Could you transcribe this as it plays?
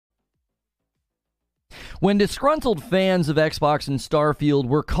When disgruntled fans of Xbox and Starfield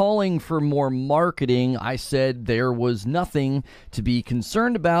were calling for more marketing, I said there was nothing to be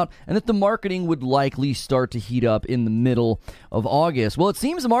concerned about and that the marketing would likely start to heat up in the middle of August. Well, it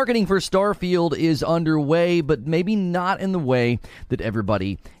seems the marketing for Starfield is underway, but maybe not in the way that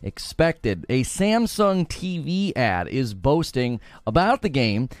everybody expected. A Samsung TV ad is boasting about the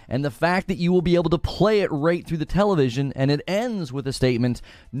game and the fact that you will be able to play it right through the television, and it ends with a statement,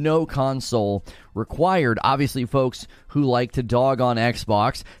 "No console required." Obviously, folks who like to dog on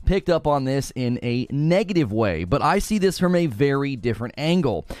Xbox picked up on this in a negative way, but I see this from a very different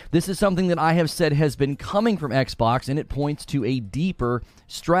angle. This is something that I have said has been coming from Xbox, and it points to a deeper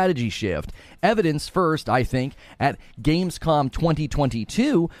strategy shift. Evidence first, I think, at Gamescom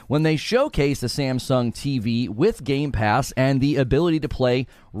 2022 when they showcased a Samsung TV with Game Pass and the ability to play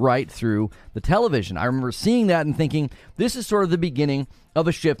right through the television. I remember seeing that and thinking, this is sort of the beginning of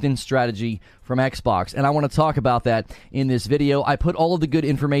a shift in strategy from Xbox, and I want to talk about that in this video. I put all of the good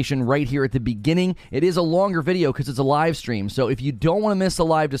information right here at the beginning. It is a longer video because it's a live stream, so if you don't want to miss the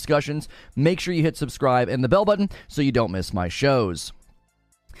live discussions, make sure you hit subscribe and the bell button so you don't miss my shows.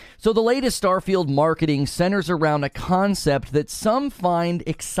 So the latest Starfield marketing centers around a concept that some find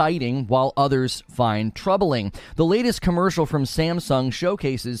exciting while others find troubling. The latest commercial from Samsung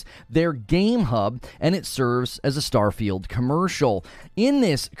showcases their game hub, and it serves as a Starfield commercial. In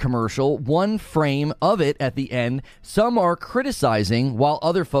this commercial, one frame of it at the end, some are criticizing while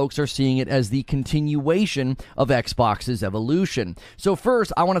other folks are seeing it as the continuation of Xbox's evolution. So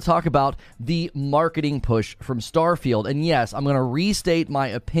first, I want to talk about the marketing push from Starfield. And yes, I'm going to restate my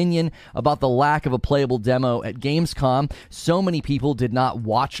opinion about the lack of a playable demo at Gamescom. So many people did not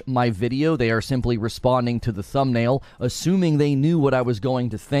watch my video. They are simply responding to the thumbnail, assuming they knew what I was going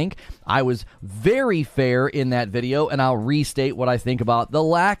to think. I was very fair in that video, and I'll restate what I think about the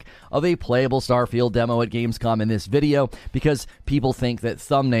lack of a playable Starfield demo at Gamescom in this video, because people think that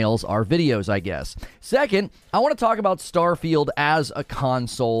thumbnails are videos, I guess. Second, I want to talk about Starfield as a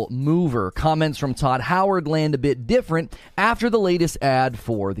console mover. Comments from Todd Howard land a bit different after the latest ad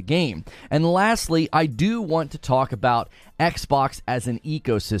for the game. And lastly, I do want to talk about Xbox as an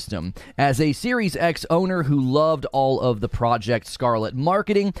ecosystem. As a Series X owner who loved all of the Project Scarlet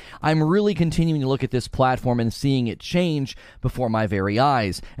marketing, I'm really continuing to look at this platform and seeing it change before my very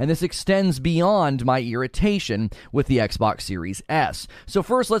eyes. And this extends beyond my irritation with the Xbox Series S. So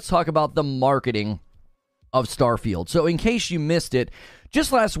first, let's talk about the marketing of Starfield. So in case you missed it,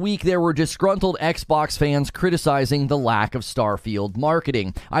 just last week, there were disgruntled Xbox fans criticizing the lack of Starfield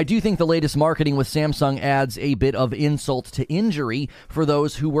marketing. I do think the latest marketing with Samsung adds a bit of insult to injury for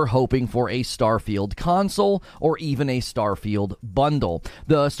those who were hoping for a Starfield console or even a Starfield bundle.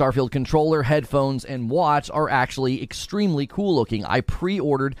 The Starfield controller, headphones, and watch are actually extremely cool looking. I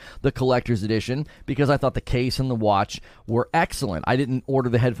pre-ordered the collector's edition because I thought the case and the watch were excellent. I didn't order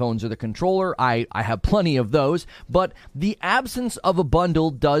the headphones or the controller. I have plenty of those, but the absence of a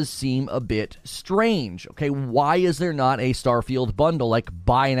bundle does seem a bit strange. Okay, why is there not a Starfield bundle? Like,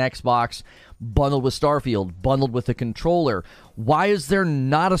 buy an Xbox bundled with Starfield, bundled with the controller. Why is there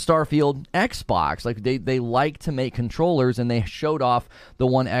not a Starfield Xbox? Like, they like to make controllers, and they showed off the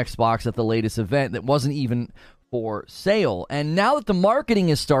one Xbox at the latest event that wasn't even for sale. And now that the marketing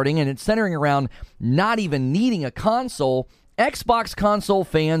is starting and it's centering around not even needing a console, Xbox console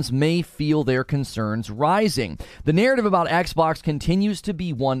fans may feel their concerns rising. The narrative about Xbox continues to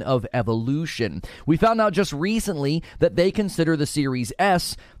be one of evolution. We found out just recently that they consider the Series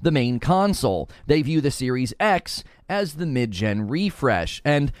S the main console. They view the Series X as the mid-gen refresh.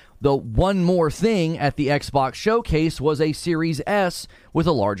 And the one more thing at the Xbox showcase was a Series S with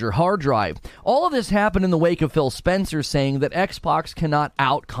a larger hard drive. All of this happened in the wake of Phil Spencer saying that Xbox cannot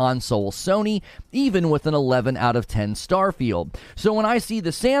out-console Sony, even with an 11 out of 10 Starfield. So when I see the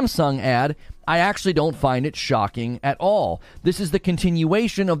Samsung ad, I actually don't find it shocking at all. This is the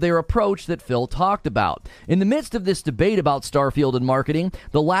continuation of their approach that Phil talked about. In the midst of this debate about Starfield and marketing,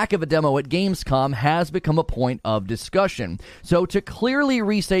 the lack of a demo at Gamescom has become a point of discussion. So to clearly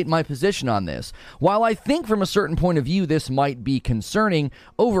restate my position on this, while I think from a certain point of view this might be concerning,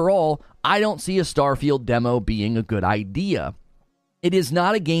 overall, I don't see a Starfield demo being a good idea. It is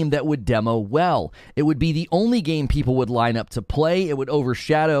not a game that would demo well. It would be the only game people would line up to play. It would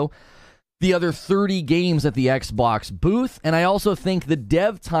overshadow the other 30 games at the Xbox booth, and I also think the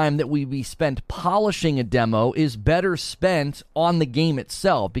dev time that we be spent polishing a demo is better spent on the game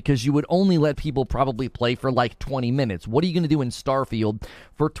itself, because you would only let people probably play for like 20 minutes. What are you going to do in Starfield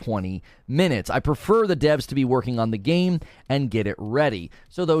for 20 minutes? I prefer the devs to be working on the game and get it ready.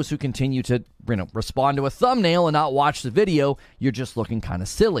 So those who continue to respond to a thumbnail and not watch the video, you're just looking kind of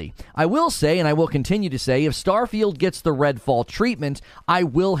silly. I will say, and I will continue to say, if Starfield gets the Redfall treatment, I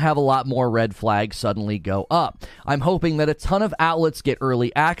will have a lot more red flags suddenly go up. I'm hoping that a ton of outlets get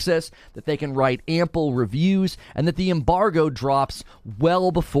early access, that they can write ample reviews, and that the embargo drops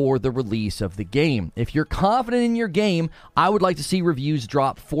well before the release of the game. If you're confident in your game, I would like to see reviews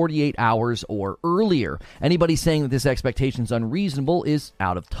drop 48 hours or earlier. Anybody saying that this expectation is unreasonable is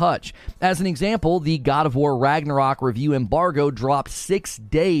out of touch. As an example, the God of War Ragnarok review embargo dropped 6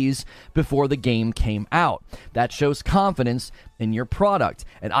 days before the game came out. That shows confidence in your product,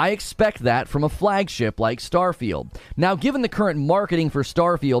 and I expect that from a flagship like Starfield. Now, given the current marketing for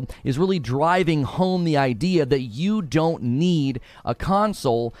Starfield is really driving home the idea that you don't need a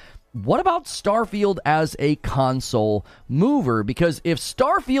console, what about Starfield as a console mover? Because if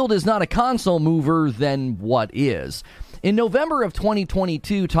Starfield is not a console mover, then what is? In November of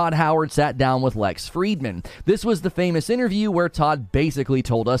 2022, Todd Howard sat down with Lex Friedman. This was the famous interview where Todd basically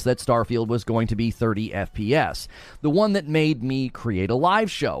told us that Starfield was going to be 30 FPS. The one that made me create a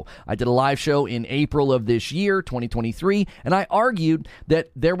live show. I did a live show in April of this year, 2023, and I argued that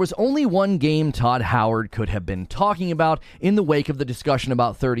there was only one game Todd Howard could have been talking about in the wake of the discussion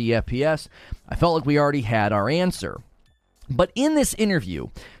about 30 FPS. I felt like we already had our answer. But in this interview,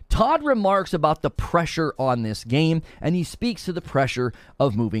 Todd remarks about the pressure on this game, and he speaks to the pressure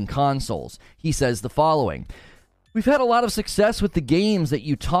of moving consoles. He says the following: "We've had a lot of success with the games that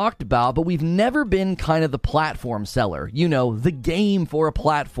you talked about, but we've never been kind of the platform seller. You know, the game for a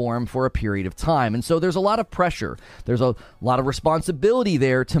platform for a period of time. And so there's a lot of pressure. There's a lot of responsibility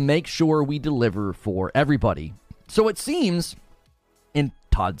there to make sure we deliver for everybody." So it seems, in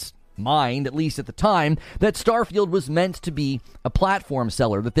Todd's mind, at least at the time, that Starfield was meant to be a platform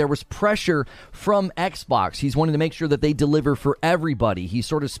seller, that there was pressure from Xbox. He's wanting to make sure that they deliver for everybody. He's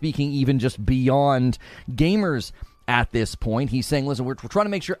sort of speaking even just beyond gamers at this point. He's saying, listen, we're trying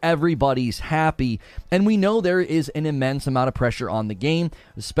to make sure everybody's happy, and we know there is an immense amount of pressure on the game,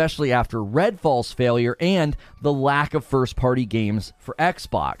 especially after Redfall's failure and the lack of first-party games for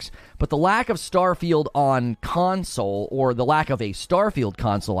Xbox. But the lack of Starfield on console, or the lack of a Starfield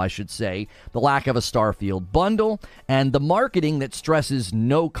console, I should say, the lack of a Starfield bundle, and the marketing that stresses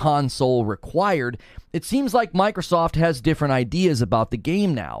no console required, it seems like Microsoft has different ideas about the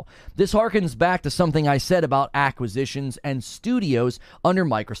game now. This harkens back to something I said about acquisitions and studios under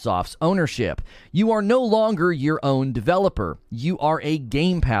Microsoft's ownership. You are no longer your own developer. You are a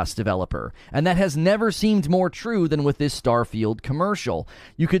Game Pass developer. And that has never seemed more true than with this Starfield commercial.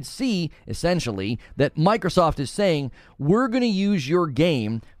 You could see, essentially, that Microsoft is saying, we're going to use your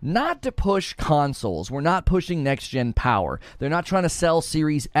game not to push consoles. We're not pushing next-gen power. They're not trying to sell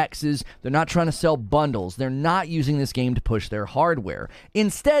Series X's. They're not trying to sell bundles. They're not using this game to push their hardware.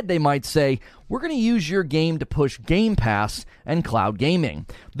 Instead, they might say, we're going to use your game to push Game Pass and cloud gaming.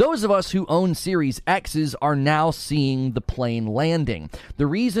 Those of us who own Series X's are now seeing the plane landing. The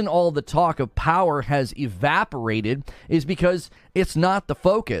reason all the talk of power has evaporated is because it's not the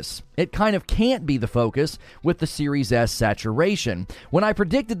focus. It kind of can't be the focus with the Series S saturation. When I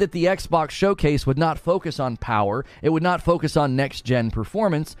predicted that the Xbox showcase would not focus on power, it would not focus on next-gen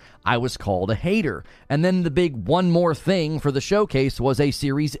performance, I was called a hater. And then the big one more thing for the showcase was a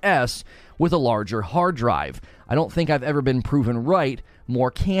Series S with a larger hard drive. I don't think I've ever been proven right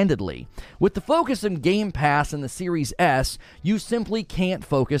more candidly. With the focus on Game Pass and the Series S, you simply can't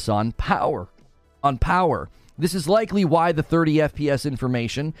focus on power. This is likely why the 30 FPS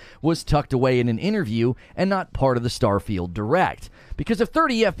information was tucked away in an interview and not part of the Starfield Direct. Because if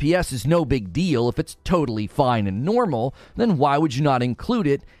 30 FPS is no big deal, if it's totally fine and normal, then why would you not include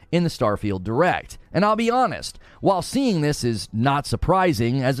it in the Starfield Direct? And I'll be honest, while seeing this is not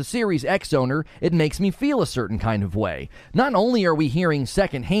surprising, as a Series X owner, it makes me feel a certain kind of way. Not only are we hearing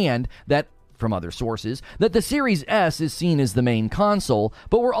secondhand that from other sources, that the Series S is seen as the main console,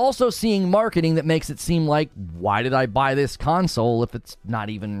 but we're also seeing marketing that makes it seem like, why did I buy this console if it's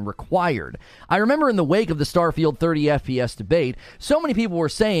not even required? I remember in the wake of the Starfield 30 FPS debate, so many people were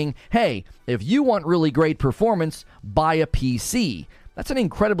saying, hey, if you want really great performance, buy a PC. That's an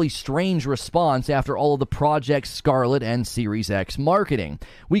incredibly strange response after all of the Project Scarlet and Series X marketing.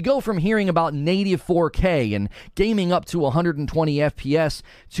 We go from hearing about native 4K and gaming up to 120 FPS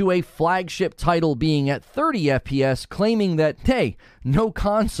to a flagship title being at 30 FPS claiming that, hey, no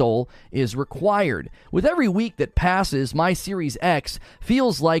console is required. With every week that passes, my Series X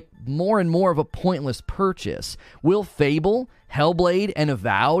feels like more and more of a pointless purchase. Will Fable, Hellblade, and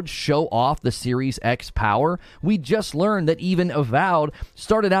Avowed show off the Series X power? We just learned that even Avowed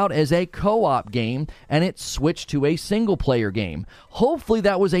started out as a co-op game and it switched to a single-player game. Hopefully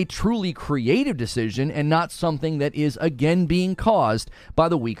that was a truly creative decision and not something that is again being caused by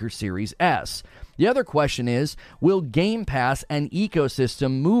the weaker Series S. The other question is, will Game Pass and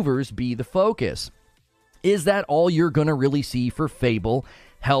ecosystem movers be the focus? Is that all you're going to really see for Fable,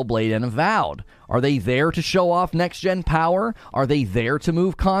 Hellblade, and Avowed? Are they there to show off next-gen power? Are they there to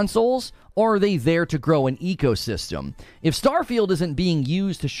move consoles? Or are they there to grow an ecosystem? If Starfield isn't being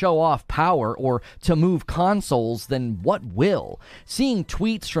used to show off power or to move consoles, then what will? Seeing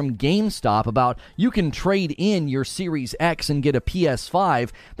tweets from GameStop about you can trade in your Series X and get a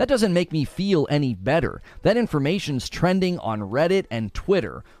PS5, that doesn't make me feel any better. That information's trending on Reddit and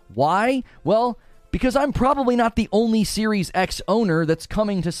Twitter. Why? Well, because I'm probably not the only Series X owner that's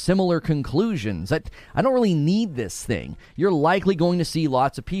coming to similar conclusions. I don't really need this thing. You're likely going to see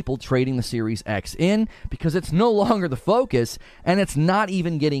lots of people trading the Series X in because it's no longer the focus, and it's not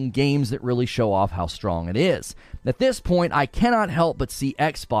even getting games that really show off how strong it is. At this point, I cannot help but see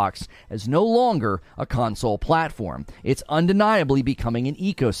Xbox as no longer a console platform. It's undeniably becoming an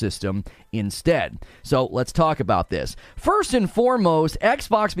ecosystem instead. So let's talk about this. First and foremost,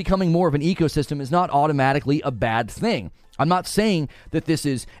 Xbox becoming more of an ecosystem is not automatically a bad thing. I'm not saying that this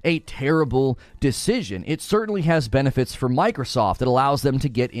is a terrible decision. It certainly has benefits for Microsoft. It allows them to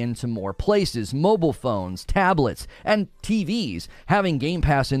get into more places, mobile phones, tablets, and TVs. Having Game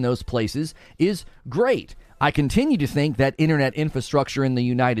Pass in those places is great. I continue to think that internet infrastructure in the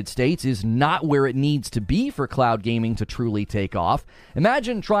United States is not where it needs to be for cloud gaming to truly take off.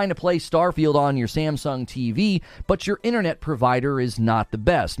 Imagine trying to play Starfield on your Samsung TV, but your internet provider is not the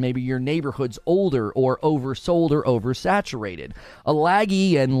best. Maybe your neighborhood's older or oversold or oversaturated. A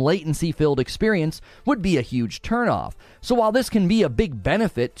laggy and latency-filled experience would be a huge turnoff. So while this can be a big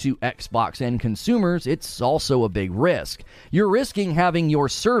benefit to Xbox and consumers, it's also a big risk. You're risking having your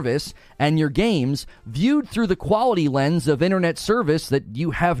service and your games viewed through the quality lens of internet service that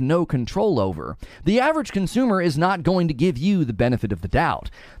you have no control over. The average consumer is not going to give you the benefit of the doubt.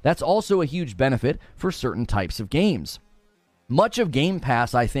 That's also a huge benefit for certain types of games. Much of Game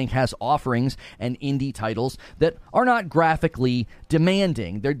Pass, I think, has offerings and indie titles that are not graphically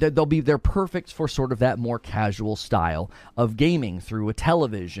demanding. They're perfect for sort of that more casual style of gaming through a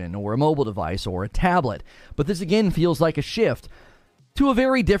television or a mobile device or a tablet. But this again feels like a shift to a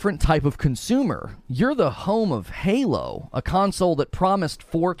very different type of consumer. You're the home of Halo, a console that promised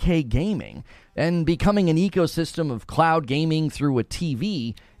 4K gaming, and becoming an ecosystem of cloud gaming through a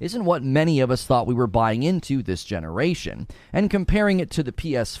TV isn't what many of us thought we were buying into this generation. And comparing it to the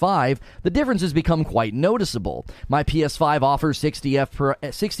PS5, the difference has become quite noticeable. My PS5 offers 60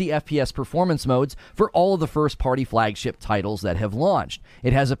 FPS performance modes for all of the first-party flagship titles that have launched.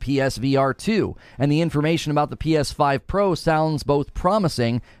 It has a PSVR 2, and the information about the PS5 Pro sounds both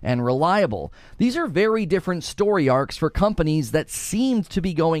promising and reliable. These are very different story arcs for companies that seemed to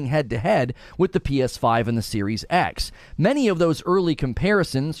be going head-to-head with the PS5 and the Series X. Many of those early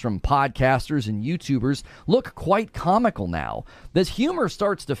comparisons from podcasters and YouTubers look quite comical now. This humor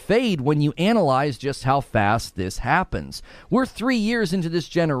starts to fade when you analyze just how fast this happens. We're 3 years into this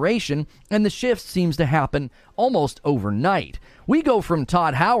generation, and the shift seems to happen almost overnight. We go from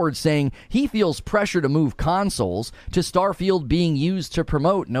Todd Howard saying he feels pressure to move consoles to Starfield being used to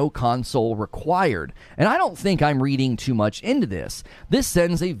promote no console required. And I don't think I'm reading too much into this. This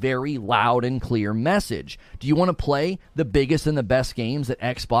sends a very loud and clear message. Do you want to play the biggest and the best games that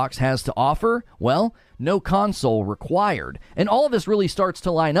Xbox has to offer? Well, no console required. And all of this really starts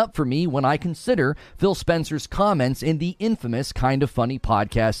to line up for me when I consider Phil Spencer's comments in the infamous Kind of Funny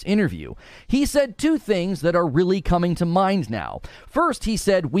podcast interview. He said two things that are really coming to mind now. First, he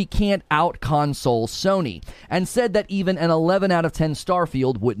said we can't out-console Sony, and said that even an 11 out of 10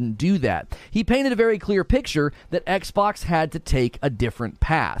 Starfield wouldn't do that. He painted a very clear picture that Xbox had to take a different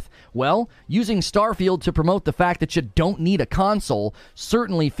path. Well, using Starfield to promote the fact that you don't need a console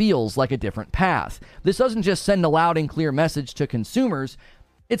certainly feels like a different path. This doesn't just send a loud and clear message to consumers,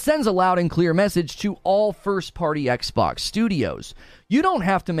 it sends a loud and clear message to all first-party Xbox studios. You don't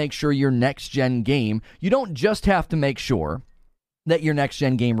have to make sure your next-gen game, you don't just have to make sure that your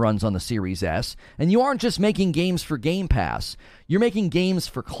next-gen game runs on the Series S, and you aren't just making games for Game Pass, you're making games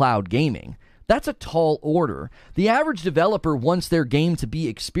for cloud gaming. That's a tall order. The average developer wants their game to be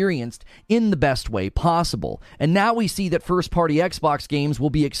experienced in the best way possible. And now we see that first-party Xbox games will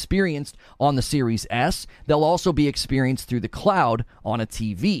be experienced on the Series S. They'll also be experienced through the cloud on a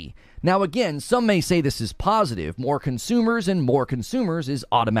TV. Now again, some may say this is positive. More consumers and more consumers is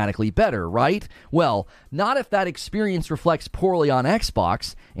automatically better, right? Well, not if that experience reflects poorly on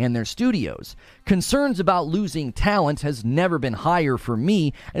Xbox and their studios. Concerns about losing talent has never been higher for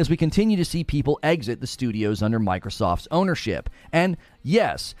me as we continue to see people exit the studios under Microsoft's ownership. And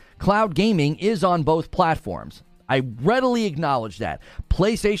yes, cloud gaming is on both platforms. I readily acknowledge that.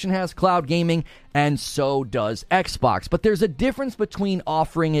 PlayStation has cloud gaming, and so does Xbox. But there's a difference between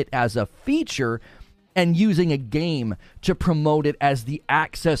offering it as a feature and using a game to promote it as the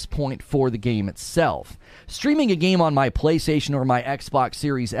access point for the game itself. Streaming a game on my PlayStation or my Xbox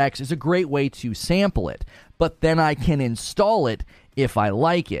Series X is a great way to sample it, but then I can install it if I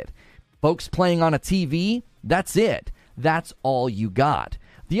like it. Folks playing on a TV, that's it. That's all you got.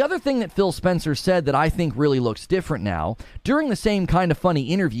 The other thing that Phil Spencer said that I think really looks different now, during the same kind of funny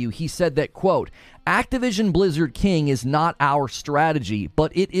interview, he said that, quote, Activision Blizzard King is not our strategy,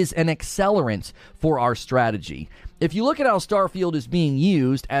 but it is an accelerant for our strategy. If you look at how Starfield is being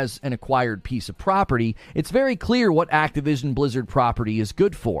used as an acquired piece of property, it's very clear what Activision Blizzard property is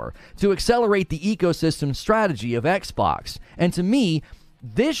good for, to accelerate the ecosystem strategy of Xbox. And to me,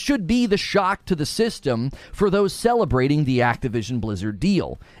 this should be the shock to the system for those celebrating the Activision Blizzard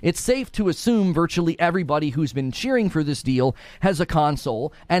deal. It's safe to assume virtually everybody who's been cheering for this deal has a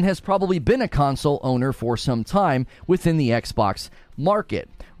console and has probably been a console owner for some time within the Xbox market.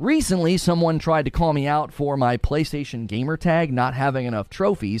 Recently, someone tried to call me out for my PlayStation gamer tag not having enough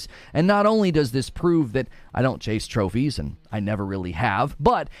trophies, and not only does this prove that I don't chase trophies, and I never really have,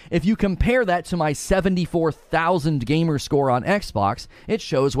 but if you compare that to my 74,000 gamer score on Xbox, it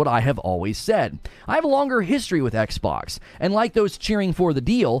shows what I have always said. I have a longer history with Xbox, and like those cheering for the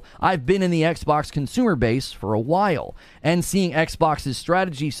deal, I've been in the Xbox consumer base for a while, and seeing Xbox's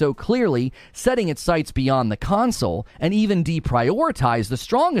strategy so clearly, setting its sights beyond the console, and even deprioritize the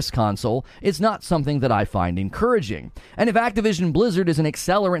strongest console, is not something that I find encouraging. And if Activision Blizzard is an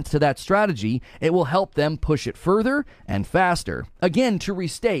accelerant to that strategy, it will help them push it further and faster. Again, to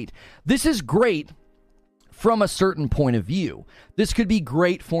restate, this is great from a certain point of view. This could be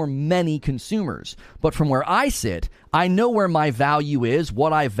great for many consumers, but from where I sit, I know where my value is,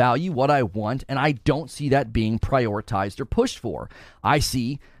 what I value, what I want, and I don't see that being prioritized or pushed for. I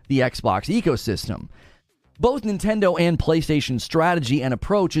see the Xbox ecosystem. Both Nintendo and PlayStation's strategy and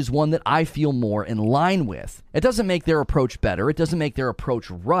approach is one that I feel more in line with. It doesn't make their approach better. It doesn't make their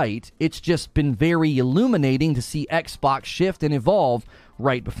approach right. It's just been very illuminating to see Xbox shift and evolve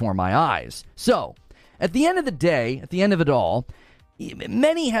right before my eyes. So, at the end of the day, at the end of it all,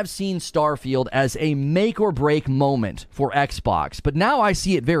 many have seen Starfield as a make-or-break moment for Xbox, but now I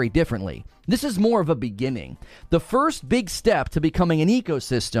see it very differently. This is more of a beginning. The first big step to becoming an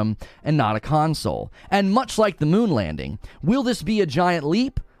ecosystem and not a console. And much like the moon landing, will this be a giant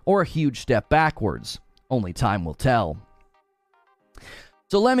leap or a huge step backwards? Only time will tell.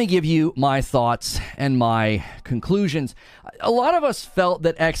 So let me give you my thoughts and my conclusions. A lot of us felt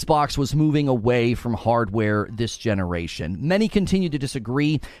that Xbox was moving away from hardware this generation. Many continue to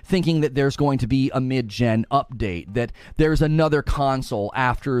disagree, thinking that there's going to be a mid-gen update, that there's another console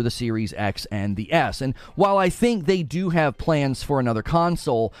after the Series X and the S. And while I think they do have plans for another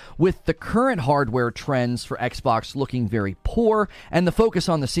console, with the current hardware trends for Xbox looking very poor and the focus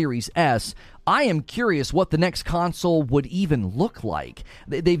on the Series S, I am curious what the next console would even look like.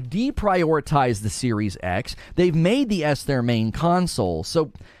 They've deprioritized the Series X. They've made the S their main console.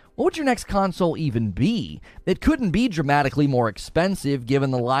 So what would your next console even be? It couldn't be dramatically more expensive given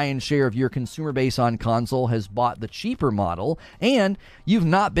the lion's share of your consumer base on console has bought the cheaper model, and you've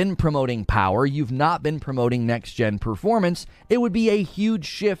not been promoting power, you've not been promoting next-gen performance. It would be a huge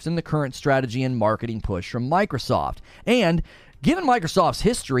shift in the current strategy and marketing push from Microsoft. And given Microsoft's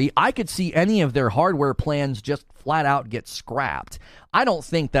history, I could see any of their hardware plans just flat out get scrapped. I don't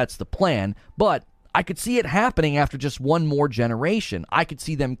think that's the plan, but I could see it happening after just one more generation. I could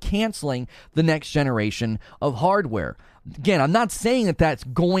see them canceling the next generation of hardware. Again, I'm not saying that that's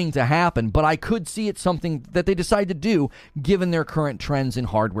going to happen, but I could see it something that they decide to do given their current trends in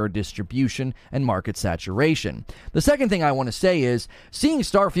hardware distribution and market saturation. The second thing I want to say is seeing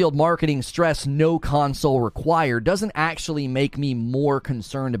Starfield marketing stress no console required doesn't actually make me more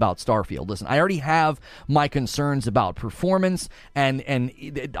concerned about Starfield. Listen, I already have my concerns about performance, and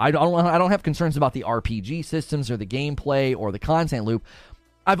I don't have concerns about the RPG systems or the gameplay or the content loop.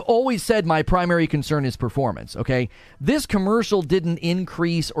 I've always said my primary concern is performance, okay? This commercial didn't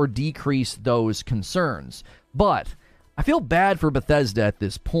increase or decrease those concerns, but I feel bad for Bethesda at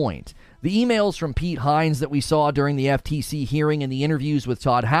this point. The emails from Pete Hines that we saw during the FTC hearing and the interviews with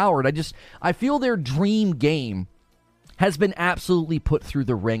Todd Howard, I feel their dream game has been absolutely put through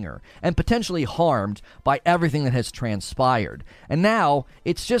the ringer and potentially harmed by everything that has transpired. And now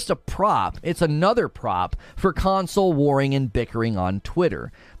it's just a prop. It's another prop for console warring and bickering on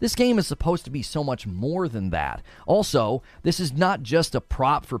Twitter. This game is supposed to be so much more than that. Also, this is not just a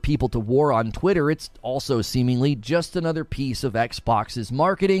prop for people to war on Twitter. It's also seemingly just another piece of Xbox's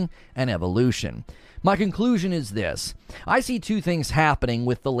marketing and evolution. My conclusion is this. I see two things happening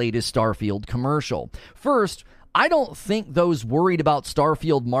with the latest Starfield commercial. First, I don't think those worried about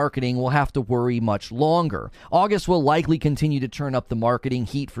Starfield marketing will have to worry much longer. August will likely continue to turn up the marketing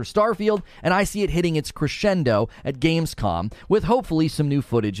heat for Starfield, and I see it hitting its crescendo at Gamescom with hopefully some new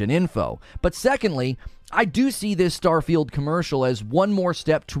footage and info. But secondly, I do see this Starfield commercial as one more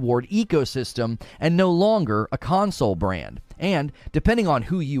step toward ecosystem and no longer a console brand. And depending on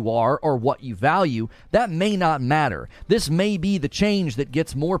who you are or what you value, that may not matter. This may be the change that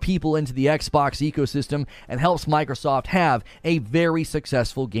gets more people into the Xbox ecosystem and helps Microsoft have a very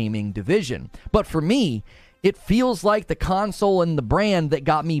successful gaming division. But for me, it feels like the console and the brand that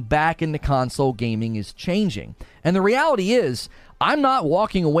got me back into console gaming is changing. And the reality is, I'm not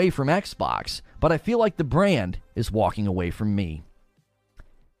walking away from Xbox, but I feel like the brand is walking away from me.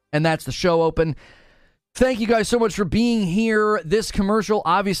 And that's the show open. Thank you guys so much for being here. This commercial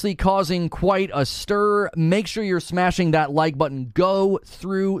obviously causing quite a stir. Make sure you're smashing that like button. Go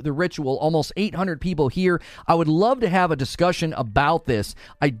through the ritual. Almost 800 people here. I would love to have a discussion about this.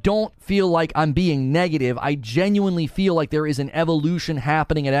 I don't feel like I'm being negative. I genuinely feel like there is an evolution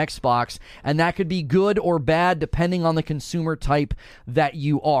happening at Xbox, and that could be good or bad depending on the consumer type that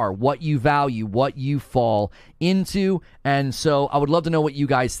you are, what you value, what you fall into. And so I would love to know what you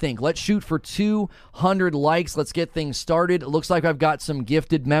guys think. Let's shoot for 200 likes. Let's get things started. It looks like I've got some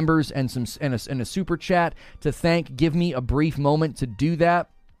gifted members and a super chat to thank. Give me a brief moment to do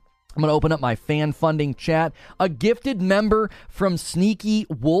that. I'm going to open up my fan funding chat. A gifted member from Sneaky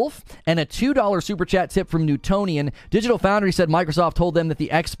Wolf and a $2 super chat tip from Newtonian. Digital Foundry said Microsoft told them that the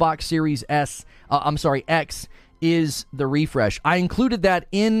Xbox Series X is the refresh. I included that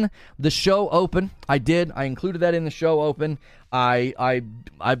in the show open. I did. I included that in the show open. I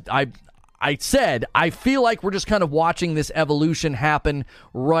said, I feel like we're just kind of watching this evolution happen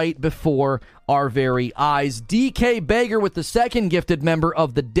right before our very eyes. DK Bager with the second gifted member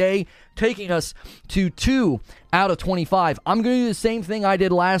of the day, taking us to 2 out of 25. I'm going to do the same thing I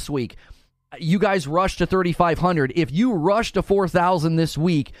did last week. You guys rushed to 3,500. If you rush to 4,000 this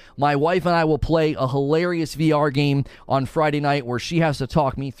week, my wife and I will play a hilarious VR game on Friday night where she has to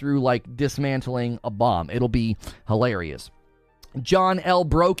talk me through, like, dismantling a bomb. It'll be hilarious. John L.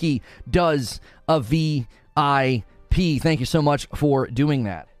 Brokey does a VIP. Thank you so much for doing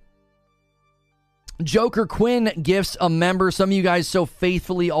that. Joker Quinn gifts a member. Some of you guys so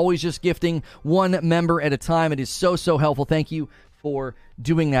faithfully always just gifting one member at a time. It is so helpful. Thank you for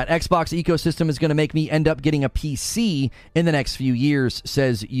doing that. Xbox ecosystem is going to make me end up getting a PC in the next few years,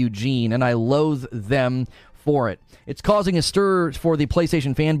 says Eugene, and I loathe them for it. It's causing a stir for the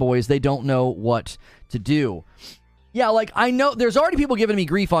PlayStation fanboys. They don't know what to do. Yeah, like, I know there's already people giving me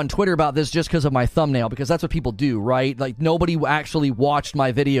grief on Twitter about this just because of my thumbnail, because that's what people do, right? Like, nobody actually watched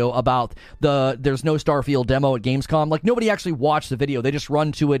my video about there's no Starfield demo at Gamescom. Like, nobody actually watched the video. They just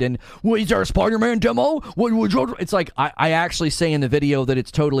run to it and, well, is there a Spider-Man demo? It's like, I actually say in the video that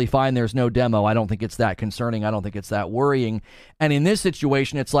it's totally fine, there's no demo. I don't think it's that concerning. I don't think it's that worrying. And in this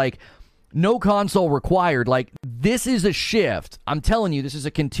situation, it's like, no console required. Like, this is a shift. I'm telling you, this is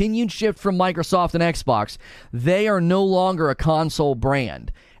a continued shift from Microsoft and Xbox. They are no longer a console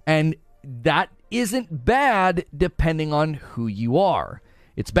brand. And that isn't bad depending on who you are.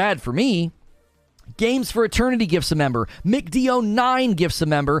 It's bad for me. Games for Eternity gifts a member. McD09 gifts a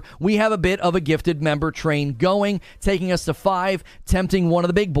member. We have a bit of a gifted member train going, taking us to 5, tempting one of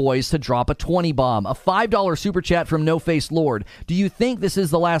the big boys to drop a 20 bomb. A $5 super chat from No Face Lord. Do you think this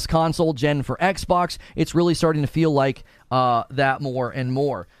is the last console gen for Xbox? It's really starting to feel like that more and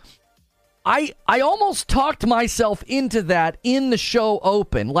more. I almost talked myself into that in the show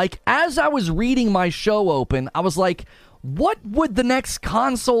open. Like, as I was reading my show open, I was like, what would the next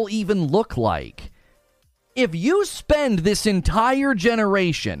console even look like? If you spend this entire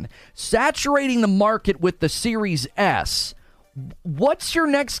generation saturating the market with the Series S, what's your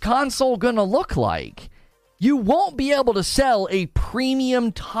next console gonna look like? You won't be able to sell a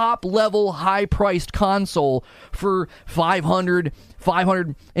premium, top-level, high-priced console for $500,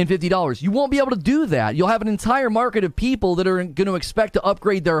 $550. You won't be able to do that. You'll have an entire market of people that are going to expect to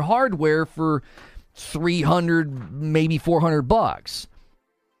upgrade their hardware for $300, maybe $400.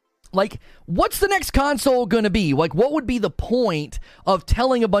 Like, what's the next console going to be? Like, what would be the point of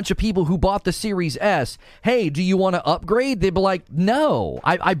telling a bunch of people who bought the Series S, hey, do you want to upgrade? They'd be like, no,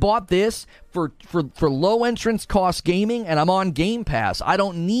 I bought this for low entrance cost gaming, and I'm on Game Pass. I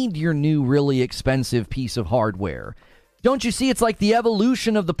don't need your new really expensive piece of hardware. Don't you see? It's like the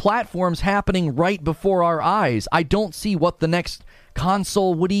evolution of the platforms happening right before our eyes. I don't see what the next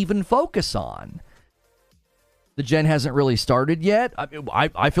console would even focus on. The gen hasn't really started yet.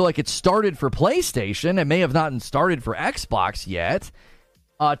 I feel like it started for PlayStation. It may have not started for Xbox yet.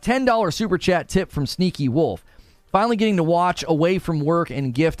 $10 super chat tip from Sneaky Wolf. Finally getting to watch away from work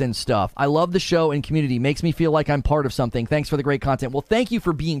and gift and stuff. I love the show and community. Makes me feel like I'm part of something. Thanks for the great content. Well, thank you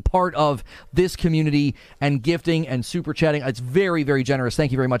for being part of this community and gifting and super chatting. It's very, very generous.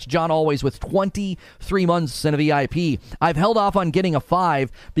 Thank you very much. John Always with 23 months and a VIP. I've held off on getting a 5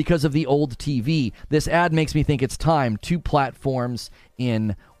 because of the old TV. This ad makes me think it's time. 2 platforms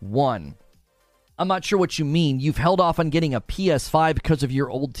in one. I'm not sure what you mean. You've held off on getting a PS5 because of your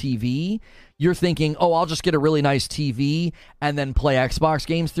old TV. You're thinking, oh, I'll just get a really nice TV and then play Xbox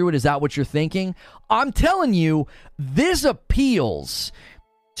games through it. Is that what you're thinking? I'm telling you, this appeals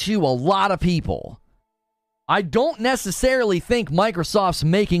to a lot of people. I don't necessarily think Microsoft's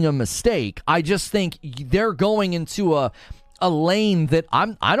making a mistake. I just think they're going into a lane that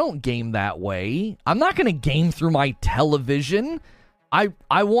I don't game that way. I'm not going to game through my television.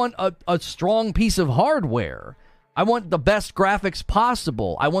 I want a strong piece of hardware. I want the best graphics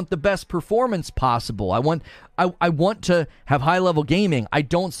possible. I want the best performance possible. I want to have high-level gaming. I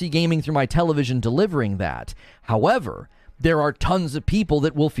don't see gaming through my television delivering that. However, there are tons of people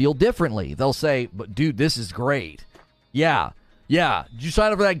that will feel differently. They'll say, "But dude, this is great." Yeah. Did you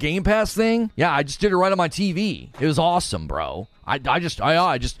sign up for that Game Pass thing? Yeah, I just did it right on my TV. It was awesome, bro. I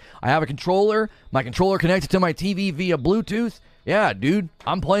have a controller. My controller connected to my TV via Bluetooth. Yeah, dude,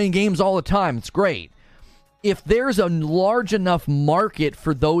 I'm playing games all the time. It's great. If there's a large enough market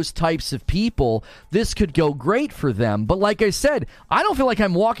for those types of people, this could go great for them. But like I said, I don't feel like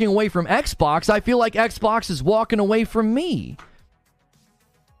I'm walking away from Xbox. I feel like Xbox is walking away from me.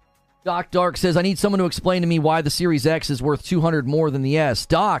 Doc Dark says, I need someone to explain to me why the Series X is worth $200 more than the S.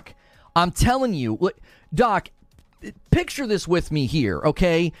 Doc, I'm telling you, Doc, picture this with me here,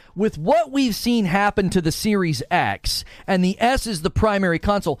 okay? With what we've seen happen to the Series X, and the S is the primary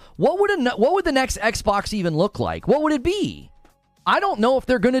console, what would the next Xbox even look like? What would it be? I don't know if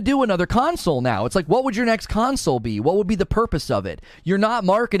they're going to do another console now. It's like, what would your next console be? What would be the purpose of it? You're not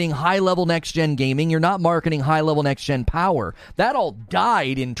marketing high-level next-gen gaming. You're not marketing high-level next-gen power. That all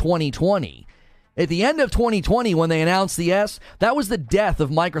died in 2020. At the end of 2020, when they announced the S, that was the death of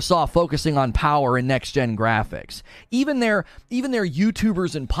Microsoft focusing on power and next-gen graphics. Even their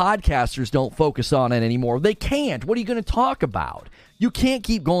YouTubers and podcasters don't focus on it anymore. They can't. What are you going to talk about? You can't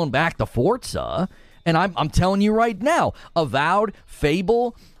keep going back to Forza. And I'm telling you right now, Avowed,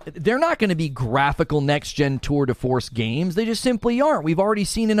 Fable, they're not going to be graphical next-gen Tour de Force games. They just simply aren't. We've already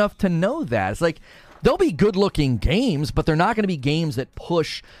seen enough to know that. It's like, they'll be good-looking games, but they're not going to be games that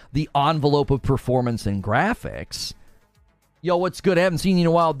push the envelope of performance and graphics. Yo, what's good? I haven't seen you in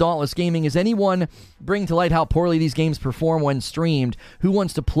a while. Dauntless Gaming. Is anyone bring to light how poorly these games perform when streamed? Who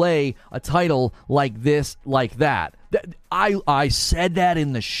wants to play a title like this, like that? I said that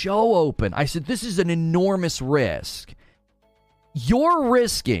in the show open. I said, this is an enormous risk. You're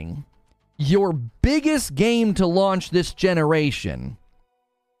risking your biggest game to launch this generation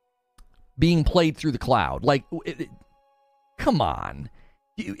being played through the cloud. Like, come on.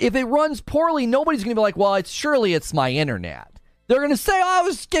 If it runs poorly, nobody's going to be like, well, surely it's my internet. They're going to say, oh,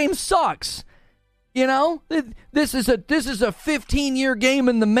 this game sucks. You know, this is a 15-year game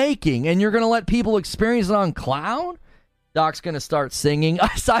in the making, and you're going to let people experience it on cloud? Doc's going to start singing.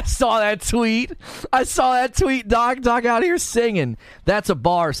 I saw that tweet. Doc. Doc out here singing. That's a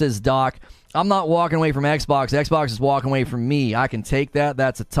bar, says Doc. I'm not walking away from Xbox. Xbox is walking away from me. I can take that.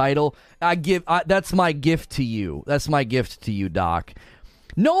 That's a title. That's my gift to you. That's my gift to you, Doc.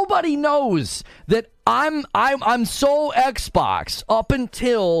 Nobody knows that I'm so Xbox up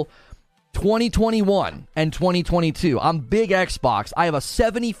until 2021 and 2022. I'm big Xbox. I have a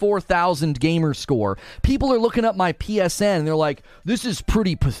 74,000 gamer score. People are looking up my PSN and they're like, this is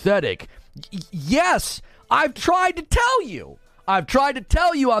pretty pathetic. Yes, I've tried to tell you.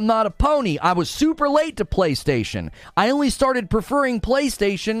 I'm not a pony. I was super late to PlayStation. I only started preferring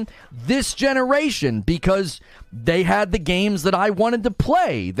PlayStation this generation because they had the games that I wanted to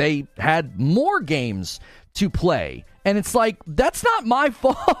play. They had more games to play. And it's like, that's not my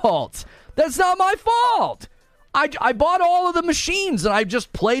fault. That's not my fault. I bought all of the machines and I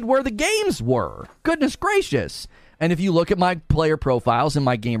just played where the games were. Goodness gracious. And if you look at my player profiles and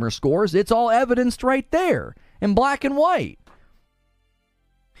my gamer scores, it's all evidenced right there in black and white.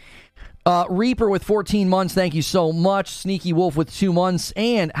 Reaper with 14 months, thank you so much. Sneaky Wolf with 2 months.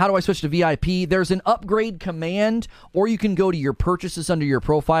 And how do I switch to VIP? There's an upgrade command, or you can go to your purchases under your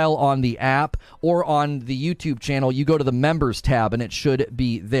profile on the app or on the YouTube channel. You go to the members tab and it should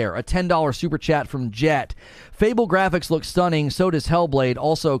be there. A $10 super chat from Jet. Fable graphics look stunning, so does Hellblade.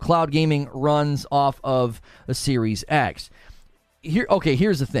 Also, cloud gaming runs off of a Series X.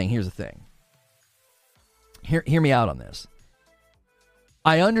 Here's the thing. Hear me out on this.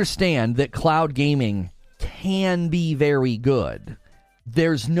 I understand that cloud gaming can be very good.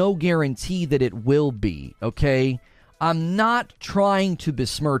 There's no guarantee that it will be, okay? I'm not trying to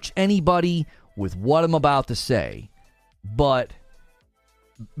besmirch anybody with what I'm about to say, but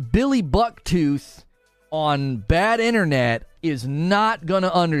Billy Bucktooth on bad internet is not going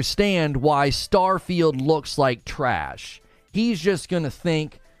to understand why Starfield looks like trash. He's just going to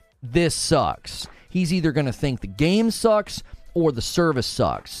think this sucks. He's either going to think the game sucks or the service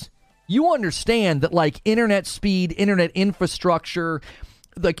sucks. You understand that, like, internet speed, internet infrastructure,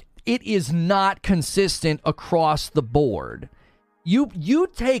 like, it is not consistent across the board. You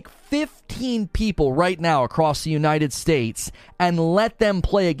take 15 people right now across the United States and let them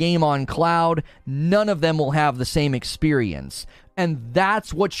play a game on cloud, none of them will have the same experience. And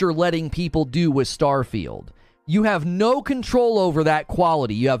that's what you're letting people do with Starfield. You have no control over that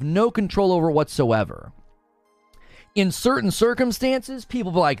quality. You have no control over whatsoever. In certain circumstances,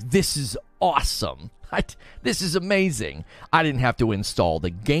 people be like, this is awesome. This is amazing. I didn't have to install the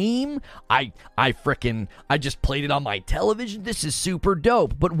game. I just played it on my television. This is super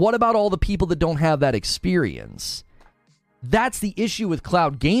dope. But what about all the people that don't have that experience? That's the issue with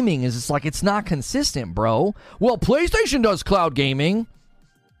cloud gaming, is it's like, it's not consistent, bro. Well, PlayStation does cloud gaming.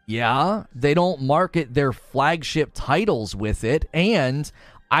 Yeah, they don't market their flagship titles with it, and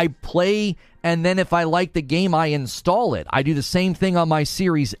I play, and then if I like the game, I install it. I do the same thing on my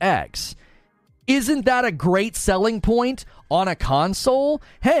Series X. Isn't that a great selling point on a console?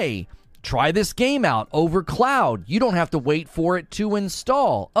 Hey, try this game out over cloud. You don't have to wait for it to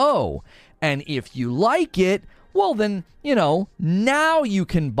install. Oh, and if you like it, well then, now you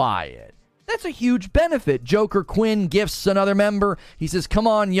can buy it. That's a huge benefit. Joker Quinn gifts another member. He says, come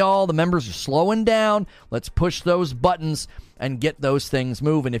on, y'all. The members are slowing down. Let's push those buttons and get those things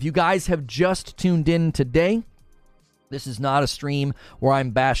moving. If you guys have just tuned in today, this is not a stream where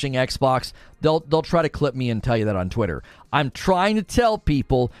I'm bashing Xbox. They'll try to clip me and tell you that on Twitter. I'm trying to tell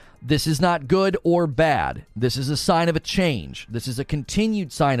people this is not good or bad. This is a sign of a change. This is a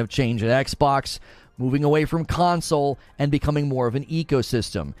continued sign of change at Xbox, moving away from console and becoming more of an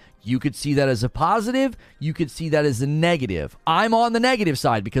ecosystem. You could see that as a positive. You could see that as a negative. I'm on the negative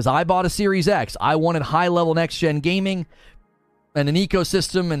side because I bought a Series X. I wanted high-level next-gen gaming and an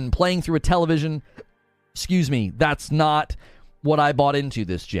ecosystem and playing through a television. Excuse me, that's not what I bought into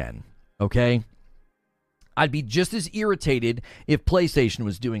this gen, okay? I'd be just as irritated if PlayStation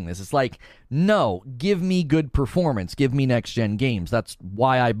was doing this. It's like, no, give me good performance. Give me next-gen games. That's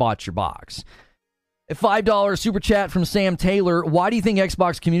why I bought your box. A $5 super chat from Sam Taylor. Why do you think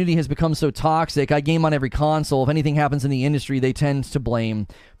Xbox community has become so toxic? I game on every console. If anything happens in the industry, they tend to blame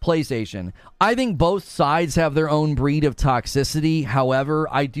PlayStation. I think both sides have their own breed of toxicity. However,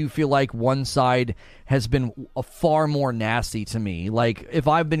 I do feel like one side has been far more nasty to me. Like, if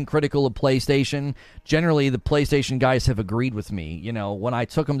I've been critical of PlayStation, generally the PlayStation guys have agreed with me. When I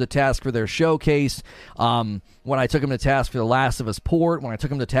took them to task for their showcase, when I took them to task for the Last of Us port, when I took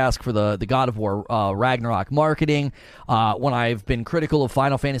them to task for the God of War Ragnarok marketing, when I've been critical of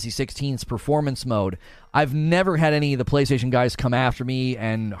Final Fantasy XVI's performance mode, I've never had any of the PlayStation guys come after me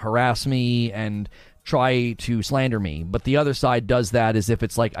and harass me and try to slander me. But the other side does that as if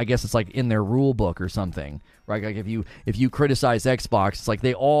it's like, I guess it's like in their rule book or something, right? Like if you criticize Xbox, it's like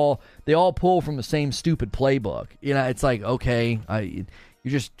they all pull from the same stupid playbook. It's like, okay,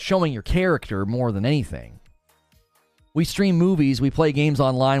 you're just showing your character more than anything. We stream movies, we play games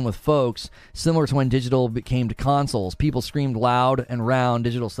online with folks, similar to when digital became to consoles. People screamed loud and round,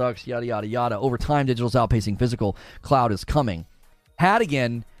 digital sucks, yada, yada, yada. Over time, digital's outpacing physical. Cloud is coming.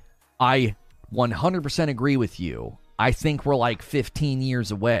 Hadigan, I 100% agree with you. I think we're like 15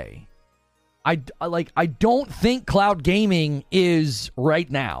 years away. I don't think cloud gaming is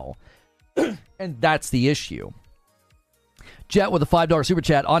right now. And that's the issue. Jet with a $5 super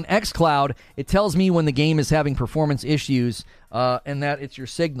chat. On xCloud, it tells me when the game is having performance issues and that it's your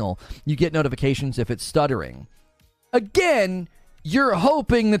signal. You get notifications if it's stuttering. Again, you're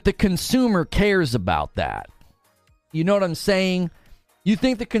hoping that the consumer cares about that. You know what I'm saying? You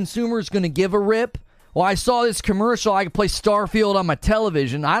think the consumer is going to give a rip? Well, I saw this commercial. I can play Starfield on my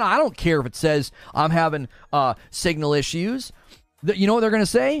television. I don't care if it says I'm having signal issues. You know what they're going to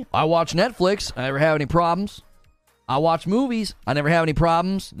say? I watch Netflix. I never have any problems. I watch movies. I never have any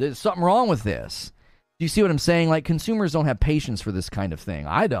problems. There's something wrong with this. Do you see what I'm saying? Like, consumers don't have patience for this kind of thing.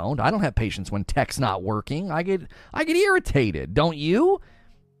 I don't have patience when tech's not working. I get irritated. Don't you?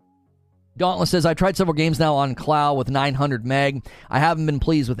 Dauntless says, I tried several games now on cloud with 900 meg. I haven't been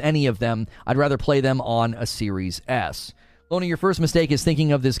pleased with any of them. I'd rather play them on a Series S. Loney, your first mistake is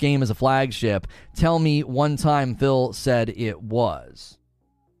thinking of this game as a flagship. Tell me one time Phil said it was.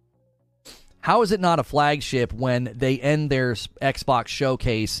 How is it not a flagship when they end their Xbox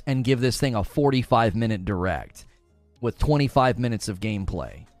showcase and give this thing a 45-minute direct with 25 minutes of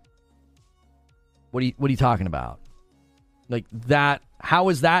gameplay? What are you talking about? Like that? How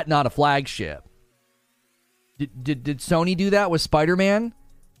is that not a flagship? Did Sony do that with Spider-Man?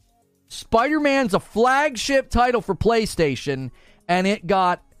 Spider-Man's a flagship title for PlayStation, and it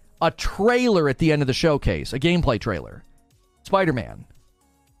got a trailer at the end of the showcase, a gameplay trailer. Spider-Man.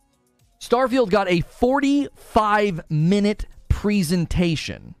 Starfield got a 45-minute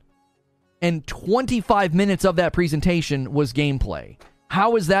presentation, and 25 minutes of that presentation was gameplay.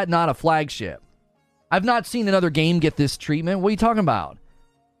 How is that not a flagship? I've not seen another game get this treatment. What are you talking about?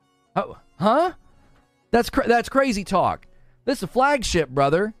 Oh, huh? That's crazy talk. This is a flagship,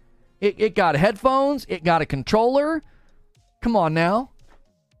 brother. It got headphones. It got a controller. Come on now.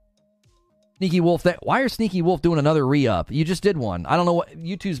 Sneaky Wolf, why are Sneaky Wolf doing another re-up? You just did one. I don't know what.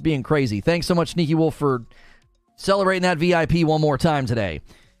 YouTube's being crazy. Thanks so much, Sneaky Wolf, for celebrating that VIP one more time today.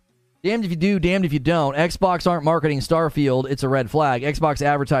 Damned if you do, damned if you don't. Xbox aren't marketing Starfield. It's a red flag. Xbox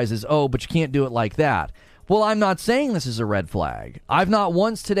advertises, but you can't do it like that. Well, I'm not saying this is a red flag. I've not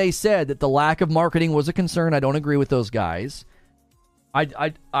once today said that the lack of marketing was a concern. I don't agree with those guys.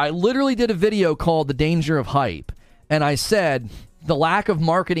 I literally did a video called The Danger of Hype, and I said the lack of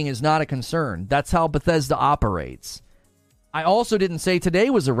marketing is not a concern. That's how Bethesda operates. I also didn't say today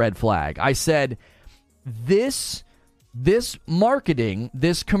was a red flag. I said this marketing,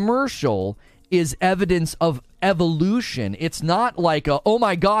 this commercial is evidence of evolution. It's not like oh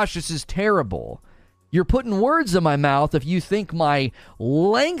my gosh, this is terrible. You're putting words in my mouth if you think my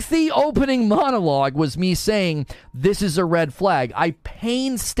lengthy opening monologue was me saying this is a red flag. I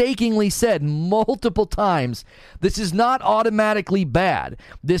painstakingly said multiple times, this is not automatically bad.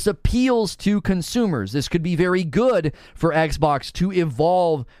 This appeals to consumers. This could be very good for Xbox to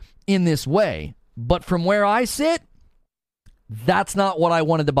evolve in this way. But from where I sit, that's not what I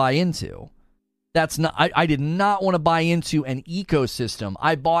wanted to buy into. That's not. I did not want to buy into an ecosystem.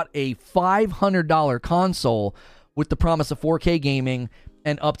 I bought a $500 console with the promise of 4K gaming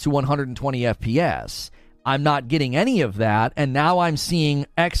and up to 120 FPS. I'm not getting any of that, and now I'm seeing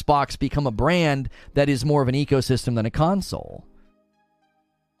Xbox become a brand that is more of an ecosystem than a console.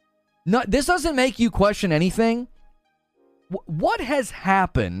 No, this doesn't make you question anything. What has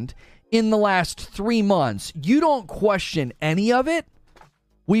happened in the last 3 months? You don't question any of it.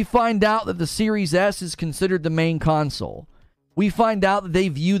 We find out that the Series S is considered the main console. We find out that they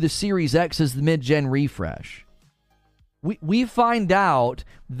view the Series X as the mid-gen refresh. We find out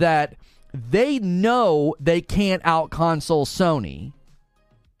that they know they can't out-console Sony.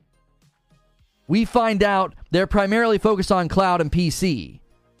 We find out they're primarily focused on cloud and PC.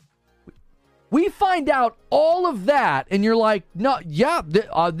 We find out all of that, and you're like, no, yeah,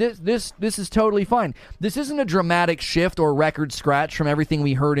 this is totally fine. This isn't a dramatic shift or record scratch from everything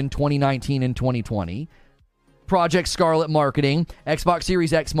we heard in 2019 and 2020. Project Scarlet marketing, Xbox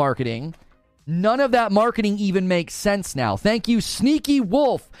Series X marketing. None of that marketing even makes sense now. Thank you, Sneaky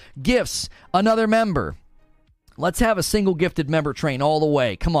Wolf Gifts, another member. Let's have a single gifted member train all the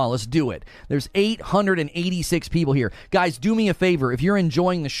way. Come on, let's do it. There's 886 people here. Guys, do me a favor. If you're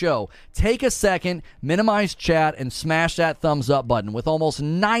enjoying the show, take a second, minimize chat, and smash that thumbs up button. With almost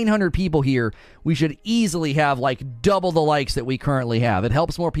 900 people here, we should easily have like double the likes that we currently have. It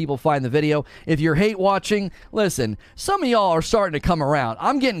helps more people find the video. If you're hate watching, listen, some of y'all are starting to come around.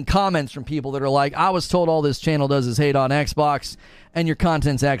 I'm getting comments from people that are like, I was told all this channel does is hate on Xbox, and your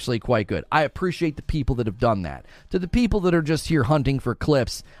content's actually quite good. I appreciate the people that have done that. To the people that are just here hunting for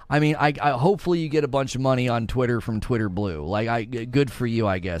clips, I mean, I hopefully you get a bunch of money on Twitter from Twitter Blue. Like, good for you,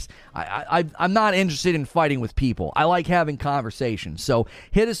 I guess. I'm not interested in fighting with people. I like having conversations. So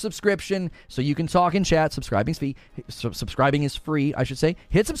hit a subscription so you can talk in chat. Subscribing is free, I should say.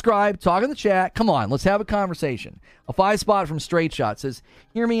 Hit subscribe, talk in the chat. Come on, let's have a conversation. A 5-spot from Straight Shot says,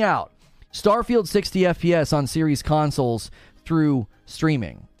 hear me out. Starfield 60 FPS on series consoles through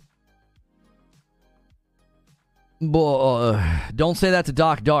streaming. Don't say that to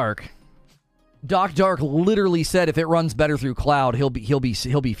Doc Dark. Doc Dark literally said if it runs better through cloud, he'll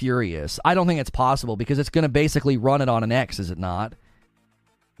be furious. I don't think it's possible because it's going to basically run it on an X, is it not?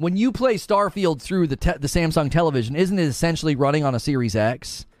 When you play Starfield through the Samsung television, isn't it essentially running on a Series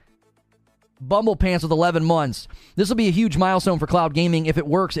X? Bumble Pants with 11 months. This will be a huge milestone for cloud gaming. If it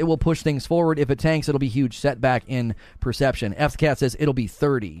works, it will push things forward. If it tanks, it'll be a huge setback in perception. FCat says it'll be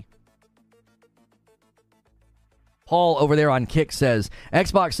 30. Paul over there on Kick says,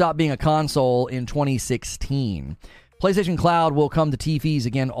 Xbox stopped being a console in 2016. PlayStation Cloud will come to TVs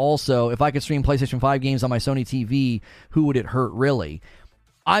again also. If I could stream PlayStation 5 games on my Sony TV, who would it hurt really?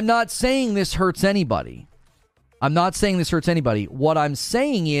 I'm not saying this hurts anybody. What I'm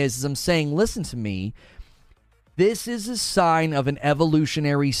saying is I'm saying, listen to me. This is a sign of an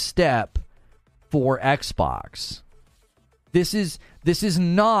evolutionary step for Xbox. This is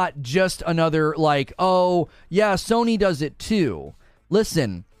not just another like, oh, yeah, Sony does it too.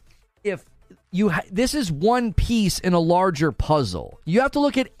 Listen, this is one piece in a larger puzzle. You have to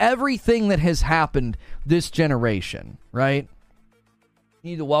look at everything that has happened this generation, right? You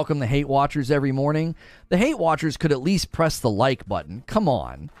need to welcome the hate watchers every morning. The hate watchers could at least press the like button. Come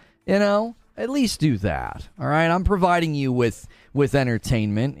on. At least do that. All right? I'm providing you with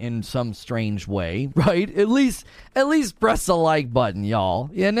entertainment in some strange way, right? At least press the like button,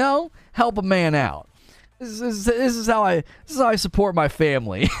 y'all. Help a man out. This is how I support my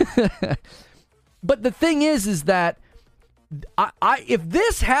family. But the thing is that if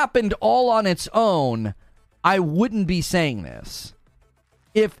this happened all on its own, I wouldn't be saying this.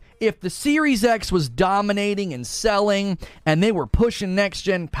 If the Series X was dominating and selling and they were pushing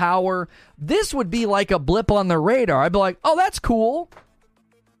next-gen power, this would be like a blip on the radar. I'd be like, oh, that's cool.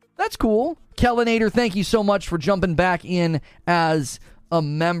 That's cool. Kellinator, thank you so much for jumping back in as a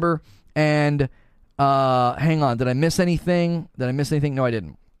member. And hang on, did I miss anything? No, I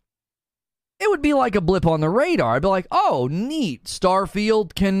didn't. It would be like a blip on the radar. I'd be like, oh, neat.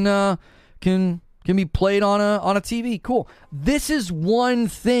 Starfield can be played on a TV. Cool. This is one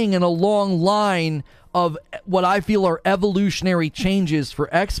thing in a long line of what I feel are evolutionary changes for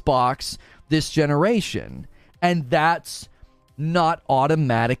Xbox this generation. And that's not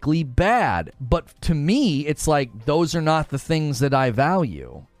automatically bad. But to me, it's like those are not the things that I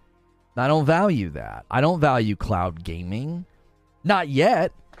value. I don't value that. I don't value cloud gaming. Not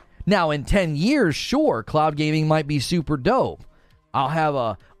yet. Now, in 10 years, sure, cloud gaming might be super dope. I'll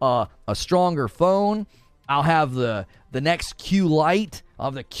have a stronger phone. I'll have the next Q Lite. I'll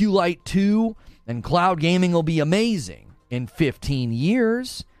have the Q Lite 2. And cloud gaming will be amazing in 15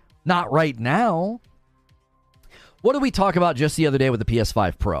 years. Not right now. What did we talk about just the other day with the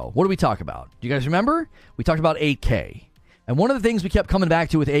PS5 Pro? What did we talk about? Do you guys remember? We talked about 8K. And one of the things we kept coming back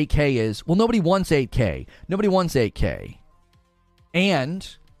to with 8K is, well, nobody wants 8K. Nobody wants 8K. And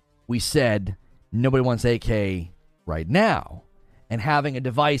we said, nobody wants 8K right now. And having a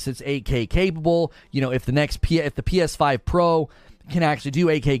device that's 8K capable, if the PS5 Pro can actually do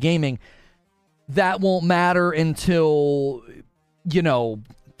 8K gaming, that won't matter until,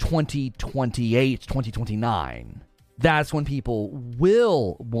 2028, 2029. That's when people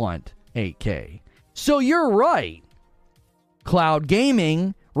will want 8K. So you're right. Cloud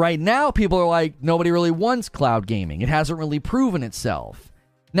gaming, right now people are like, nobody really wants cloud gaming. It hasn't really proven itself.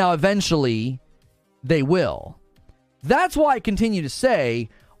 Now, eventually, they will. That's why I continue to say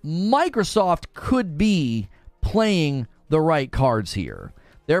Microsoft could be playing the right cards here.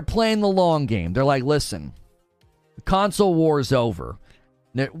 They're playing the long game. They're like, listen, the console war is over.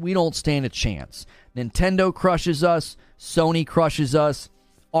 We don't stand a chance. Nintendo crushes us. Sony crushes us.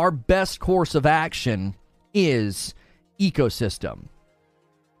 Our best course of action is ecosystem.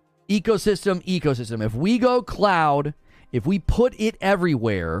 Ecosystem. If we go cloud, if we put it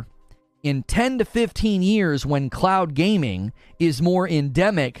everywhere, in 10 to 15 years, when cloud gaming is more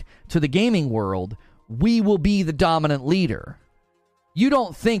endemic to the gaming world, we will be the dominant leader. You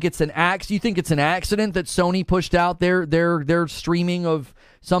don't think it's you think it's an accident that Sony pushed out their streaming of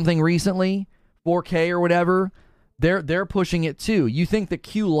something recently, 4K or whatever? They're pushing it too. You think the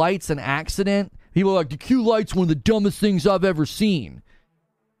Q Lite's an accident? People are like, the Q Lite's one of the dumbest things I've ever seen.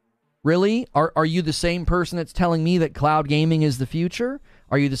 Really? Are you the same person that's telling me that cloud gaming is the future?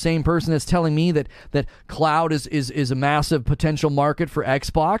 Are you the same person that's telling me that cloud is a massive potential market for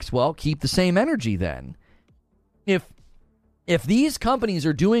Xbox? Well, keep the same energy then. If these companies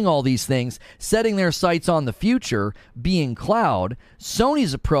are doing all these things, setting their sights on the future, being cloud,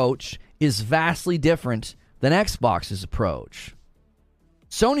 Sony's approach is vastly different than Xbox's approach.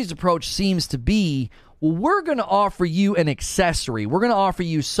 Sony's approach seems to be, well, we're going to offer you an accessory. We're going to offer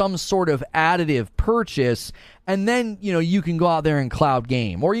you some sort of additive purchase, and then, you can go out there and cloud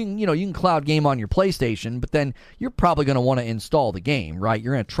game. Or, you can cloud game on your PlayStation, but then you're probably going to want to install the game, right?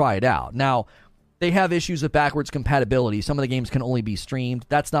 You're going to try it out. Now, they have issues with backwards compatibility. Some of the games can only be streamed.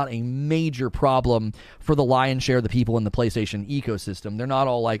 That's not a major problem for the lion's share of the people in the PlayStation ecosystem. They're not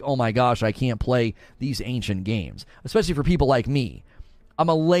all like, oh my gosh, I can't play these ancient games. Especially for people like me. I'm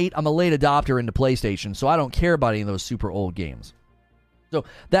a late adopter into PlayStation, so I don't care about any of those super old games. So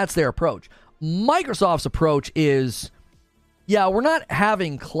that's their approach. Microsoft's approach is, we're not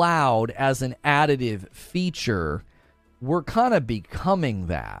having cloud as an additive feature. We're kind of becoming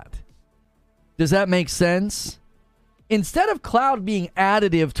that. Does that make sense? Instead of cloud being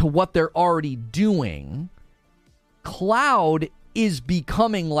additive to what they're already doing, cloud is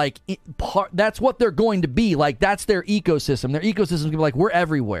becoming that's what they're going to be. Like, that's their ecosystem. Their ecosystem is going to be like, we're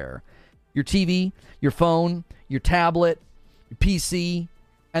everywhere. Your TV, your phone, your tablet, your PC,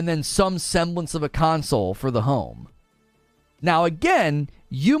 and then some semblance of a console for the home. Now, again,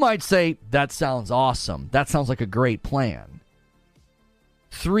 you might say, that sounds awesome. That sounds like a great plan.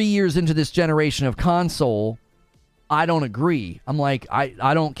 3 years into this generation of console, I don't agree. I'm like,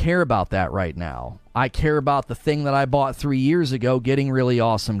 I don't care about that right now. I care about the thing that I bought 3 years ago getting really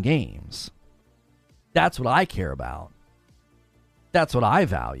awesome games. That's what I care about. That's what I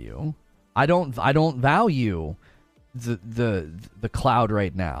value. I don't value the cloud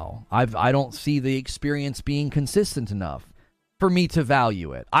right now. I don't see the experience being consistent enough for me to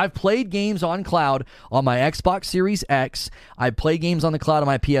value it. I've played games on cloud on my Xbox Series X. I've played games on the cloud on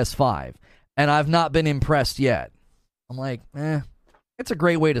my PS5, and I've not been impressed yet. I'm like, it's a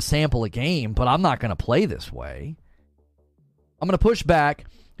great way to sample a game, but I'm not going to play this way. I'm going to push back.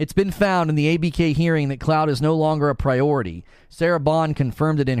 It's been found in the ABK hearing that cloud is no longer a priority. Sarah Bond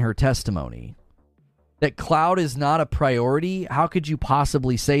confirmed it in her testimony. That cloud is not a priority? How could you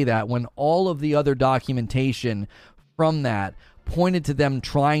possibly say that when all of the other documentation from that pointed to them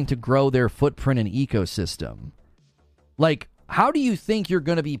trying to grow their footprint and ecosystem? Like, how do you think you're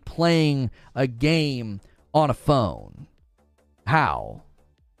going to be playing a game on a phone? How?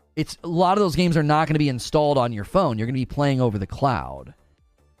 It's a lot of those games are not going to be installed on your phone. You're going to be playing over the cloud.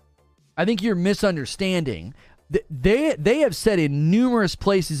 I think you're misunderstanding. They have said in numerous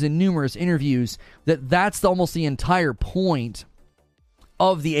places, in numerous interviews, that that's almost the entire point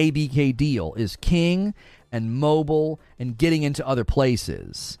of the ABK deal, is King and mobile and getting into other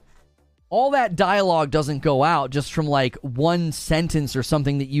places. All that dialogue doesn't go out just from like one sentence or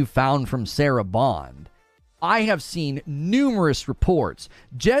something that you found from Sarah Bond. I have seen numerous reports.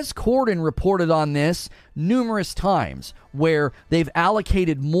 Jez Corden reported on this numerous times, where they've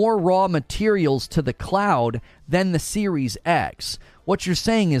allocated more raw materials to the cloud than the Series X. What you're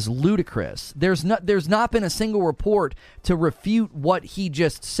saying is ludicrous. There's not been a single report to refute what he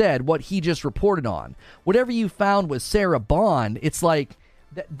just said, what he just reported on. Whatever you found with Sarah Bond, it's like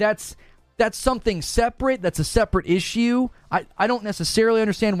that's something separate. That's a separate issue. I don't necessarily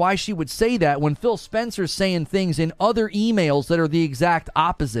understand why she would say that when Phil Spencer's saying things in other emails that are the exact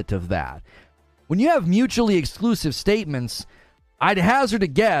opposite of that. When you have mutually exclusive statements, I'd hazard a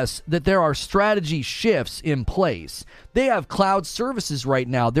guess that there are strategy shifts in place. They have cloud services right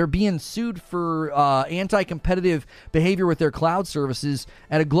now. They're being sued for anti-competitive behavior with their cloud services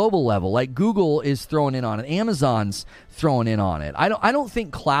at a global level. Like Google is throwing in on it. Amazon's throwing in on it. I don't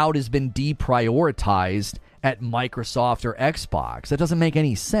think cloud has been deprioritized at Microsoft or Xbox. That doesn't make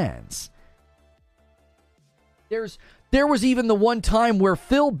any sense. There was even the one time where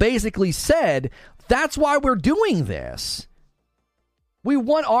Phil basically said, that's why we're doing this. We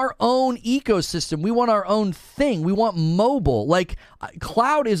want our own ecosystem. We want our own thing. We want mobile. Like,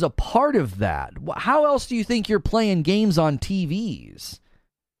 cloud is a part of that. How else do you think you're playing games on TVs?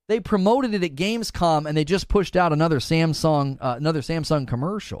 They promoted it at Gamescom, and they just pushed out another Samsung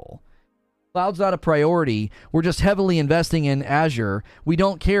commercial. Cloud's not a priority. We're just heavily investing in Azure. We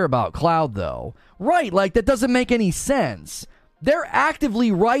don't care about cloud, though. Right, like, that doesn't make any sense. They're actively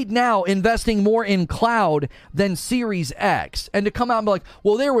right now investing more in cloud than Series X. And to come out and be like,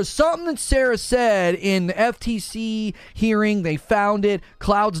 well, there was something that Sarah said in the FTC hearing. They found it.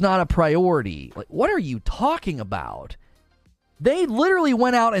 Cloud's not a priority. Like, what are you talking about? They literally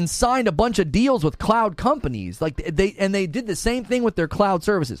went out and signed a bunch of deals with cloud companies. Like they did the same thing with their cloud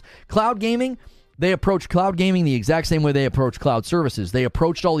services. Cloud gaming, they approached cloud gaming the exact same way they approached cloud services. They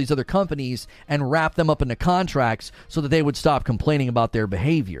approached all these other companies and wrapped them up into contracts so that they would stop complaining about their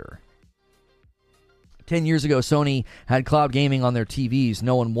behavior. 10 years ago, Sony had cloud gaming on their TVs.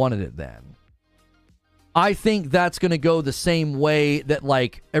 No one wanted it then. I think that's going to go the same way that,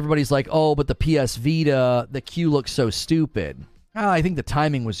 like, everybody's like, oh, but the PS Vita, the queue looks so stupid. I think the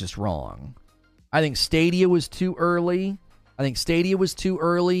timing was just wrong. I think Stadia was too early.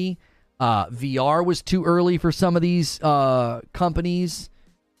 VR was too early for some of these companies.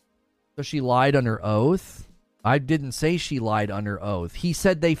 So she lied under oath. I didn't say she lied under oath. He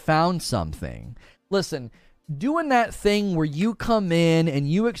said they found something. Listen, doing that thing where you come in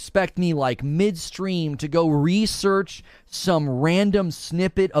and you expect me, like, midstream to go research some random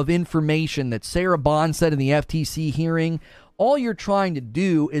snippet of information that Sarah Bond said in the FTC hearing, all you're trying to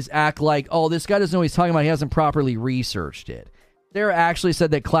do is act like, oh, this guy doesn't know what he's talking about. He hasn't properly researched it. Sarah actually said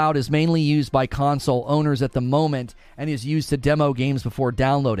that cloud is mainly used by console owners at the moment and is used to demo games before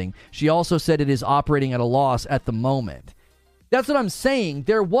downloading. She also said it is operating at a loss at the moment. That's what I'm saying.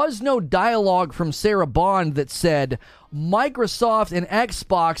 There was no dialogue from Sarah Bond that said Microsoft and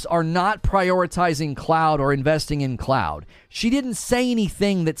Xbox are not prioritizing cloud or investing in cloud. She didn't say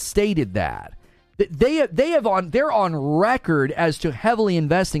anything that stated that. They're on record as to heavily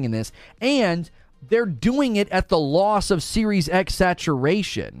investing in this, and they're doing it at the loss of Series X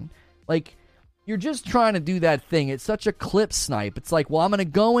saturation. Like, you're just trying to do that thing. It's such a clip snipe. It's like, well, I'm going to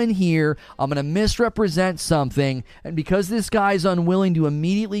go in here, I'm going to misrepresent something, and because this guy's unwilling to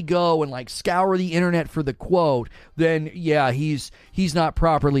immediately go and, like, scour the internet for the quote, then, yeah, he's not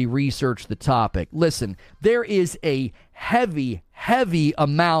properly researched the topic. Listen, there is a heavy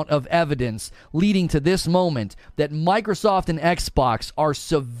amount of evidence leading to this moment that Microsoft and Xbox are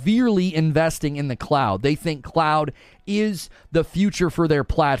severely investing in the cloud. They think cloud is the future for their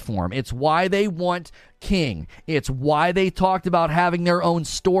platform. It's why they want King. It's why they talked about having their own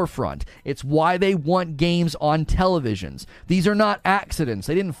storefront. It's why they want games on televisions. These are not accidents.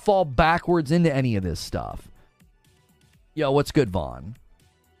 They didn't fall backwards into any of this stuff. Yo, what's good, Vaughn?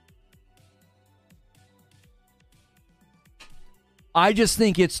 I just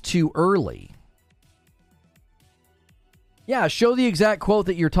think it's too early. Yeah, show the exact quote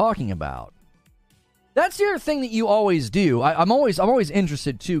that you're talking about. That's the other thing that you always do. I'm always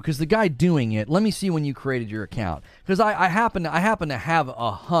interested too, because the guy doing it. Let me see when you created your account, because I happen to have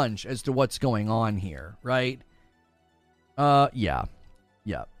a hunch as to what's going on here, right? Yeah.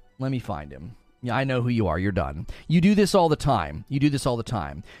 Let me find him. Yeah, I know who you are. You're done. You do this all the time.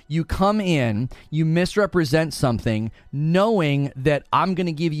 You come in, you misrepresent something, knowing that I'm going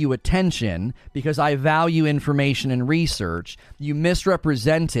to give you attention because I value information and research. You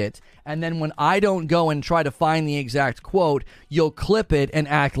misrepresent it, and then when I don't go and try to find the exact quote, you'll clip it and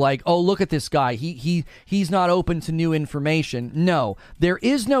act like, oh, look at this guy. He's not open to new information. No, there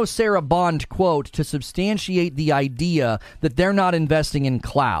is no Sarah Bond quote to substantiate the idea that they're not investing in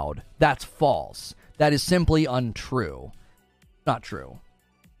cloud. That's false. That is simply untrue. Not true.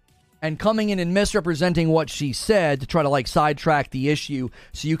 And coming in and misrepresenting what she said to try to, like, sidetrack the issue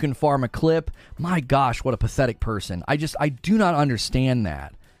so you can farm a clip. My gosh, what a pathetic person. I do not understand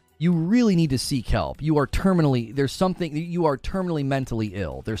that. You really need to seek help. You are terminally mentally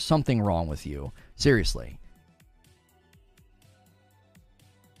ill. There's something wrong with you. Seriously.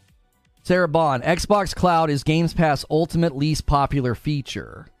 Sarah Bond, Xbox Cloud is Games Pass' ultimate least popular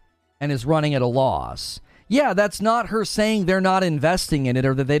feature and is running at a loss. Yeah, that's not her saying they're not investing in it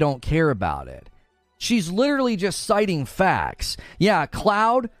or that they don't care about it. She's literally just citing facts. Yeah,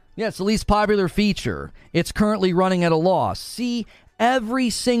 cloud, yeah, it's the least popular feature. It's currently running at a loss. See, every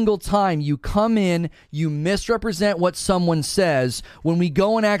single time you come in, you misrepresent what someone says. When we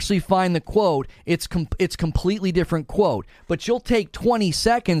go and actually find the quote, it's completely different quote. But you'll take 20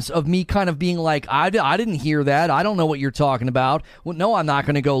 seconds of me kind of being like, I didn't hear that. I don't know what you're talking about. Well, no, I'm not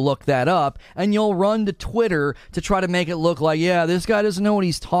going to go look that up. And you'll run to Twitter to try to make it look like, yeah, this guy doesn't know what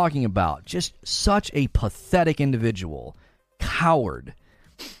he's talking about. Just such a pathetic individual. Coward.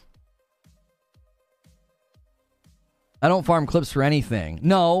 I don't farm clips for anything.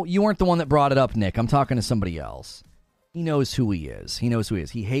 No, you weren't the one that brought it up, Nick. I'm talking to somebody else. He knows who he is.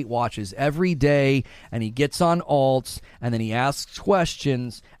 He hate watches every day, and he gets on alts, and then he asks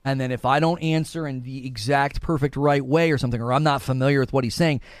questions, and then if I don't answer in the exact perfect right way or something, or I'm not familiar with what he's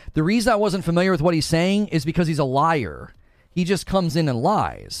saying, the reason I wasn't familiar with what he's saying is because he's a liar. He just comes in and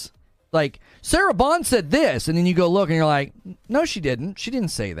lies. Like, Sarah Bond said this, and then you go look, and you're like, no, she didn't. She didn't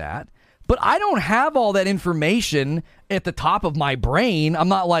say that. But I don't have all that information at the top of my brain. I'm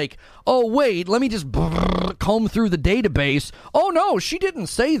not like, oh, wait, let me just comb through the database. Oh, no, she didn't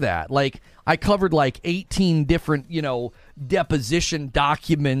say that. Like, I covered like 18 different, deposition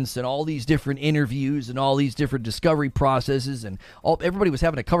documents and all these different interviews and all these different discovery processes. And everybody was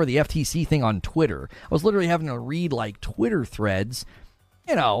having to cover the FTC thing on Twitter. I was literally having to read like Twitter threads,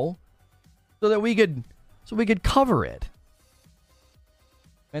 so that we could cover it.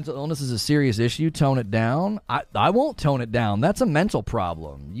 Mental illness is a serious issue. Tone it down. I won't tone it down. That's a mental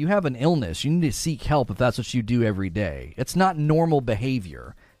problem. You have an illness. You need to seek help if that's what you do every day. It's not normal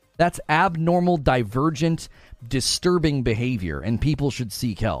behavior. That's abnormal, divergent, disturbing behavior, and people should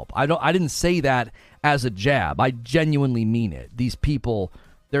seek help. I didn't say that as a jab. I genuinely mean it. These people,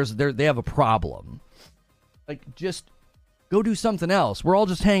 they have a problem. Like, just go do something else. We're all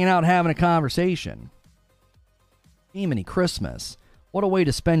just hanging out having a conversation. Jiminy Christmas. What a way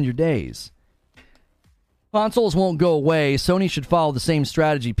to spend your days. Consoles won't go away. Sony should follow the same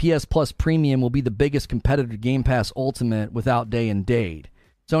strategy. PS Plus Premium will be the biggest competitor to Game Pass Ultimate without day and date.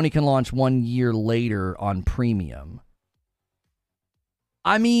 Sony can launch 1 year later on Premium.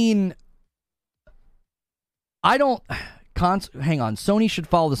 I mean, hang on. Sony should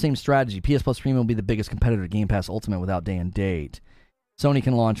follow the same strategy. PS Plus Premium will be the biggest competitor to Game Pass Ultimate without day and date. Sony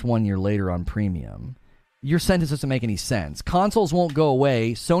can launch 1 year later on Premium. Your sentence doesn't make any sense. Consoles won't go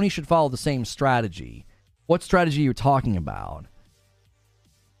away. Sony should follow the same strategy. What strategy are you talking about?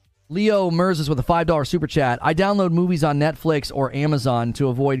 Leo Merzes with a $5 super chat. I download movies on Netflix or Amazon to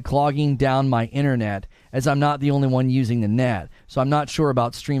avoid clogging down my internet, as I'm not the only one using the net, so I'm not sure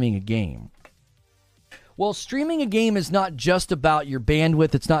about streaming a game. Well, streaming a game is not just about your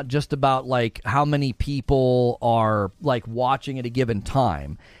bandwidth. It's not just about like how many people are like watching at a given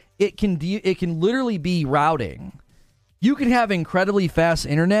time. It can literally be routing. You can have incredibly fast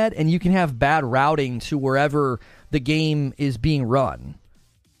internet, and you can have bad routing to wherever the game is being run,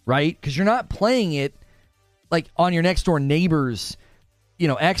 right? Because you're not playing it like on your next door neighbor's,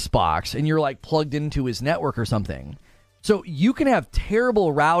 Xbox, and you're like plugged into his network or something. So you can have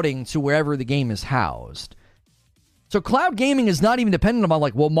terrible routing to wherever the game is housed. So cloud gaming is not even dependent upon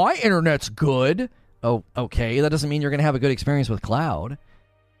like, well, my internet's good. Oh, okay. That doesn't mean you're going to have a good experience with cloud.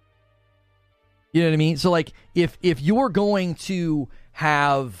 You know what I mean? So, like, if you're going to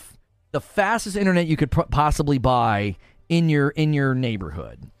have the fastest internet you could possibly buy in your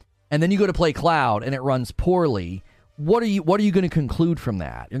neighborhood, and then you go to play cloud and it runs poorly, what are you going to conclude from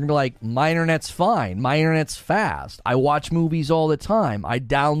that? You're going to be like, my internet's fine. My internet's fast. I watch movies all the time. I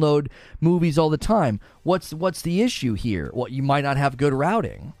download movies all the time. What's the issue here? Well, you might not have good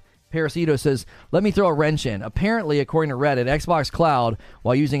routing. Parasito says, let me throw a wrench in. Apparently, according to Reddit, Xbox Cloud,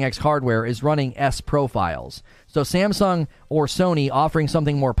 while using X hardware, is running S profiles. So Samsung or Sony offering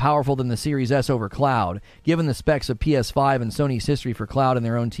something more powerful than the Series S over cloud, given the specs of PS5 and Sony's history for cloud in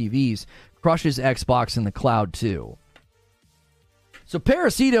their own TVs, crushes Xbox in the cloud too. So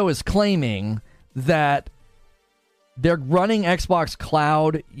Parasito is claiming that they're running Xbox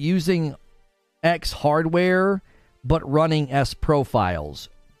Cloud using X hardware, but running S profiles.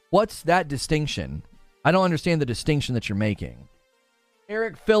 What's that distinction? I don't understand the distinction that you're making.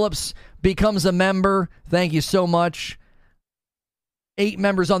 Eric Phillips becomes a member. Thank you so much. 8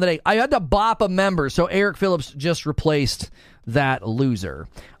 members on the day. I had to bop a member, so Eric Phillips just replaced that loser.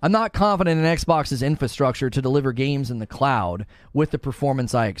 I'm not confident in Xbox's infrastructure to deliver games in the cloud with the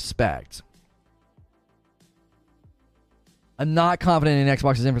performance I expect. I'm not confident in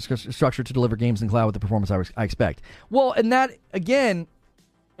Xbox's infrastructure to deliver games in the cloud with the performance I expect. Well, and that, again...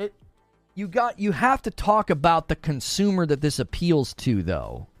 You have to talk about the consumer that this appeals to,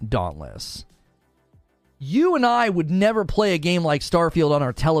 though, Dauntless. You and I would never play a game like Starfield on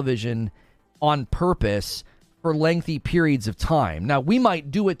our television on purpose for lengthy periods of time. Now, we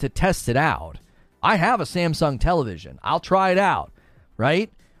might do it to test it out. I have a Samsung television. I'll try it out, right?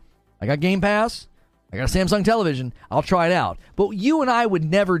 I got Game Pass. I got a Samsung television. I'll try it out. But you and I would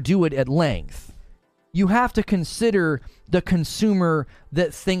never do it at length. You have to consider the consumer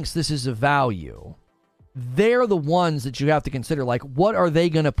that thinks this is a value. They're the ones that you have to consider. Like, what are they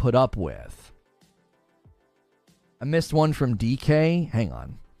going to put up with? I missed one from DK. Hang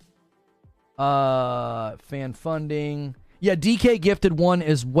on. Fan funding. Yeah, DK gifted one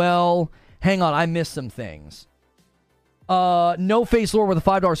as well. Hang on, I missed some things. No Face Lore with a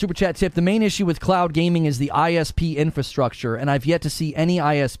 $5 super chat tip. The main issue with cloud gaming is the ISP infrastructure, and I've yet to see any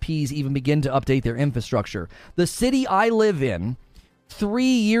ISPs even begin to update their infrastructure. The city I live in, 3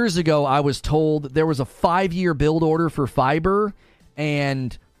 years ago, I was told there was a 5-year build order for fiber,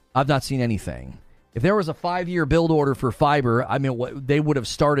 and I've not seen anything. If there was a 5-year build order for fiber, I mean, what they would have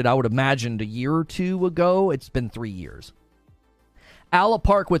started, I would have imagined, a year or two ago. It's been 3 years. Ala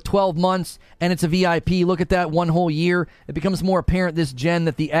Park with 12 months, and it's a VIP. Look at that, 1 whole year. It becomes more apparent this gen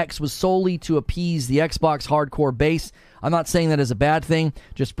that the X was solely to appease the Xbox hardcore base. I'm not saying that is a bad thing,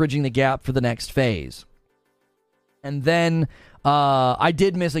 just bridging the gap for the next phase. And then I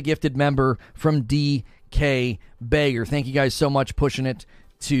did miss a gifted member from DK Bayer. Thank you guys so much, pushing it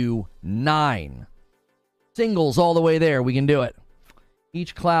to 9. Singles all the way there. We can do it.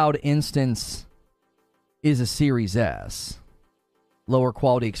 Each cloud instance is a Series S. Lower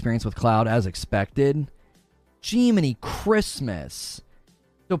quality experience with cloud as expected. Jiminy Christmas.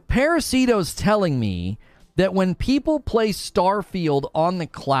 So Parasito's telling me that when people play Starfield on the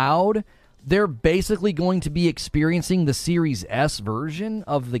cloud, they're basically going to be experiencing the Series S version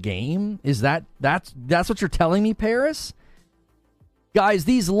of the game. Is that's what you're telling me, Paris? Guys,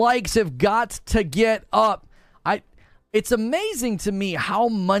 these likes have got to get up. It's amazing to me how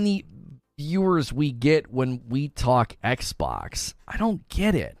many viewers we get when we talk Xbox. I don't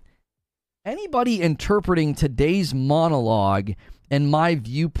get it. Anybody interpreting today's monologue and my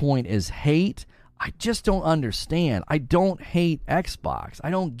viewpoint as hate, I just don't understand. I don't hate Xbox.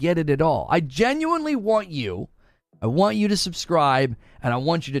 I don't get it at all. I genuinely want you to subscribe, and I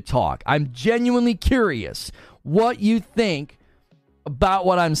want you to talk. I'm genuinely curious what you think about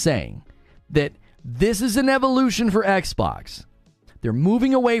what I'm saying. That this is an evolution for Xbox. They're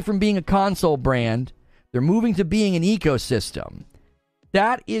moving away from being a console brand. They're moving to being an ecosystem.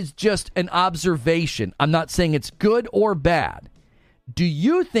 That is just an observation. I'm not saying it's good or bad. Do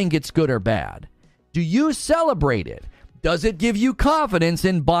you think it's good or bad? Do you celebrate it? Does it give you confidence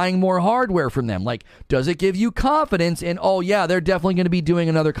in buying more hardware from them? Like, does it give you confidence in, oh yeah, they're definitely going to be doing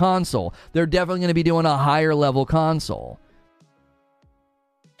another console. They're definitely going to be doing a higher level console.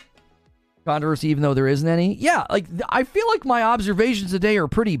 Controversy, even though there isn't any? Yeah, like, I feel like my observations today are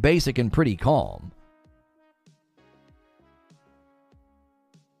pretty basic and pretty calm.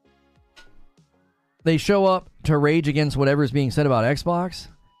 They show up to rage against whatever is being said about Xbox.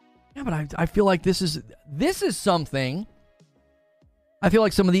 Yeah, but I feel like this is something I feel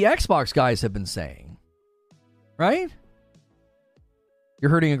like some of the Xbox guys have been saying. Right?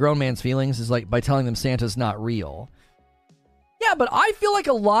 You're hurting a grown man's feelings is like by telling them Santa's not real. Yeah, but I feel like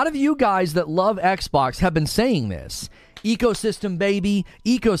a lot of you guys that love Xbox have been saying this. Ecosystem, baby.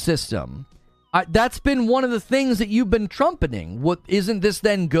 Ecosystem. That's been one of the things that you've been trumpeting. What, isn't this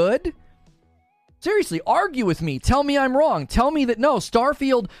then good? Seriously, argue with me. Tell me I'm wrong. Tell me that, no,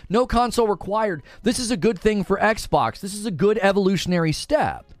 Starfield, no console required. This is a good thing for Xbox. This is a good evolutionary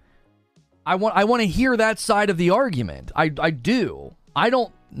step. I want to hear that side of the argument. I do. I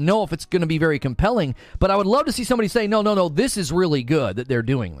don't know if it's going to be very compelling, but I would love to see somebody say, no, this is really good that they're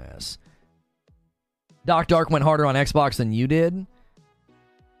doing this. Doc Dark went harder on Xbox than you did.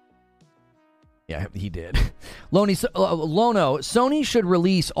 Yeah, he did. Lono, Sony should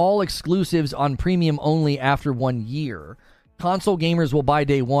release all exclusives on premium only after 1 year. Console gamers will buy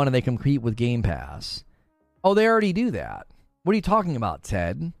day one and they compete with Game Pass. Oh, they already do that. What are you talking about,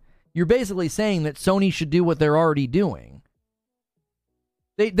 Ted? You're basically saying that Sony should do what they're already doing.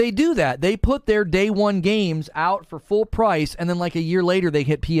 They do that. They put their day one games out for full price, and then like a year later they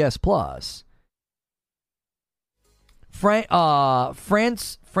hit PS Plus.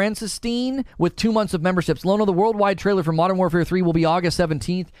 Francisstein with 2 months of memberships. Lono, the worldwide trailer for Modern Warfare 3 will be August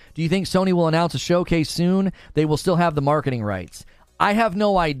 17th. Do you think Sony will announce a showcase soon? They will still have the marketing rights. I have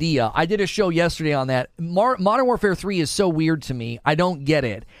no idea. I did a show yesterday on that. Modern Warfare 3 is so weird to me. I don't get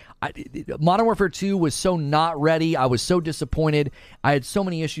it. Modern Warfare 2 was so not ready. I was so disappointed. I had so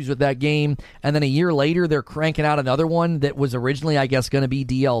many issues with that game. And then a year later, they're cranking out another one that was originally, I guess, going to be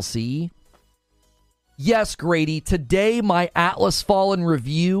DLC. Yes, Grady, today my Atlas Fallen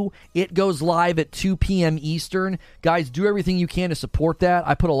review, it goes live at 2 p.m. Eastern. Guys, do everything you can to support that.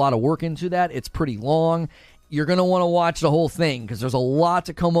 I put a lot of work into that. It's pretty long. You're going to want to watch the whole thing because there's a lot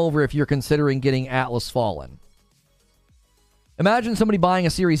to come over if you're considering getting Atlas Fallen. Imagine somebody buying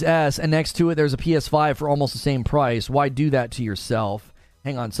a Series S and next to it there's a PS5 for almost the same price. Why do that to yourself?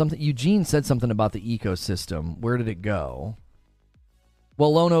 Hang on, Eugene said something about the ecosystem. Where did it go?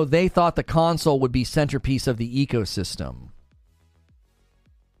 Well, Lono, they thought the console would be centerpiece of the ecosystem.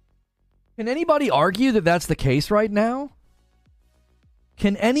 Can anybody argue that that's the case right now?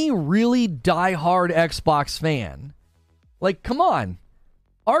 Can any really diehard Xbox fan, like, come on,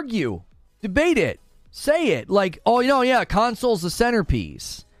 argue, debate it, say it, like, oh, yeah, console's the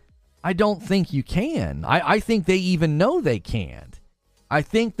centerpiece. I don't think you can. I think they even know they can't. I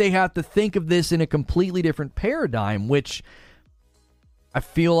think they have to think of this in a completely different paradigm, which I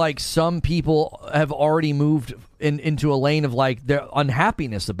feel like some people have already moved into a lane of, like, their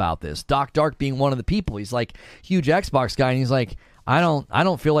unhappiness about this. Doc Dark being one of the people. He's like huge Xbox guy, and he's like, I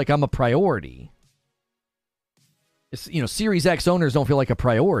don't feel like I'm a priority. It's, Series X owners don't feel like a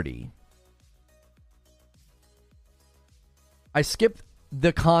priority. I skipped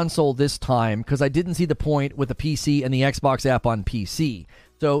the console this time because I didn't see the point with the PC and the Xbox app on PC.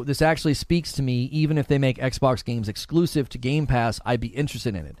 So this actually speaks to me. Even if they make Xbox games exclusive to Game Pass, I'd be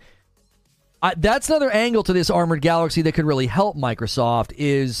interested in it. That's another angle to this Armored Galaxy that could really help Microsoft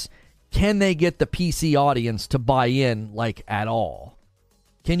is, can they get the PC audience to buy in, like, at all?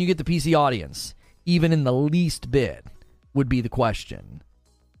 Can you get the PC audience, even in the least bit, would be the question.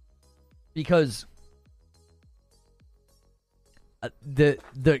 Because the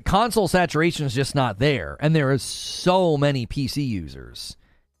console saturation is just not there, and there is so many PC users.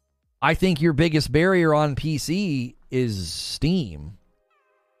 I think your biggest barrier on PC is Steam.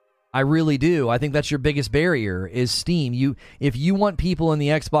 I really do. I think that's your biggest barrier is Steam. If you want people in the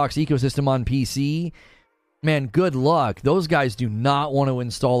Xbox ecosystem on PC, man, good luck. Those guys do not want to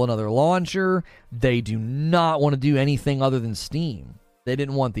install another launcher. They do not want to do anything other than Steam. They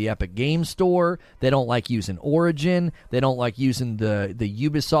didn't want the Epic Game Store. They don't like using Origin. They don't like using the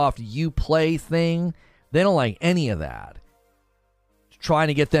Ubisoft Uplay thing. They don't like any of that. Trying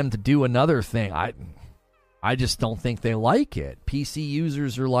to get them to do another thing, I just don't think they like it. PC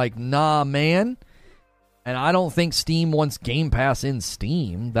users are like, nah, man. And I don't think Steam wants Game Pass in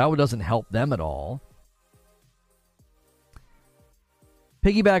Steam. That doesn't help them at all.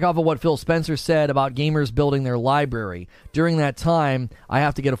 Piggyback off of what Phil Spencer said about gamers building their library. During that time, I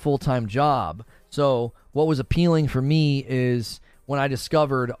have to get a full-time job. So what was appealing for me is when I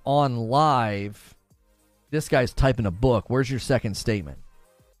discovered on live, this guy's typing a book. Where's your second statement?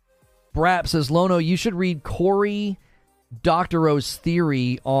 Brap says, Lono, you should read Cory Doctorow's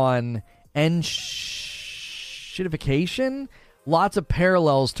theory on shitification. Lots of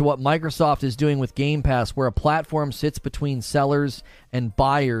parallels to what Microsoft is doing with Game Pass, where a platform sits between sellers and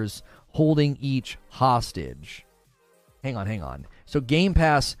buyers, holding each hostage. Hang on. So Game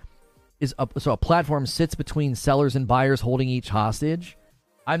Pass is a platform sits between sellers and buyers, holding each hostage?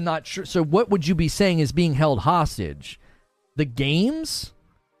 I'm not sure. So what would you be saying is being held hostage? The games?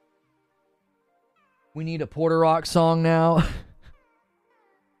 We need a Porter Rock song now.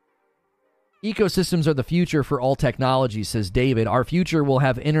 Ecosystems are the future for all technology, says David. Our future will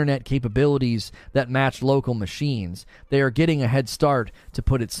have internet capabilities that match local machines. They are getting a head start, to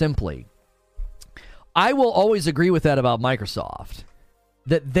put it simply. I will always agree with that about Microsoft.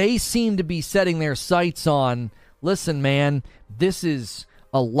 That they seem to be setting their sights on, listen, man, this is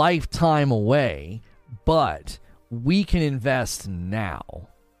a lifetime away, but we can invest now.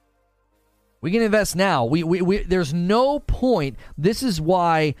 We can invest now. There's no point. This is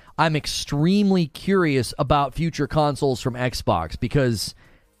why I'm extremely curious about future consoles from Xbox, because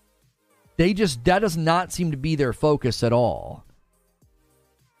that does not seem to be their focus at all.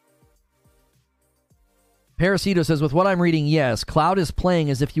 Parasito says, with what I'm reading, yes, cloud is playing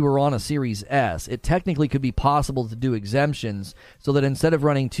as if you were on a Series S. It technically could be possible to do exemptions so that instead of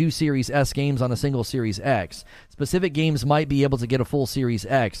running 2 Series S games on a single Series X, specific games might be able to get a full Series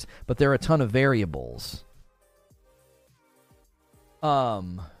X, but there are a ton of variables.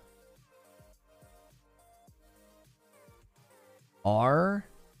 From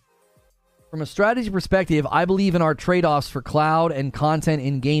a strategy perspective, I believe in our trade-offs for cloud and content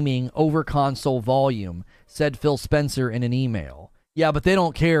in gaming over console volume, said Phil Spencer in an email. Yeah, but they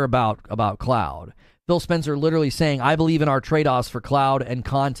don't care about cloud. Phil Spencer literally saying, I believe in our trade-offs for cloud and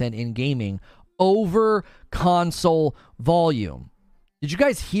content in gaming over console volume. Did you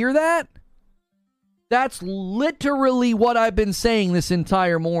guys hear that? That's literally what I've been saying this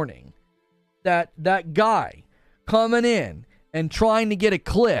entire morning. That guy coming in and trying to get a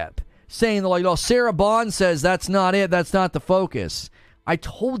clip saying, like, oh, Sarah Bond says that's not it, that's not the focus. I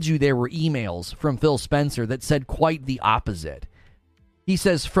told you there were emails from Phil Spencer that said quite the opposite. He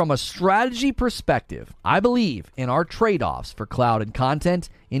says, from a strategy perspective, I believe in our trade-offs for cloud and content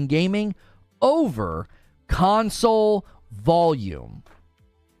in gaming over console volume.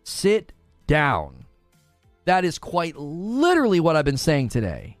 Sit down. That is quite literally what I've been saying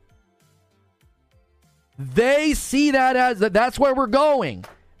today. They see that as that's where we're going.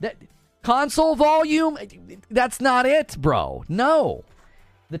 Console volume, that's not it, bro. No.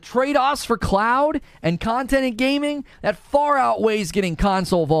 The trade-offs for cloud and content and gaming, that far outweighs getting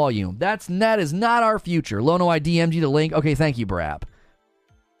console volume. That is not our future. Lono, I DM'd you the link. Okay, thank you, Brap.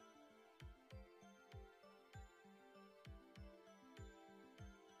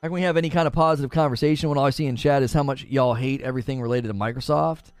 How can we have any kind of positive conversation when all I see in chat is how much y'all hate everything related to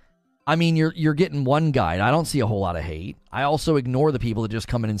Microsoft? I mean, you're getting one guide. I don't see a whole lot of hate. I also ignore the people that just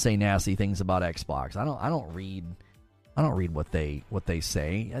come in and say nasty things about Xbox. I don't read what they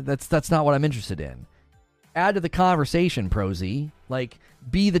say. That's not what I'm interested in. Add to the conversation, Prosy. Like,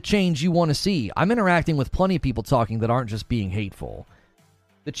 be the change you want to see. I'm interacting with plenty of people talking that aren't just being hateful.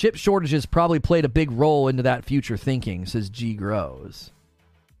 The chip shortages probably played a big role into that future thinking, says G Grows.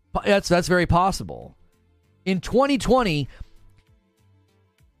 That's very possible. In 2020,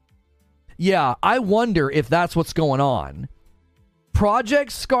 yeah, I wonder if that's what's going on.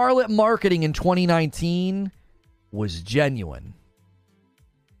 Project Scarlet marketing in 2019 was genuine.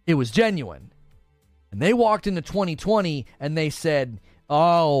 It was genuine. And they walked into 2020 and they said,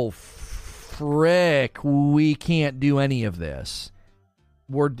 oh, frick, we can't do any of this.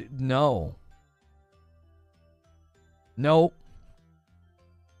 No.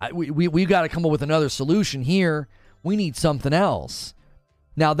 We got to come up with another solution here. We need something else.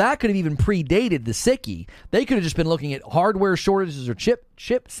 Now, that could have even predated the sickie. They could have just been looking at hardware shortages or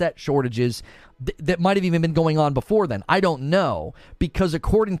chipset shortages that might have even been going on before then. I don't know, because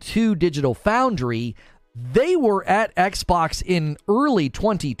according to Digital Foundry, they were at Xbox in early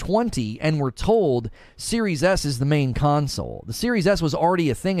 2020 and were told Series S is the main console. The Series S was already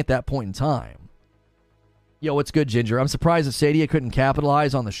a thing at that point in time. Yo, what's good, Ginger? I'm surprised that Stadia couldn't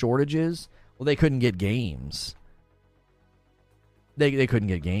capitalize on the shortages. Well, they couldn't get games. They couldn't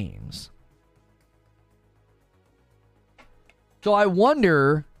get games. So I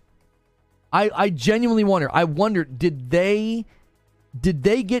wonder, I genuinely wonder, did they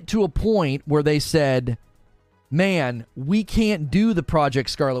get to a point where they said, man, we can't do the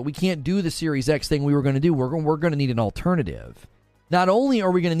Project Scarlet, we can't do the Series X thing we were going to do, we're going to need an alternative. Not only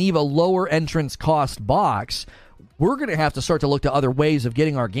are we going to need a lower entrance cost box, we're going to have to start to look to other ways of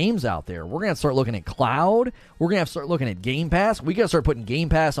getting our games out there. We're going to have to start looking at cloud. We're going to have to start looking at Game Pass. We got to start putting Game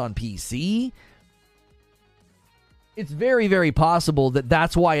Pass on PC. It's very, very possible that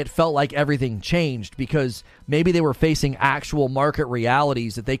that's why it felt like everything changed, because maybe they were facing actual market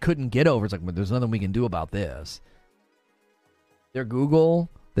realities that they couldn't get over. It's like, well, there's nothing we can do about this. They're Google.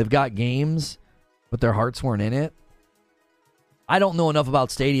 They've got games, but their hearts weren't in it. I don't know enough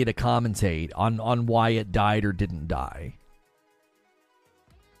about Stadia to commentate on why it died or didn't die.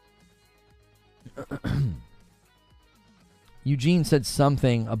 Eugene said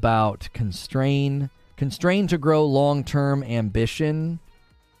something about constrain to grow long-term ambition.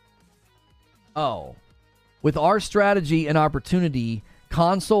 Oh. With our strategy and opportunity,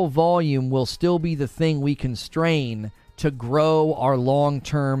 console volume will still be the thing we constrain to grow our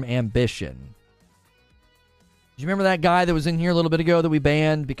long-term ambition. Do you remember that guy that was in here a little bit ago that we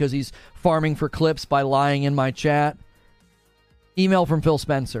banned because he's farming for clips by lying in my chat? Email from Phil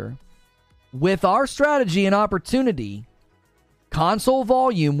Spencer. With our strategy and opportunity, console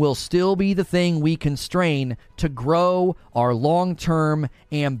volume will still be the thing we constrain to grow our long-term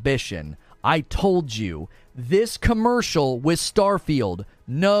ambition. I told you, this commercial with Starfield,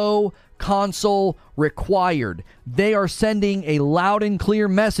 no console required. They are sending a loud and clear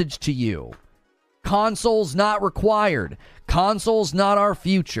message to you. Consoles not required. Consoles not our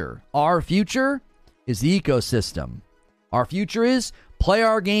future. Our future is the ecosystem. Our future is play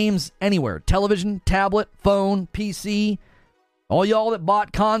our games anywhere. Television, tablet, phone, PC. All y'all that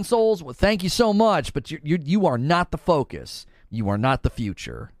bought consoles, well, thank you so much, but you are not the focus. You are not the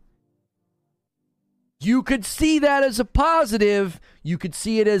future. You could see that as a positive. You could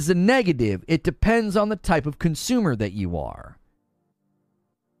see it as a negative. It depends on the type of consumer that you are.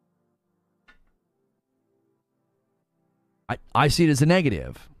 I see it as a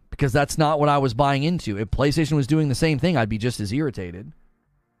negative because that's not what I was buying into. If PlayStation was doing the same thing, I'd be just as irritated.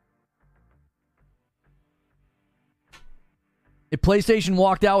 If PlayStation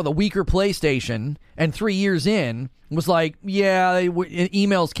walked out with a weaker PlayStation and 3 years in was like, yeah,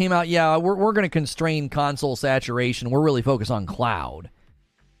 emails came out, yeah, we're going to constrain console saturation. We're really focused on cloud.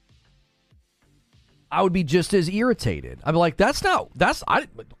 I would be just as irritated. I'd be like, I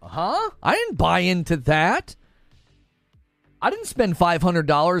didn't buy into that. I didn't spend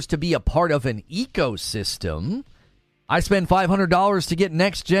 $500 to be a part of an ecosystem. I spent $500 to get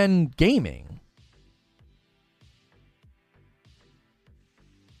next-gen gaming.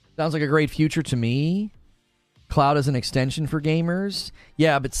 Sounds like a great future to me. Cloud as an extension for gamers?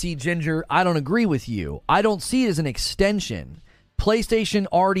 Yeah, but see, Ginger, I don't agree with you. I don't see it as an extension. PlayStation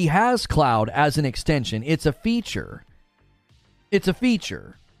already has cloud as an extension. It's a feature. It's a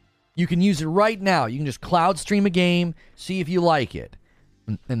feature. You can use it right now. You can just cloud stream a game, see if you like it,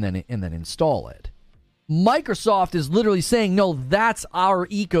 and then install it. Microsoft is literally saying, no, that's our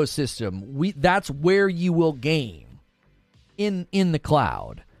ecosystem. That's where you will game in the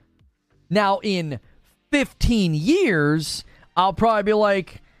cloud. Now, in 15 years, I'll probably be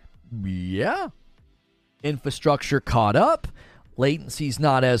like, yeah, infrastructure caught up. Latency's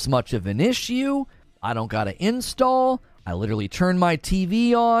not as much of an issue. I don't got to install. I literally turn my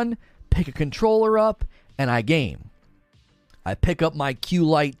TV on, pick a controller up, and I game. I pick up my Q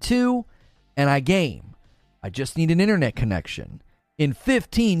Lite 2, and I game. I just need an internet connection. In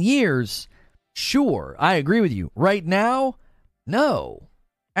 15 years, sure, I agree with you. Right now, no,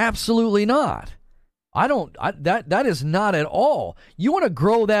 absolutely not. That is not at all. You want to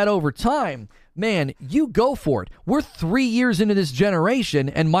grow that over time, man, you go for it. We're 3 years into this generation,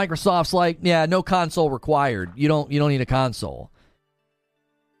 and Microsoft's like, yeah, no console required. You don't need a console.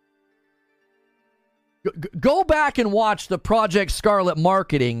 Go back and watch the Project Scarlet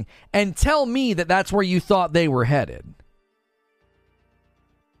marketing and tell me that that's where you thought they were headed.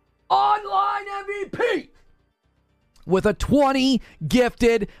 Online MVP! With a 20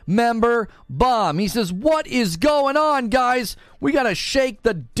 gifted member bomb. He says, what is going on, guys? We got to shake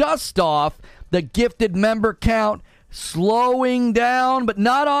the dust off. The gifted member count slowing down, but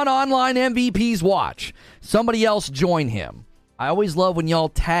not on Online MVP's watch. Somebody else join him. I always love when y'all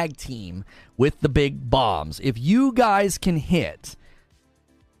tag team with the big bombs. If you guys can hit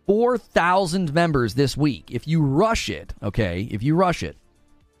 4,000 members this week, if you rush it,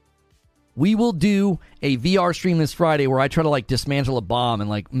 we will do a VR stream this Friday where I try to dismantle a bomb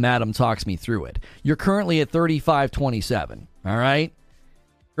and Madam talks me through it. You're currently at 3527, all right?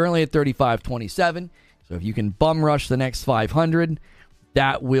 Currently at 3527. So if you can bum rush the next 500,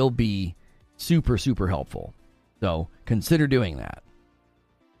 that will be super, super helpful. So consider doing that.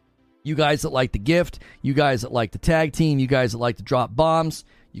 You guys that like the gift, you guys that like the tag team, you guys that like to drop bombs,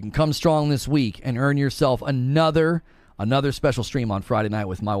 you can come strong this week and earn yourself another special stream on Friday night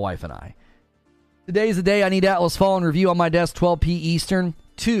with my wife and I. Today's the day I need Atlas Fallen review on my desk, 12 p. Eastern.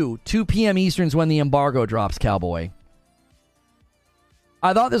 2 p.m. Eastern's when the embargo drops, cowboy.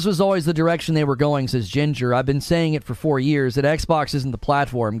 I thought this was always the direction they were going, says Ginger. I've been saying it for 4 years, that Xbox isn't the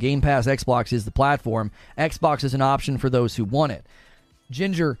platform. Game Pass Xbox is the platform. Xbox is an option for those who want it.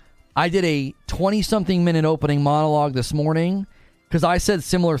 Ginger, I did a 20-something minute opening monologue this morning because I said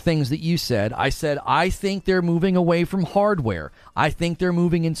similar things that you said. I said, I think they're moving away from hardware. I think they're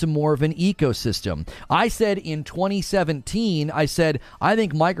moving into more of an ecosystem. I said in 2017, I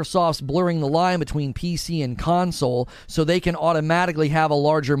think Microsoft's blurring the line between PC and console so they can automatically have a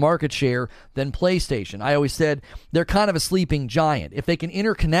larger market share than PlayStation. I always said they're kind of a sleeping giant. If they can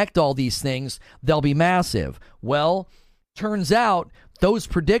interconnect all these things, they'll be massive. Well, turns out those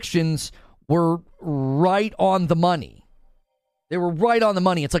predictions were right on the money. They were right on the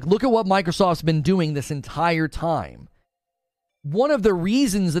money. It's look at what Microsoft's been doing this entire time. One of the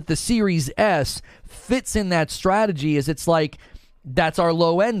reasons that the Series S fits in that strategy is that's our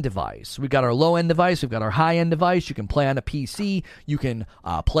low-end device. We've got our low-end device. We've got our high-end device. You can play on a PC. You can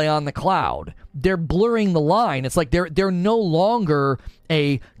play on the cloud. They're blurring the line. It's they're no longer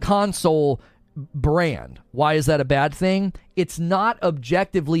a console brand. Why is that a bad thing? It's not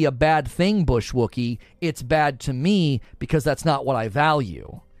objectively a bad thing, Bush Wookie. It's bad to me because that's not what I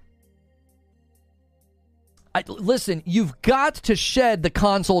value. Listen, you've got to shed the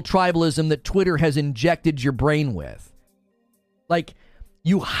console tribalism that Twitter has injected your brain with.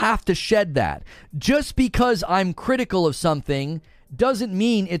 You have to shed that. Just because I'm critical of something doesn't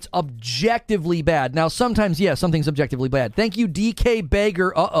mean it's objectively bad. Now, sometimes, yeah, something's objectively bad. Thank you, DK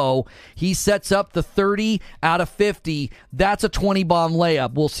Bager. He sets up the 30 out of 50. That's a 20-bomb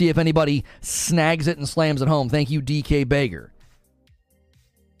layup. We'll see if anybody snags it and slams it home. Thank you, DK Bager.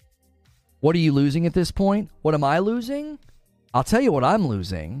 What are you losing at this point? What am I losing? I'll tell you what I'm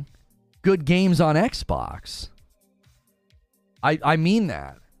losing. Good games on Xbox. I mean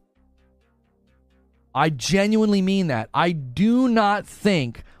that. I genuinely mean that. I do not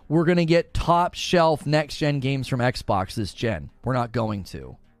think we're going to get top shelf next-gen games from Xbox this gen. We're not going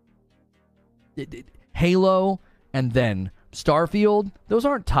to. Halo and then Starfield, those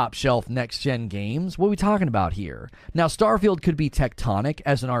aren't top shelf next-gen games. What are we talking about here? Now, Starfield could be tectonic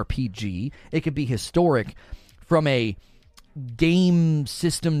as an RPG. It could be historic from a game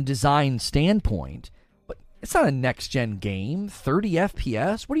system design standpoint. But it's not a next-gen game. 30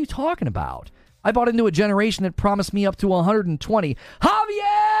 FPS? What are you talking about? I bought into a generation that promised me up to 120.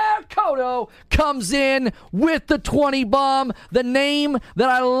 Javier Cotto comes in with the 20 bomb, the name that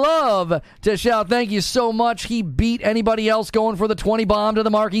I love to shout thank you so much. He beat anybody else going for the 20 bomb to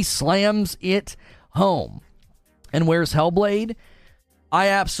the mark. He slams it home. And where's Hellblade? I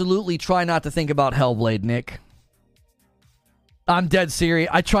absolutely try not to think about Hellblade, Nick. I'm dead serious.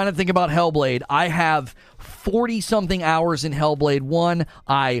 I try not to think about Hellblade. I have 40-something hours in Hellblade 1.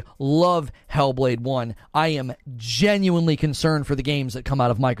 I love Hellblade 1. I am genuinely concerned for the games that come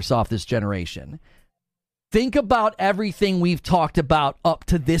out of Microsoft this generation. Think about everything we've talked about up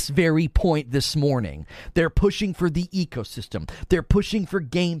to this very point this morning. They're pushing for the ecosystem. They're pushing for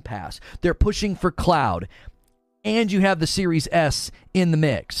Game Pass. They're pushing for cloud. And you have the Series S in the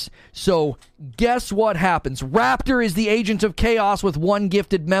mix. So guess what happens? Raptor is the agent of chaos with one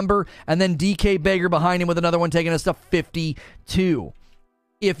gifted member, and then DK Baker behind him with another one taking us to 52.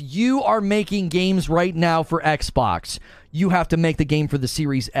 If you are making games right now for Xbox, you have to make the game for the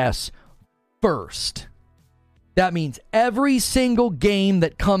Series S first. That means every single game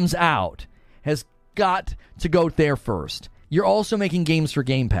that comes out has got to go there first. You're also making games for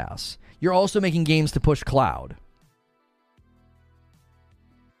Game Pass. You're also making games to push cloud.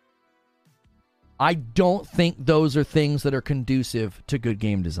 I don't think those are things that are conducive to good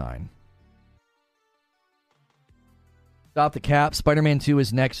game design. Stop the cap. Spider-Man 2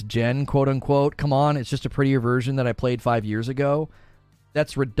 is next gen, quote unquote. Come on, it's just a prettier version that I played 5 years ago.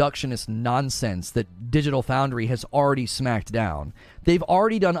 That's reductionist nonsense that Digital Foundry has already smacked down. They've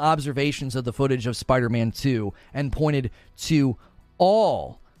already done observations of the footage of Spider-Man 2 and pointed to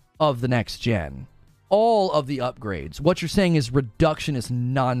all of the next gen. All of the upgrades. What you're saying is reductionist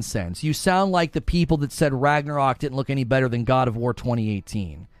nonsense. You sound like the people that said Ragnarok didn't look any better than God of War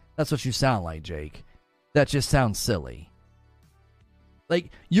 2018. That's what you sound like, Jake. That just sounds silly. Like,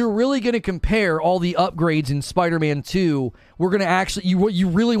 you're really going to compare all the upgrades in Spider-Man 2. We're going to actually... You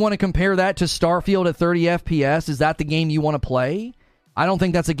really want to compare that to Starfield at 30 FPS? Is that the game you want to play? I don't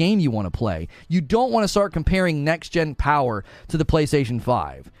think that's a game you want to play. You don't want to start comparing next-gen power to the PlayStation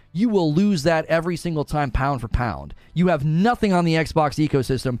 5. You will lose that every single time, pound for pound. You have nothing on the Xbox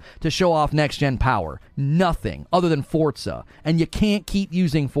ecosystem to show off next-gen power. Nothing other than Forza. And you can't keep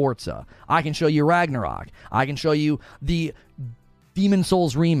using Forza. I can show you Ragnarok. I can show you the Demon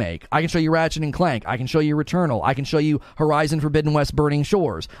Souls remake. I can show you Ratchet and Clank. I can show you Returnal. I can show you Horizon Forbidden West Burning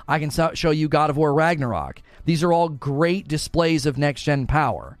Shores. I can show you God of War Ragnarok. These are all great displays of next-gen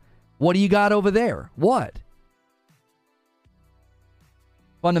power. What do you got over there? What?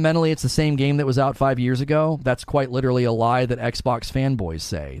 Fundamentally, it's the same game that was out 5 years ago. That's quite literally a lie that Xbox fanboys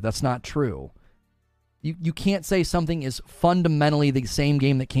say. That's not true. You can't say something is fundamentally the same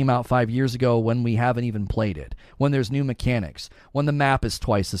game that came out 5 years ago when we haven't even played it, when there's new mechanics, when the map is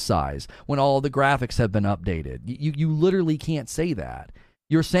twice the size, when all the graphics have been updated. You literally can't say that.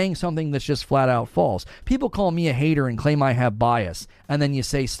 You're saying something that's just flat out false. People call me a hater and claim I have bias, and then you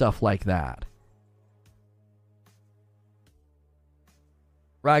say stuff like that.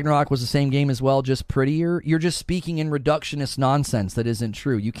 Ragnarok was the same game as well, just prettier. You're just speaking in reductionist nonsense that isn't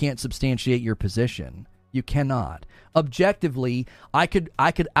true. You can't substantiate your position. You cannot. Objectively, I could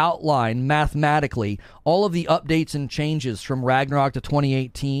outline mathematically all of the updates and changes from Ragnarok to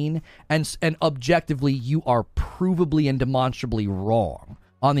 2018, and objectively, you are provably and demonstrably wrong.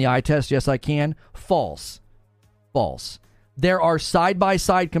 On the eye test, yes, I can. False. False. There are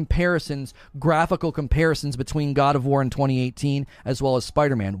side-by-side comparisons, graphical comparisons between God of War in 2018 as well as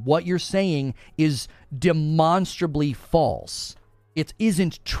Spider-Man. What you're saying is demonstrably false. It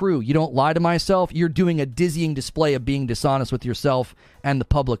isn't true. You don't lie to myself. You're doing a dizzying display of being dishonest with yourself and the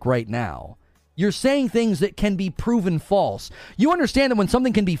public right now. You're saying things that can be proven false. You understand that when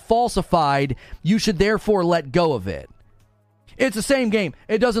something can be falsified, you should therefore let go of it. It's the same game.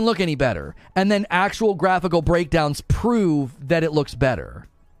 It doesn't look any better. And then actual graphical breakdowns prove that it looks better.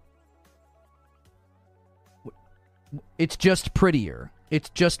 It's just prettier. It's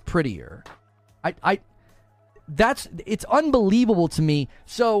just prettier. It's unbelievable to me.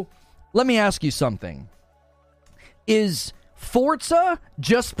 So, let me ask you something. Is Forza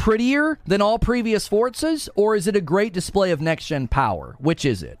just prettier than all previous Forzas, or is it a great display of next-gen power? Which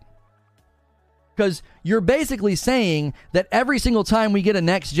is it? Because you're basically saying that every single time we get a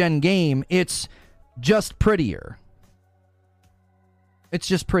next-gen game, it's just prettier. It's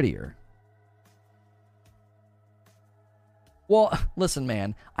just prettier. Well, listen,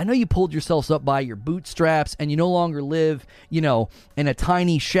 man, I know you pulled yourselves up by your bootstraps and you no longer live, in a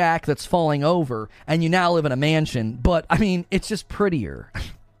tiny shack that's falling over and you now live in a mansion. But, I mean, it's just prettier.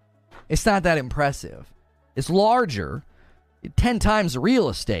 It's not that impressive. It's larger, 10 times the real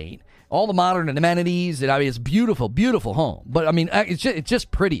estate. all the modern amenities, and I mean, it's beautiful, beautiful home. But I mean, it's just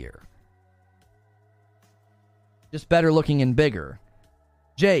prettier. Just better looking and bigger.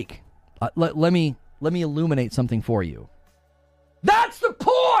 Jake, let me illuminate something for you. That's the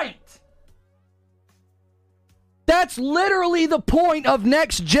point! That's literally the point of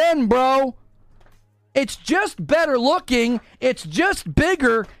next gen, bro. It's just better looking. It's just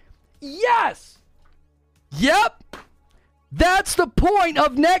bigger. Yes! Yep! That's the point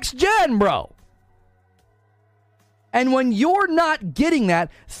of next gen, bro. And when you're not getting that,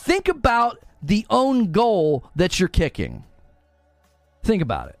 think about the own goal that you're kicking. Think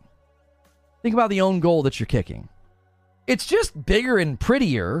about it. Think about the own goal that you're kicking. It's just bigger and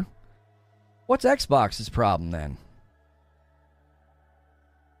prettier. What's Xbox's problem then?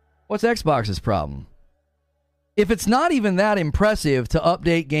 What's Xbox's problem? If it's not even that impressive to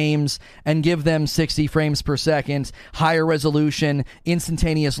update games and give them 60 frames per second, higher resolution,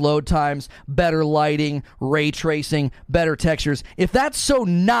 instantaneous load times, better lighting, ray tracing, better textures, if that's so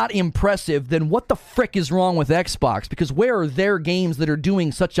not impressive, then what the frick is wrong with Xbox? Because where are their games that are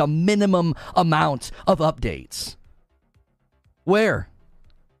doing such a minimum amount of updates? Where?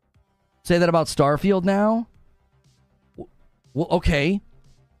 Say that about Starfield now? Well, okay.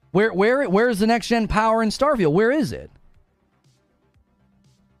 Where's the next gen power in Starfield? Where is it?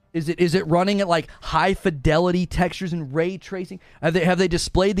 Is it running at like high fidelity textures and ray tracing? Have they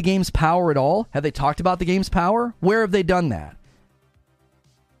displayed the game's power at all? Have they talked about the game's power? Where have they done that?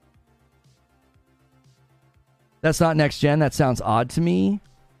 That's not next gen. That sounds odd to me.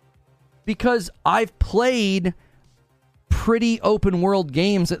 Because I've played pretty open world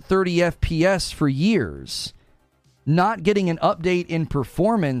games at 30 FPS for years. Not getting an update in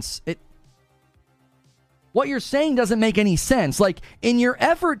performance, what you're saying doesn't make any sense. Like, in your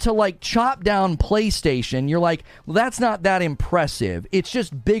effort to, like, chop down PlayStation, you're like, well, that's not that impressive. It's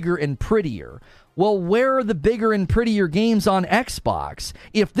just bigger and prettier. Well, where are the bigger and prettier games on Xbox?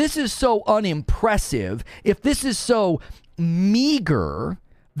 If this is so unimpressive, if this is so meager,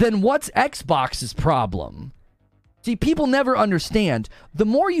 then what's Xbox's problem? See, people never understand. The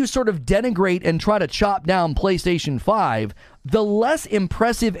more you sort of denigrate and try to chop down PlayStation 5, the less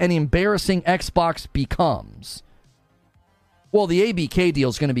impressive and embarrassing Xbox becomes. Well, the ABK deal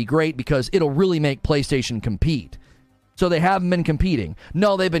is going to be great because it'll really make PlayStation compete. So they haven't been competing.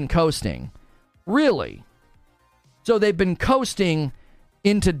 No, they've been coasting. Really? So they've been coasting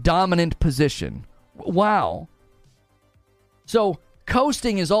into dominant position. Wow. So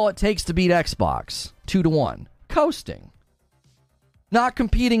coasting is all it takes to beat Xbox. 2-1. Coasting. Not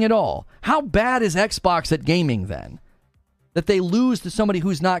competing at all. How bad is Xbox at gaming then? That they lose to somebody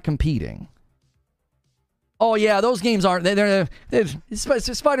who's not competing. Oh yeah, those games aren't...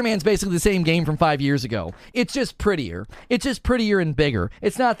 Spider-Man's basically the same game from 5 years ago. It's just prettier. It's just prettier and bigger.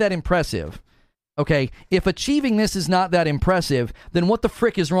 It's not that impressive. Okay, if achieving this is not that impressive, then what the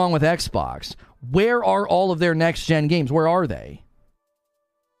frick is wrong with Xbox? Where are all of their next-gen games? Where are they?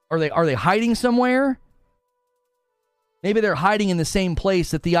 Are they hiding somewhere? Maybe they're hiding in the same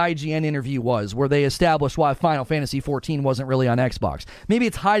place that the IGN interview was, where they established why Final Fantasy XIV wasn't really on Xbox. Maybe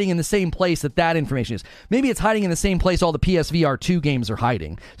it's hiding in the same place that information is. Maybe it's hiding in the same place all the PSVR 2 games are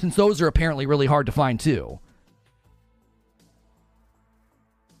hiding, since those are apparently really hard to find too.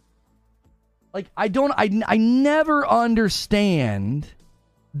 Like, I never understand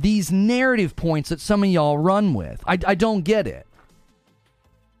these narrative points that some of y'all run with. I don't get it.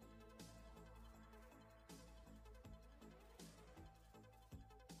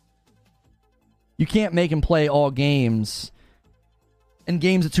 You can't make him play all games and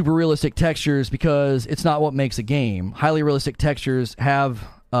games at super realistic textures because it's not what makes a game. Highly realistic textures have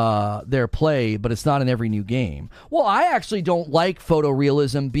their play, but it's not in every new game. Well, I actually don't like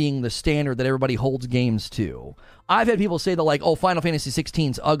photorealism being the standard that everybody holds games to. I've had people say that, like, oh, Final Fantasy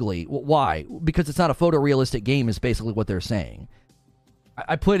 16's ugly. Well, why? Because it's not a photorealistic game is basically what they're saying.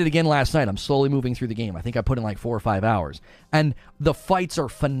 I played it again last night. I'm slowly moving through the game. I think I put in like 4 or 5 hours. And the fights are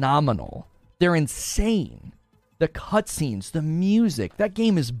phenomenal. They're insane. The cutscenes, the music, that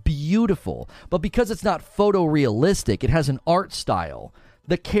game is beautiful. But because it's not photorealistic, it has an art style.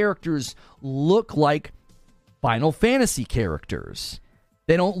 The characters look like Final Fantasy characters.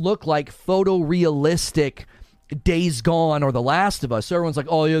 They don't look like photorealistic Days Gone or The Last of Us. So everyone's like,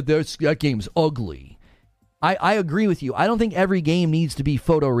 oh yeah, that game's ugly. I agree with you. I don't think every game needs to be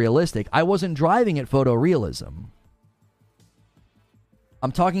photorealistic. I wasn't driving at photorealism.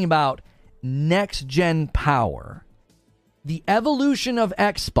 I'm talking about next-gen power. The evolution of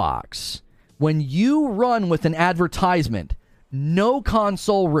Xbox, when you run with an advertisement, no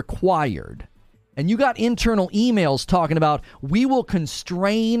console required, And you got internal emails talking about we will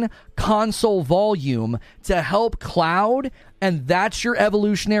constrain console volume to help cloud, and that's your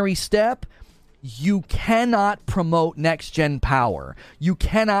evolutionary step. You cannot promote next-gen power. You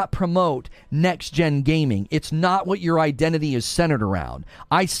cannot promote next-gen gaming. It's not what your identity is centered around.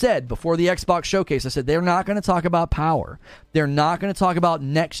 I said before the Xbox showcase, I said they're not going to talk about power. They're not going to talk about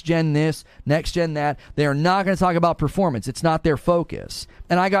next-gen this, next-gen that. They're not going to talk about performance. It's not their focus.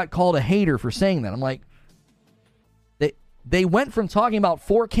 And I got called a hater for saying that. I'm like, they went from talking about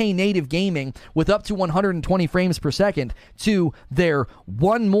 4K native gaming with up to 120 frames per second to their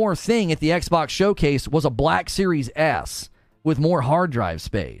one more thing at the Xbox showcase was a Black Series S with more hard drive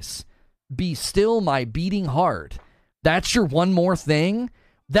space. Be still my beating heart. That's your one more thing?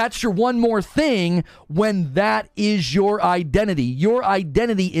 That's your one more thing when that is your identity. Your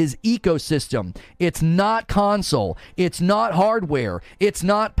identity is ecosystem. It's not console. It's not hardware. It's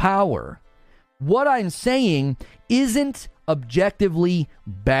not power. What I'm saying isn't objectively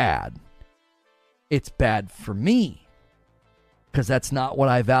bad. It's bad for me because that's not what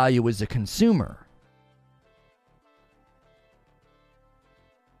I value as a consumer.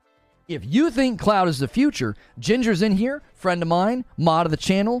 If you think cloud is the future, Ginger's in here, friend of mine, mod of the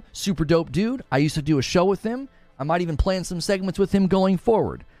channel, super dope dude. I used to do a show with him. I might even plan some segments with him going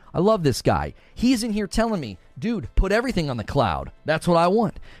forward. I love this guy. He's in here telling me, dude, put everything on the cloud. That's what I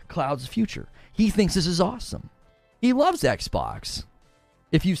want. Cloud's the future. He thinks this is awesome. He loves Xbox.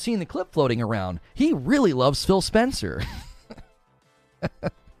 If you've seen the clip floating around, he really loves Phil Spencer.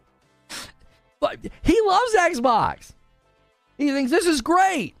 But he loves Xbox. He thinks this is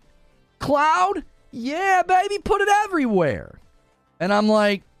great. Cloud? Yeah, baby, put it everywhere. And I'm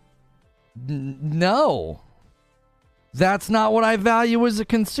like, no. That's not what I value as a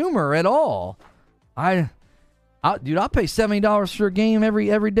consumer at all. I'll pay $70 for a game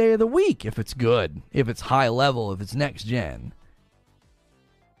every day of the week if it's good, if it's high level, if it's next gen.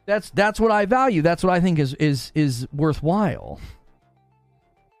 That's what I value. That's what I think is worthwhile.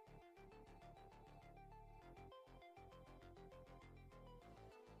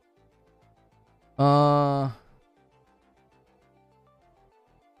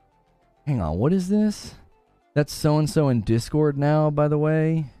 Hang on, what is this? That's so-and-so in Discord now, by the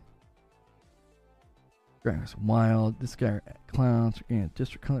way. Grass wild. This guy clowns. Yeah,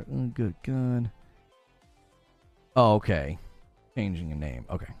 district color. Good. Oh, okay. Changing a name.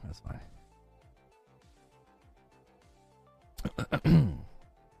 Okay, that's fine.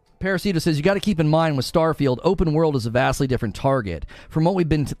 Parasita says, you got to keep in mind with Starfield, open world is a vastly different target. From what we've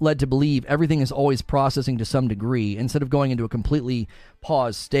been led to believe, everything is always processing to some degree, instead of going into a completely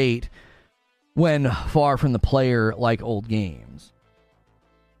paused state when far from the player like old games.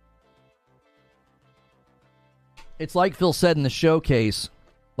 It's like Phil said in the showcase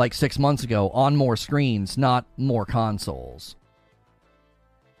like 6 months ago, on more screens, not more consoles.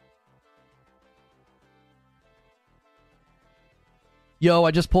 Yo,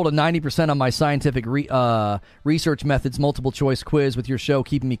 I just pulled a 90% on my scientific research methods multiple choice quiz with your show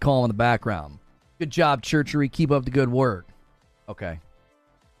keeping me calm in the background. Good job, Churchery. Keep up the good work. Okay.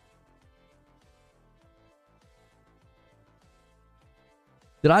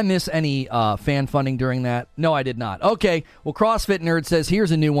 Did I miss any fan funding during that? No, I did not. Okay, well, CrossFit Nerd says,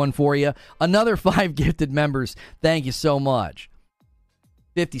 here's a new one for you. Another 5 gifted members. Thank you so much.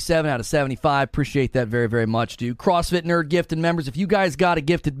 57 out of 75. Appreciate that very, very much, dude. CrossFit Nerd gifted members. If you guys got a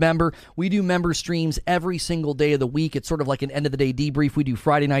gifted member, we do member streams every single day of the week. It's sort of like an end-of-the-day debrief. We do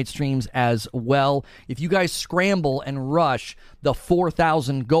Friday night streams as well. If you guys scramble and rush the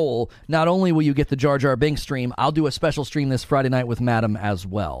 4,000 goal, not only will you get the Jar Jar Binks stream, I'll do a special stream this Friday night with Madam as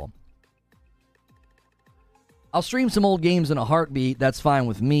well. I'll stream some old games in a heartbeat. That's fine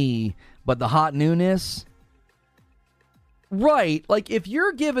with me. But the hot newness... Right, like if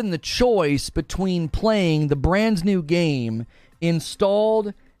you're given the choice between playing the brand new game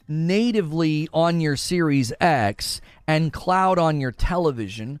installed natively on your Series X and cloud on your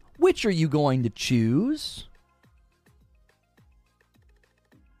television, which are you going to choose?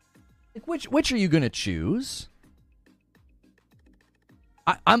 Like which are you going to choose?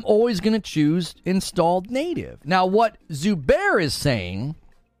 I'm always going to choose installed native. Now, what Zubair is saying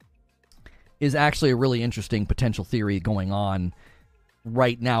is actually a really interesting potential theory going on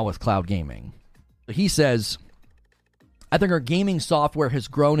right now with cloud gaming. He says, I think our gaming software has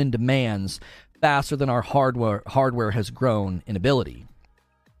grown in demands faster than our hardware has grown in ability.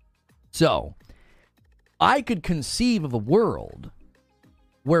 So, I could conceive of a world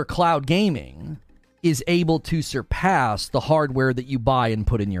where cloud gaming is able to surpass the hardware that you buy and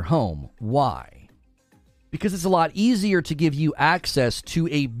put in your home. Why? Because it's a lot easier to give you access to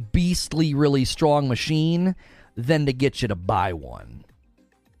a beastly, really strong machine than to get you to buy one.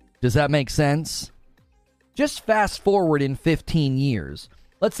 Does that make sense? Just fast forward in 15 years.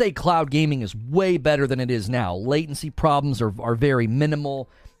 Let's say cloud gaming is way better than it is now. Latency problems are very minimal.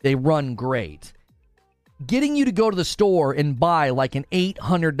 They run great. Getting you to go to the store and buy like an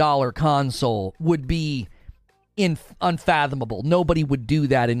 $800 console would be unfathomable. Nobody would do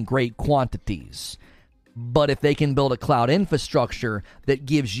that in great quantities. But if they can build a cloud infrastructure that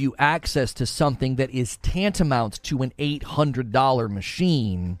gives you access to something that is tantamount to an $800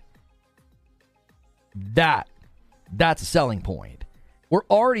 machine, that's a selling point. We're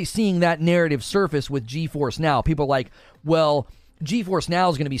already seeing that narrative surface with GeForce Now. People are like, well, GeForce Now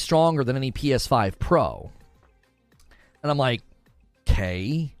is going to be stronger than any PS5 Pro. And I'm like,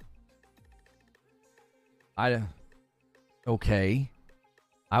 okay. Okay.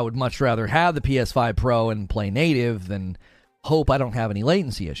 I would much rather have the PS5 Pro and play native than hope I don't have any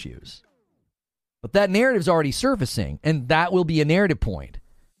latency issues. But that narrative's already surfacing, and that will be a narrative point.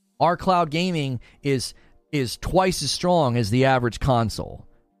 Our cloud gaming is twice as strong as the average console.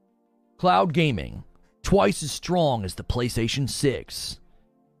 Cloud gaming, twice as strong as the PlayStation 6.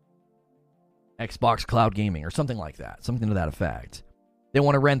 Xbox cloud gaming, or something like that. Something to that effect. They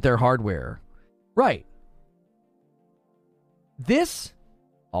want to rent their hardware. Right. This...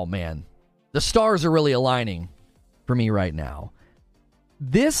 Oh, man. The stars are really aligning for me right now.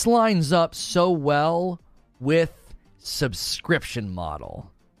 This lines up so well with subscription model.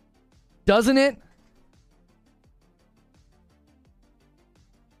 Doesn't it?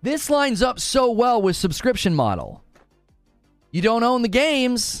 This lines up so well with subscription model. You don't own the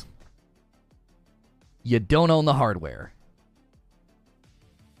games. You don't own the hardware.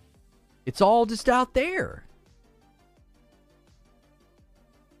 It's all just out there.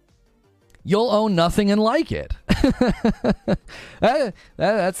 You'll own nothing and like it.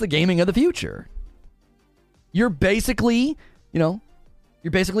 That's the gaming of the future. You're basically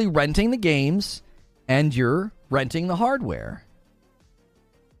renting the games and you're renting the hardware.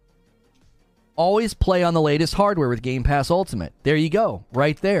 Always play on the latest hardware with Game Pass Ultimate. There you go,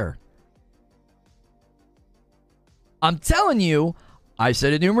 right there. I'm telling you, I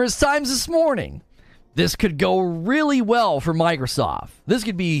said it numerous times this morning. This could go really well for Microsoft. This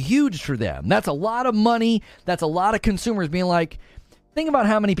could be huge for them. That's a lot of money. That's a lot of consumers being like, think about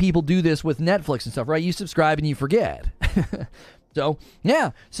how many people do this with Netflix and stuff, right? You subscribe and you forget. So,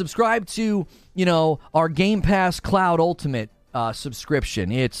 yeah, subscribe to, our Game Pass Cloud Ultimate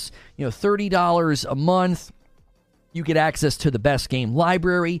subscription. It's, $30 a month. You get access to the best game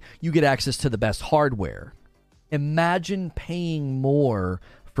library. You get access to the best hardware. Imagine paying more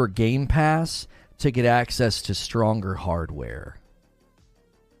for Game Pass to get access to stronger hardware.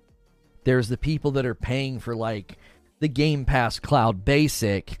 There's the people that are paying for like the Game Pass Cloud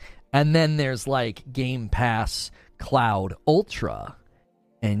Basic, and then there's like Game Pass Cloud Ultra,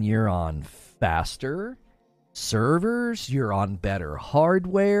 and you're on faster servers, you're on better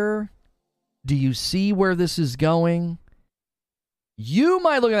hardware. Do you see where this is going? You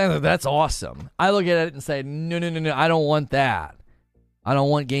might look at it, that's awesome. I look at it and say, no, I don't want that. I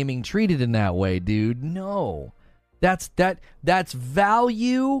don't want gaming treated in that way, dude. No. That's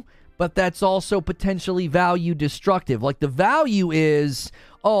value, but that's also potentially value destructive. Like the value is,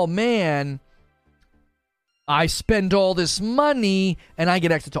 oh man, I spend all this money and I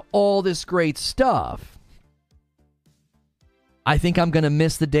get access to all this great stuff. I think I'm going to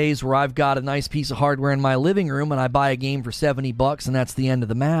miss the days where I've got a nice piece of hardware in my living room and I buy a game for $70 and that's the end of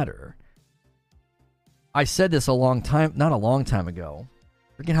the matter. I said this not a long time ago.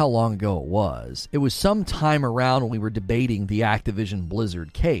 I forget how long ago it was. It was some time around when we were debating the Activision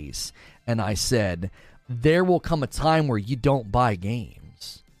Blizzard case, and I said, there will come a time where you don't buy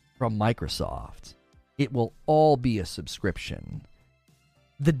games from Microsoft. It will all be a subscription.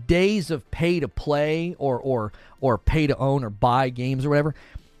 The days of pay to play or pay to own or buy games or whatever,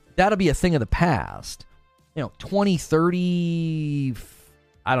 that'll be a thing of the past. 2030,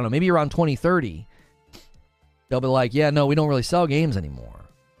 I don't know, maybe around 2030. They'll be like, yeah, no, we don't really sell games anymore.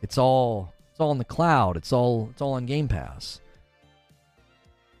 It's all in the cloud. It's all on Game Pass.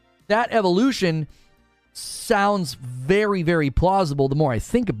 That evolution sounds very, very plausible the more I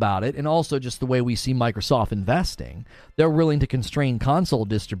think about it, and also just the way we see Microsoft investing. They're willing to constrain console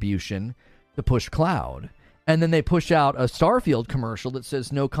distribution to push cloud. And then they push out a Starfield commercial that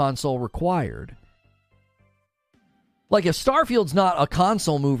says no console required. Like, if Starfield's not a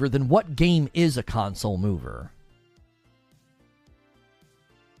console mover, then what game is a console mover?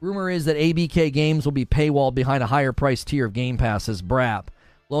 Rumor is that ABK games will be paywalled behind a higher price tier of Game Pass, says Brap.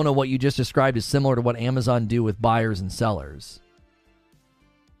 Lona, what you just described is similar to what Amazon do with buyers and sellers.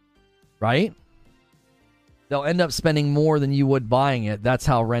 Right? They'll end up spending more than you would buying it. That's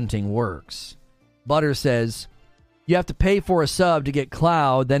how renting works. Butter says, you have to pay for a sub to get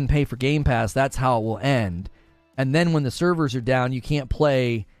cloud, then pay for Game Pass. That's how it will end. And then when the servers are down, you can't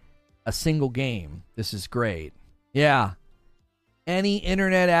play a single game. This is great. Yeah. Any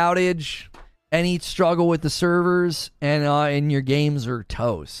internet outage, any struggle with the servers, and your games are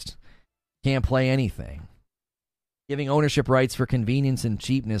toast. Can't play anything. Giving ownership rights for convenience and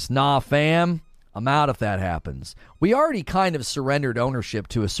cheapness. Nah, fam. I'm out if that happens. We already kind of surrendered ownership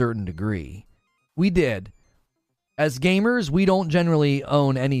to a certain degree. We did. As gamers, we don't generally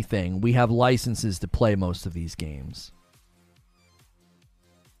own anything. We have licenses to play most of these games.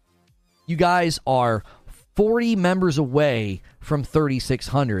 You guys are 40 members away from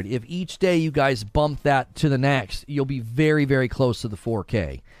 3,600. If each day you guys bump that to the next, you'll be very, very close to the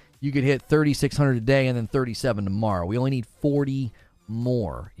 4K. You could hit 3,600 today and then 37 tomorrow. We only need 40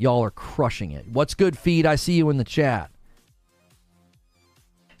 more. Y'all are crushing it. What's good, Feed? I see you in the chat.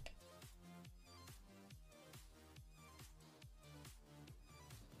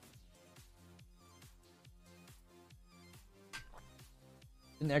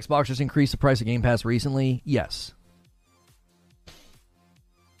 Didn't Xbox just increase the price of Game Pass recently? Yes.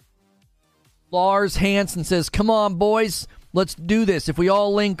 Lars Hansen says, come on, boys. Let's do this. If we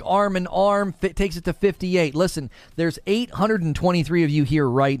all link arm in arm, it takes it to 58. Listen, there's 823 of you here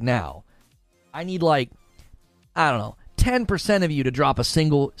right now. I need 10% of you to drop a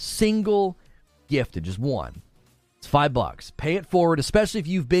single gifted, just one. It's $5. Pay it forward, especially if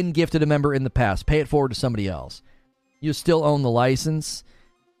you've been gifted a member in the past. Pay it forward to somebody else. You still own the license.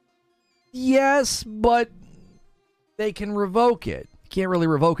 Yes, but they can revoke it. You can't really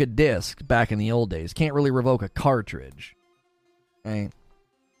revoke a disc back in the old days. Can't really revoke a cartridge. Right.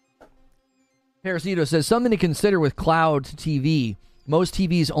 Parasito says, something to consider with cloud TV. Most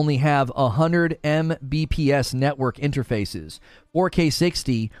TVs only have 100 Mbps network interfaces. 4K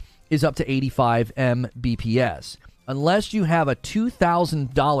 60 is up to 85 Mbps. Unless you have a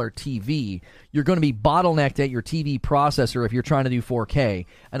 $2,000 TV, you're going to be bottlenecked at your TV processor if you're trying to do 4K.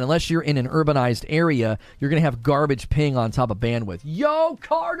 And unless you're in an urbanized area, you're going to have garbage ping on top of bandwidth. Yo,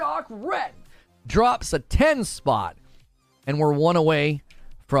 Cardock Red drops a 10 spot. And we're one away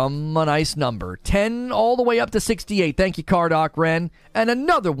from a nice number. 10 all the way up to 68. Thank you, Cardock Ren. And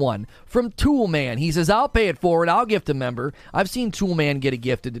another one from Toolman. He says, I'll pay it forward. I'll gift a member. I've seen Toolman get a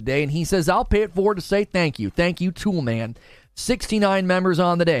gifted today, and he says, I'll pay it forward to say thank you. Thank you, Toolman. 69 members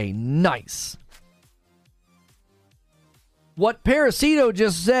on the day. Nice. What Parasito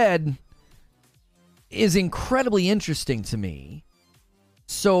just said is incredibly interesting to me.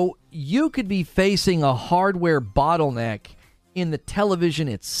 So you could be facing a hardware bottleneck in the television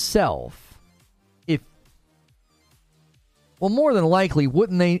itself. More than likely,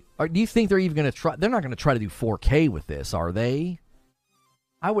 wouldn't they? Do you think they're even going to try? They're not going to try to do 4K with this, are they?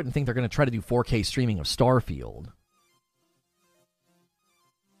 I wouldn't think they're going to try to do 4K streaming of Starfield.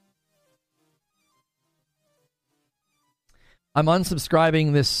 I'm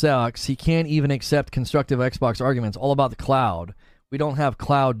unsubscribing. This sucks. He can't even accept constructive Xbox arguments. All about the cloud. We don't have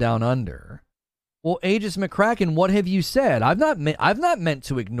cloud down under. Well, Aegis McCracken, what have you said? I've not meant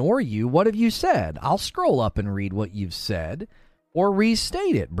to ignore you. What have you said? I'll scroll up and read what you've said. Or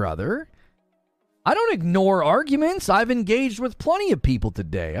restate it, brother. I don't ignore arguments. I've engaged with plenty of people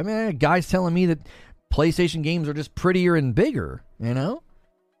today. I mean, guys telling me that PlayStation games are just prettier and bigger, you know?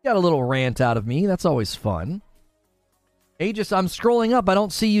 Got a little rant out of me. That's always fun. Aegis, I'm scrolling up. I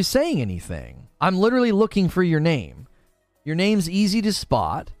don't see you saying anything. I'm literally looking for your name. Your name's easy to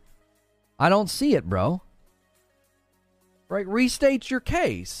spot. I don't see it, bro. Right? Restate your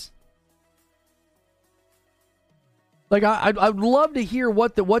case. Like, I'd love to hear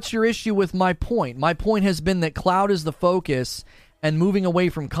what's your issue with my point. My point has been that cloud is the focus and moving away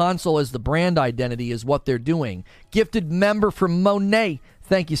from console as the brand identity is what they're doing. Gifted member from Monet.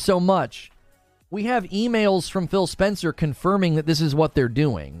 Thank you so much. We have emails from Phil Spencer confirming that this is what they're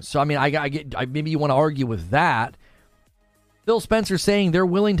doing. So, I mean, maybe you want to argue with that. Phil Spencer saying they're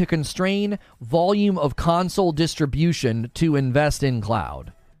willing to constrain volume of console distribution to invest in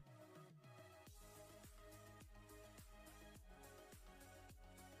cloud.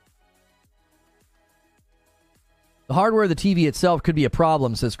 The hardware of the TV itself could be a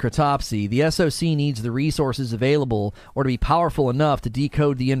problem, says Kratopsy. The SoC needs the resources available or to be powerful enough to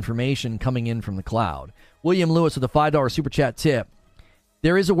decode the information coming in from the cloud. William Lewis with a $5 super chat tip.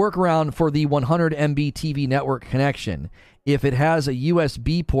 There is a workaround for the 100 MB TV network connection. If it has a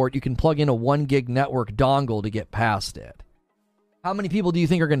USB port, you can plug in a 1 gig network dongle to get past it. How many people do you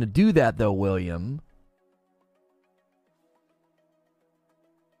think are going to do that, though, William?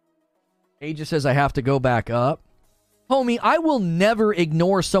 Aegis says I have to go back up. Homie, I will never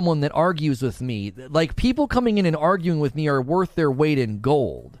ignore someone that argues with me. Like, people coming in and arguing with me are worth their weight in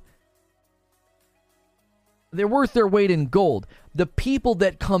gold. They're worth their weight in gold. The people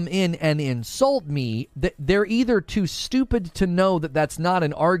that come in and insult me, they're either too stupid to know that that's not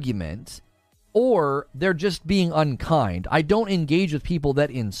an argument, or they're just being unkind. I don't engage with people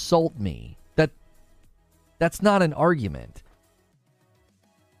that insult me. That's not an argument.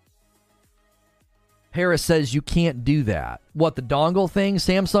 Paris says you can't do that. What, the dongle thing?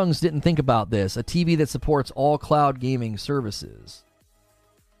 Samsung's didn't think about this. A TV that supports all cloud gaming services.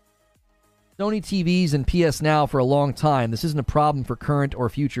 Sony TVs and PS Now for a long time. This isn't a problem for current or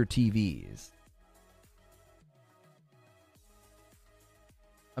future TVs.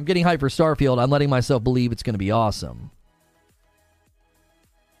 I'm getting hyped for Starfield. I'm letting myself believe it's going to be awesome.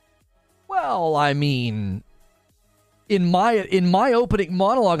 Well, I mean, in my opening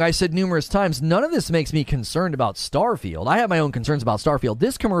monologue, I said numerous times, none of this makes me concerned about Starfield. I have my own concerns about Starfield.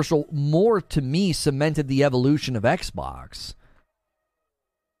 This commercial, more to me, cemented the evolution of Xbox.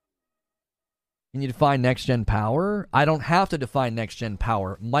 Can you define next-gen power? I don't have to define next-gen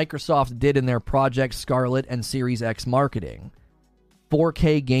power. Microsoft did in their Project Scarlet and Series X marketing.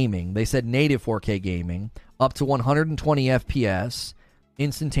 4K gaming. They said native 4K gaming. Up to 120 FPS.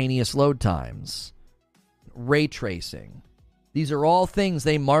 Instantaneous load times. Ray tracing. These are all things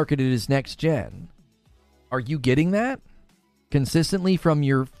they marketed as next-gen. Are you getting that consistently from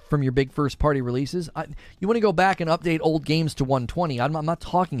your big first-party releases? You want to go back and update old games to 120. I'm not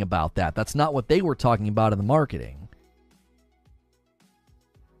talking about that. That's not what they were talking about in the marketing.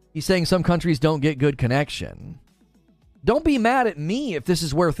 He's saying some countries don't get good connection. Don't be mad at me if this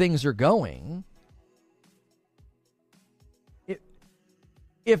is where things are going.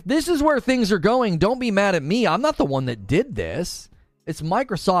 If this is where things are going, don't be mad at me. I'm not the one that did this. It's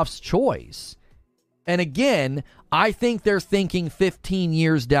Microsoft's choice. And again, I think they're thinking 15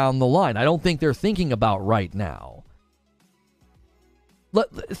 years down the line. I don't think they're thinking about right now.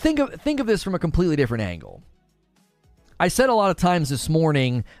 Think of this from a completely different angle. I said a lot of times this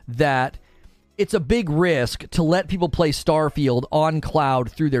morning that it's a big risk to let people play Starfield on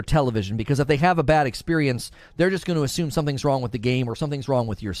cloud through their television, because if they have a bad experience, they're just going to assume something's wrong with the game or something's wrong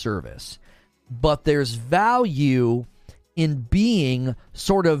with your service. But there's value in being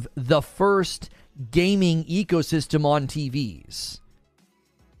sort of the first gaming ecosystem on TVs.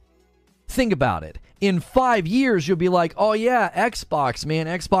 Think about it. In 5 years, you'll be like, oh yeah, Xbox, man,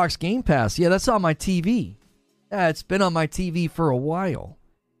 Xbox Game Pass. Yeah, that's on my TV. Yeah, it's been on my TV for a while.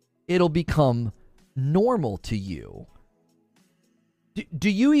 It'll become normal to you. Do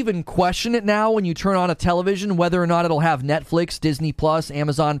you even question it now when you turn on a television, whether or not it'll have Netflix, Disney Plus,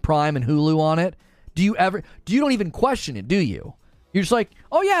 Amazon Prime, and Hulu on it? You don't even question it, do you? You're just like,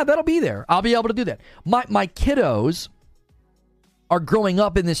 oh yeah, that'll be there. I'll be able to do that. My kiddos are growing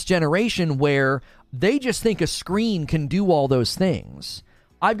up in this generation where they just think a screen can do all those things.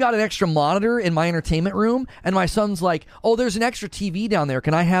 I've got an extra monitor in my entertainment room, and my son's like, oh, there's an extra TV down there.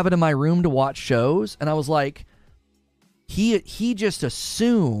 Can I have it in my room to watch shows? And I was like, he just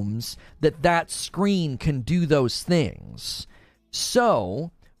assumes that screen can do those things. So,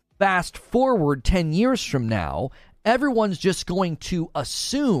 fast forward 10 years from now, everyone's just going to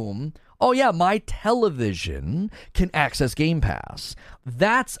assume, oh yeah, my television can access Game Pass.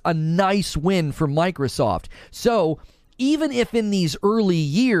 That's a nice win for Microsoft. So, even if in these early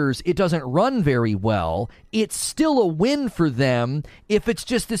years it doesn't run very well, it's still a win for them if it's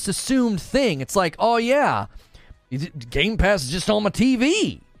just this assumed thing. It's like, oh yeah, Game Pass is just on my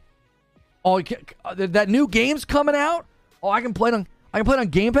TV. Oh, that new game's coming out? Oh, I can play it on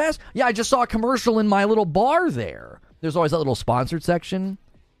Game Pass? Yeah, I just saw a commercial in my little bar there. There's always that little sponsored section.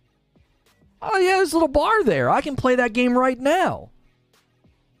 Oh yeah, there's a little bar there. I can play that game right now.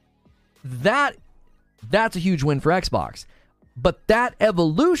 That's a huge win for Xbox. But that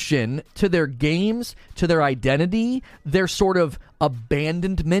evolution to their games, to their identity, their sort of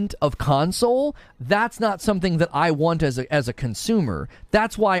abandonment of console, that's not something that I want as a consumer.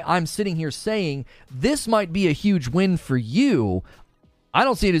 That's why I'm sitting here saying this might be a huge win for you. I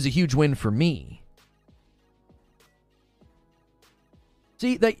don't see it as a huge win for me.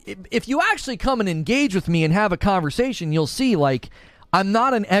 See, if you actually come and engage with me and have a conversation, you'll see, like, I'm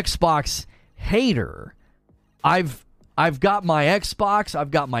not an Xbox hater. I've got my Xbox, I've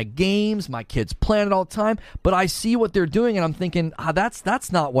got my games, my kids playing it all the time, but I see what they're doing and I'm thinking,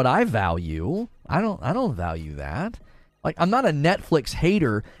 that's not what I value. I don't value that. Like, I'm not a Netflix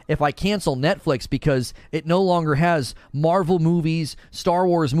hater if I cancel Netflix because it no longer has Marvel movies, Star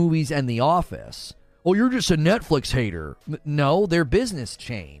Wars movies, and The Office. Well, you're just a Netflix hater. No, their business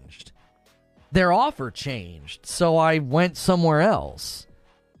changed. Their offer changed, so I went somewhere else.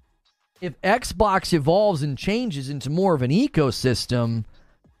 If Xbox evolves and changes into more of an ecosystem,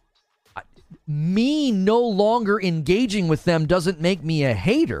 me no longer engaging with them doesn't make me a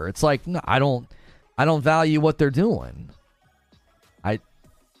hater. It's like, no, I don't value what they're doing.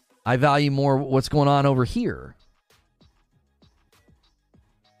 I value more what's going on over here.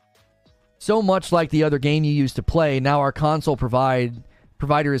 So much like the other game you used to play, now our console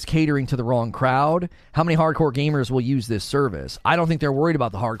provider is catering to the wrong crowd. How many hardcore gamers will use this service? I don't think they're worried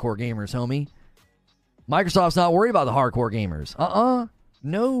about the hardcore gamers, homie. Microsoft's not worried about the hardcore gamers.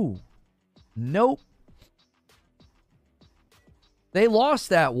 No. Nope. They lost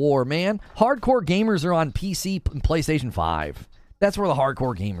that war, man. Hardcore gamers are on PC and PlayStation 5. That's where the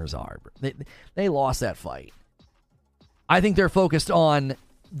hardcore gamers are. They lost that fight. I think they're focused on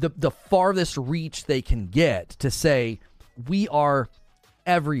the farthest reach they can get to say, we are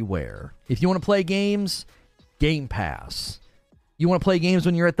everywhere. If you want to play games, Game Pass. You want to play games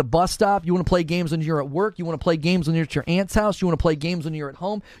when you're at the bus stop? You want to play games when you're at work? You want to play games when you're at your aunt's house? You want to play games when you're at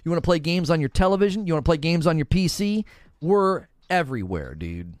home? You want to play games on your television? You want to play games on your PC? We're everywhere,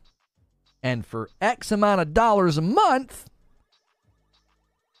 dude. And for X amount of dollars a month,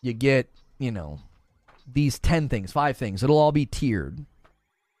 you get, these 10 things, 5 things. It'll all be tiered.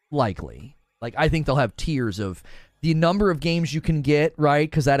 Likely. Like, I think they'll have tiers of the number of games you can get, right?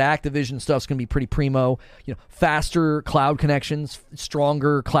 Because that Activision stuff's going to be pretty primo. Faster cloud connections,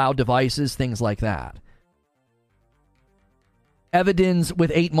 stronger cloud devices, things like that. Evidence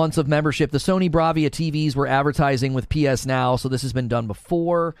with 8 months of membership. The Sony Bravia TVs were advertising with PS Now, so this has been done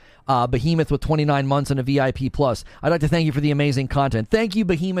before. Behemoth with 29 months and a VIP Plus. I'd like to thank you for the amazing content. Thank you,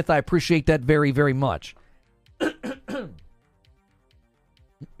 Behemoth. I appreciate that very, very much.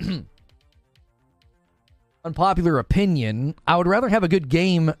 Unpopular opinion, I would rather have a good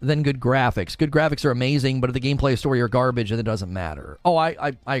game than good graphics. Good graphics are amazing, but if the gameplay story are garbage, then it doesn't matter. Oh,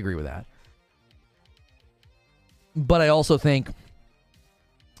 I agree with that. But I also think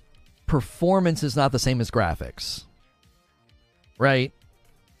performance is not the same as graphics. Right?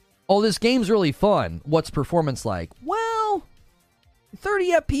 Oh, this game's really fun. What's performance like? Well,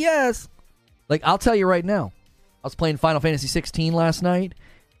 30 FPS. Like, I'll tell you right now. I was playing Final Fantasy 16 last night,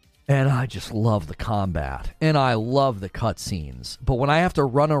 and I just love the combat. And I love the cutscenes. But when I have to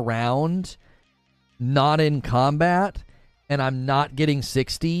run around not in combat, and I'm not getting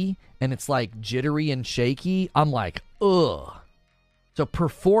 60, and it's like jittery and shaky, I'm like, ugh. So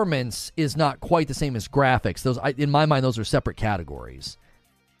performance is not quite the same as graphics. In my mind, those are separate categories.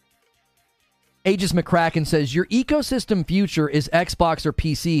 Aegis McCracken says, your ecosystem future is Xbox or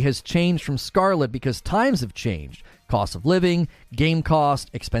PC has changed from Scarlet because times have changed. Cost of living, game cost,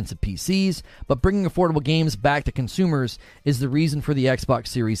 expensive PCs, but bringing affordable games back to consumers is the reason for the Xbox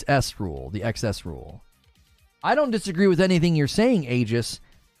Series S rule, the XS rule. I don't disagree with anything you're saying, Aegis,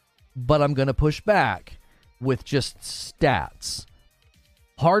 but I'm going to push back with just stats.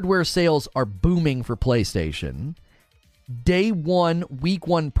 Hardware sales are booming for PlayStation. Day one, week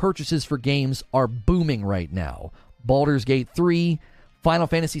one purchases for games are booming right now. Baldur's Gate 3, Final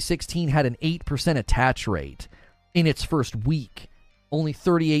Fantasy 16 had an 8% attach rate in its first week. Only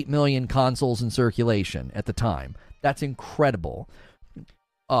 38 million consoles in circulation at the time. That's incredible.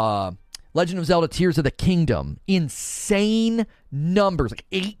 Legend of Zelda Tears of the Kingdom, insane numbers, like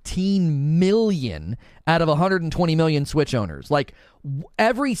 18 million out of 120 million Switch owners. Like,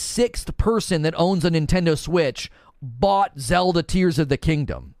 every sixth person that owns a Nintendo Switch bought Zelda Tears of the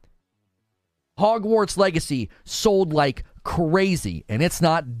Kingdom. Hogwarts Legacy sold like crazy, and it's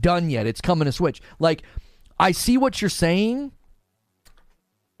not done yet. It's coming to Switch. Like, I see what you're saying,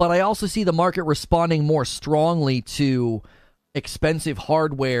 but I also see the market responding more strongly to expensive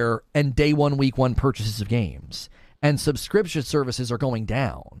hardware and day one, week one purchases of games. And subscription services are going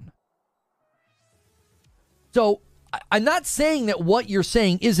down. So I'm not saying that what you're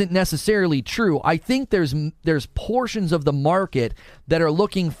saying isn't necessarily true. I think there's portions of the market that are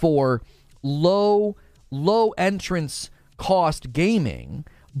looking for low entrance cost gaming,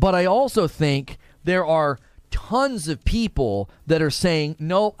 but I also think there are tons of people that are saying,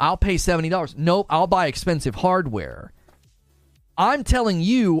 no, I'll pay $70. No, I'll buy expensive hardware. I'm telling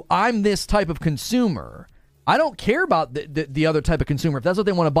you, I'm this type of consumer. I don't care about the other type of consumer. If that's what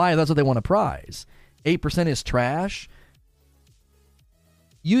they want to buy, if that's what they want to prize. 8% is trash.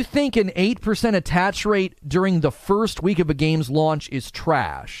 You think an 8% attach rate during the first week of a game's launch is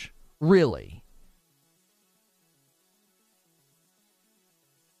trash? Really?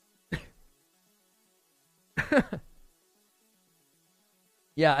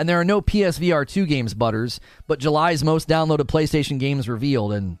 Yeah, and there are no PSVR 2 games, Butters, but July's most downloaded PlayStation games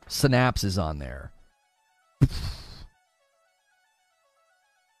revealed, and Synapse is on there.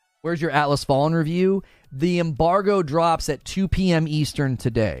 Where's your Atlas Fallen review? The embargo drops at 2 p.m. Eastern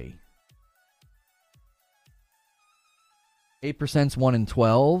today. 8%'s 1 in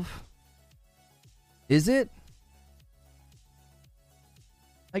 12. Is it?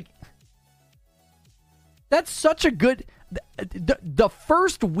 Like, that's such a good... The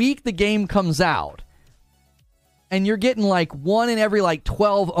first week the game comes out, and you're getting like 1 in every like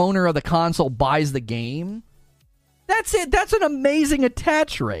 12 owner of the console buys the game. That's it. That's an amazing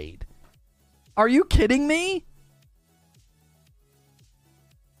attach rate. Are you kidding me?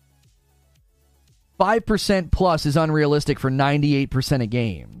 5% plus is unrealistic for 98% of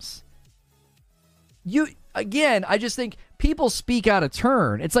games. I just think people speak out of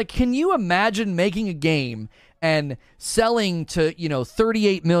turn. It's like, can you imagine making a game and selling to,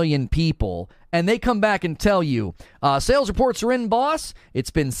 38 million people, and they come back and tell you, sales reports are in, boss. It's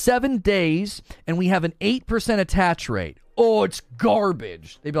been 7 days, and we have an 8% attach rate. Oh, it's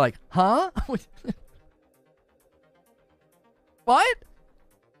garbage. They'd be like, huh? What?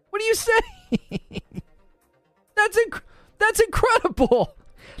 What are you saying? That's incredible.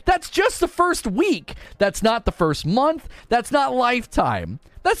 That's just the first week. That's not the first month. That's not lifetime.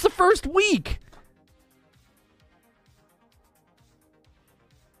 That's the first week.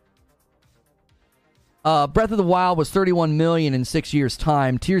 Breath of the Wild was 31 million in 6 years'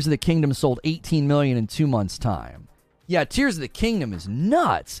 time. Tears of the Kingdom sold 18 million in 2 months' time. Yeah, Tears of the Kingdom is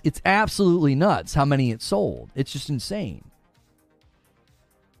nuts. It's absolutely nuts how many it sold. It's just insane.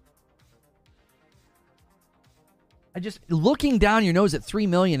 Looking down your nose at 3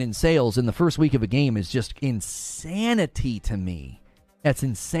 million in sales in the first week of a game is just insanity to me. That's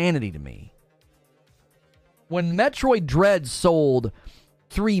insanity to me. When Metroid Dread sold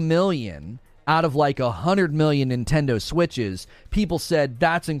 3 million out of like 100 million Nintendo Switches, people said,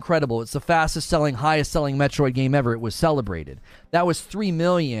 that's incredible. It's the fastest selling, highest selling Metroid game ever. It was celebrated. That was 3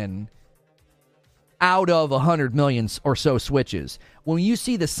 million out of 100 million or so Switches. When you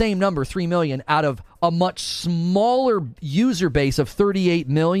see the same number, 3 million, out of a much smaller user base of 38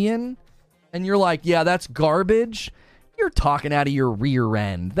 million, and you're like, yeah, that's garbage, you're talking out of your rear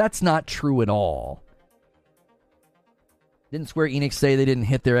end. That's not true at all. Didn't Square Enix say they didn't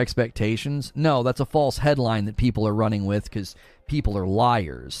hit their expectations? No, that's a false headline that people are running with because people are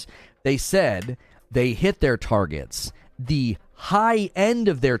liars. They said they hit their targets. The high end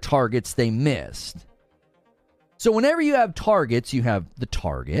of their targets they missed. So whenever you have targets, you have the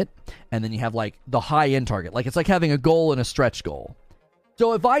target, and then you have like the high-end target. Like, it's like having a goal and a stretch goal.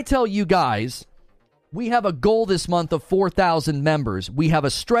 So if I tell you guys, we have a goal this month of 4,000 members, we have a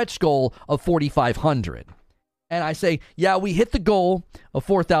stretch goal of 4,500. And I say, yeah, we hit the goal of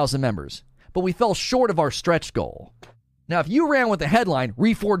 4,000 members, but we fell short of our stretch goal. Now, if you ran with the headline,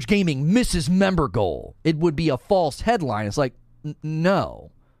 Reforge Gaming misses member goal, it would be a false headline. It's like,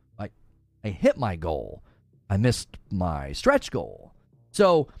 no. Like, I hit my goal. I missed my stretch goal.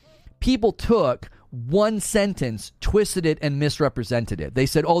 So people took one sentence, twisted it, and misrepresented it. They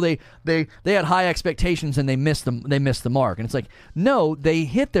said, oh, they had high expectations and they missed the mark. And it's like, no, they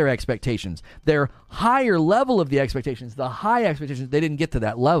hit their expectations. Their higher level of the expectations, the high expectations, they didn't get to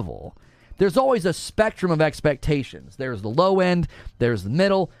that level. There's always a spectrum of expectations. There's the low end, there's the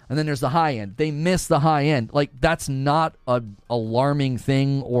middle, and then there's the high end. They missed the high end. Like, that's not an alarming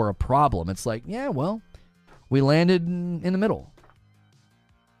thing or a problem. It's like, yeah, well, we landed in the middle.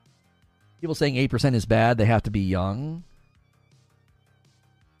 People saying 8% is bad, they have to be young.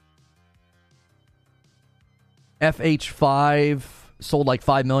 FH5 sold like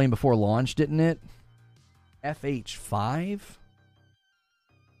 5 million before launch, didn't it? FH5?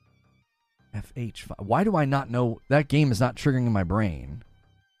 FH5. Why do I not know? That game is not triggering in my brain.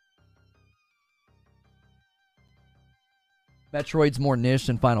 Metroid's more niche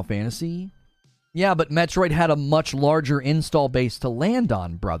than Final Fantasy. Yeah, but Metroid had a much larger install base to land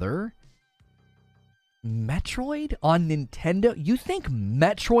on, brother. Metroid on Nintendo? You think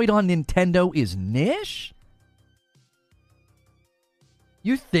Metroid on Nintendo is niche?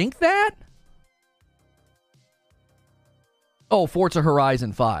 You think that? Oh, Forza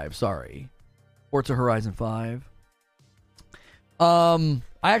Horizon 5, sorry. Forza Horizon 5. I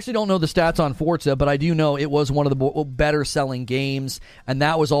actually don't know the stats on Forza, but I do know it was one of the better selling games, and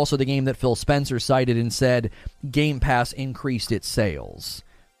that was also the game that Phil Spencer cited and said Game Pass increased its sales.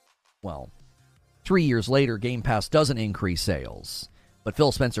 Well, 3 years later, Game Pass doesn't increase sales, but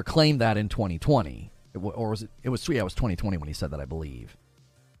Phil Spencer claimed that in 2020. Or was it? It was 2020 when he said that, I believe.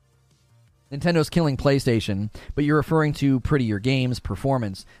 Nintendo's killing PlayStation, but you're referring to prettier games,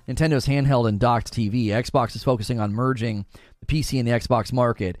 performance. Nintendo's handheld and docked TV. Xbox is focusing on merging the PC and the Xbox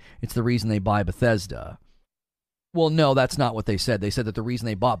market. It's the reason they buy Bethesda. Well, no, that's not what they said. They said that the reason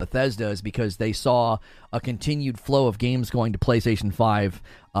they bought Bethesda is because they saw a continued flow of games going to PlayStation 5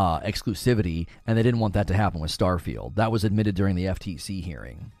 exclusivity, and they didn't want that to happen with Starfield. That was admitted during the FTC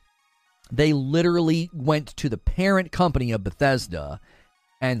hearing. They literally went to the parent company of Bethesda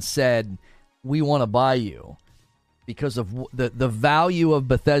and said, we want to buy you because of the value of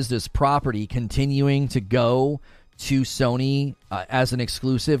Bethesda's property continuing to go to Sony as an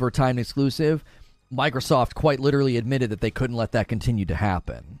exclusive or timed exclusive. Microsoft quite literally admitted that they couldn't let that continue to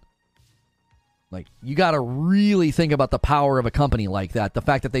happen. Like, you got to really think about the power of a company like that. The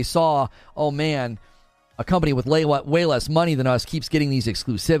fact that they saw, oh man, a company with way less money than us keeps getting these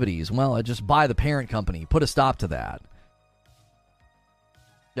exclusivities. Well, I just buy the parent company. Put a stop to that.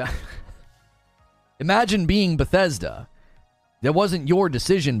 Yeah. Imagine being Bethesda. That wasn't your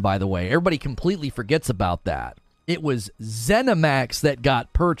decision, by the way. Everybody completely forgets about that. It was ZeniMax that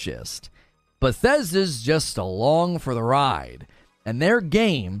got purchased. Bethesda's just along for the ride. And their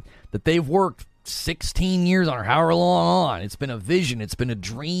game that they've worked 16 years on, or however long on, it's been a vision, it's been a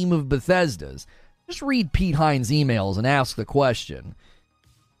dream of Bethesda's. Just read Pete Hines' emails and ask the question.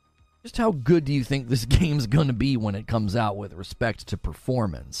 Just how good do you think this game's going to be when it comes out with respect to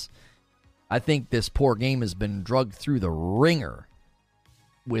performance? I think this poor game has been drugged through the ringer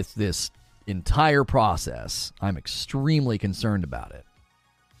with this entire process. I'm extremely concerned about it.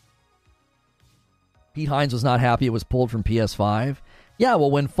 Pete Hines was not happy it was pulled from PS5. Yeah, well,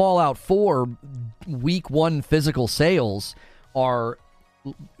 when Fallout 4 week 1 physical sales are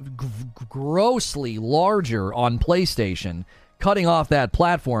grossly larger on PlayStation, cutting off that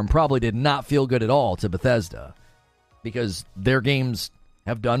platform probably did not feel good at all to Bethesda, because their games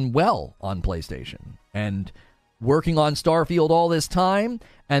have done well on PlayStation. And working on Starfield all this time,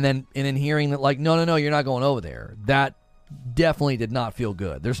 and then hearing that, like, no, you're not going over there, that definitely did not feel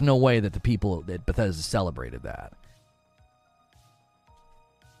good. There's no way that the people at Bethesda celebrated that.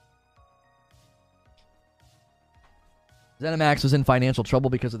 ZeniMax was in financial trouble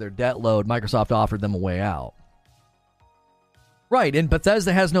because of their debt load. Microsoft offered them a way out. Right, and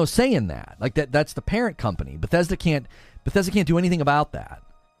Bethesda has no say in that. Like, that's the parent company. Bethesda can't do anything about that.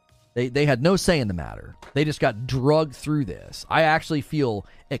 They had no say in the matter. They just got drugged through this. I actually feel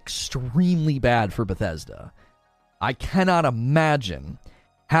extremely bad for Bethesda. I cannot imagine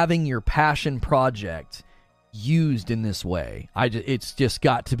having your passion project used in this way. It's just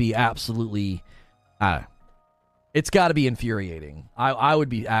got to be absolutely... it's got to be infuriating. I would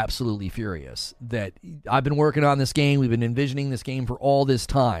be absolutely furious that I've been working on this game. We've been envisioning this game for all this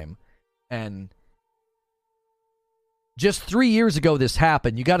time. And just 3 years ago this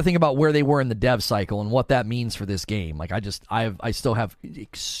happened. You got to think about where they were in the dev cycle and what that means for this game. Like, I still have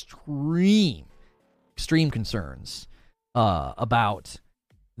extreme concerns about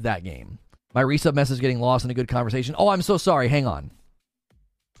that game. My resub message getting lost in a good conversation. Oh, I'm so sorry. Hang on.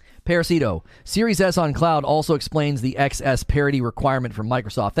 Parasito, Series S on cloud also explains the XS parity requirement from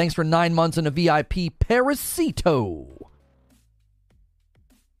Microsoft. Thanks for 9 months in a VIP, Parasito.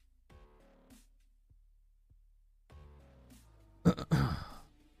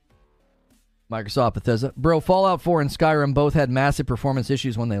 Microsoft, Bethesda. Bro, Fallout 4 and Skyrim both had massive performance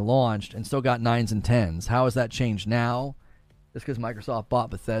issues when they launched and still got 9s and 10s. How has that changed now? Just because Microsoft bought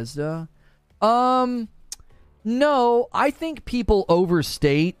Bethesda? No, I think people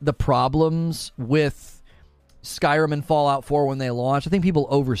overstate the problems with Skyrim and Fallout 4 when they launched. I think people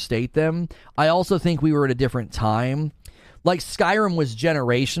overstate them. I also think we were at a different time. Like, Skyrim was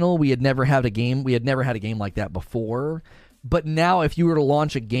generational. We had never had a game like that before. But now if you were to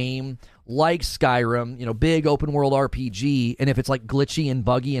launch a game like Skyrim, big open world RPG, and if it's like glitchy and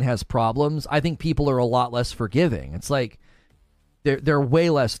buggy and has problems, I think people are a lot less forgiving. It's like they're way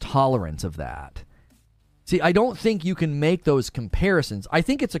less tolerant of that. See, I don't think you can make those comparisons. I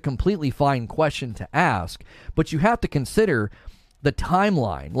think it's a completely fine question to ask, but you have to consider the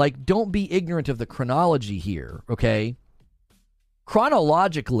timeline. Like, don't be ignorant of the chronology here, okay?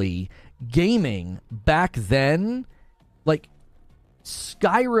 Chronologically, gaming back then, like,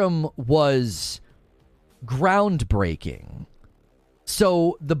 Skyrim was groundbreaking.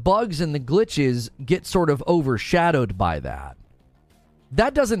 So the bugs and the glitches get sort of overshadowed by that.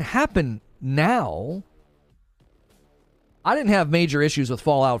 That doesn't happen now. I didn't have major issues with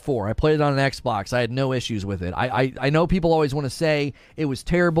Fallout 4. I played it on an Xbox. I had no issues with it. I know people always want to say it was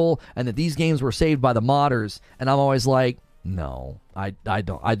terrible and that these games were saved by the modders, and I'm always like, no, I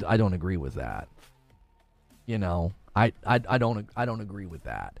don't agree with that. I don't agree with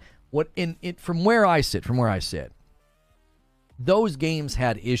that. From where I sit, those games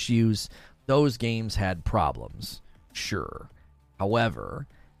had issues. Those games had problems. Sure. However,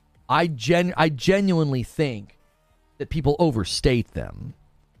 I genuinely think that people overstate them.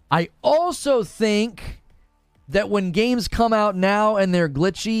 I also think that when games come out now and they're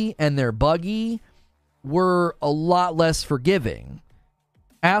glitchy and they're buggy, we're a lot less forgiving.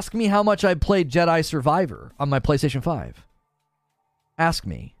 Ask me how much I played Jedi Survivor on my PlayStation 5. Ask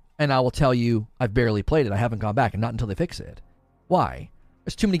me, and I will tell you I've barely played it. I haven't gone back, and not until they fix it. Why?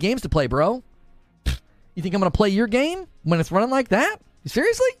 There's too many games to play, bro. You think I'm going to play your game when it's running like that?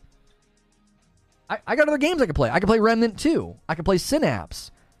 Seriously? I got other games I can play. I can play Remnant 2. I can play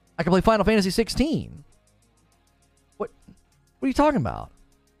Synapse. I can play Final Fantasy 16. What are you talking about?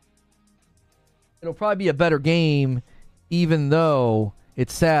 It'll probably be a better game, even though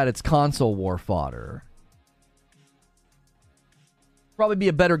it's sad it's console war fodder. Probably be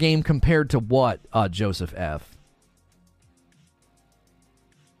a better game compared to what, Joseph F.?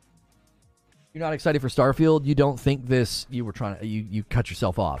 You're not excited for Starfield? You don't think this... You were trying to... You cut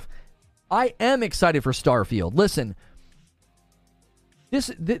yourself off. I am excited for Starfield. Listen,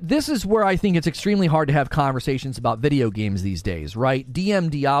 this is where I think it's extremely hard to have conversations about video games these days, right? DM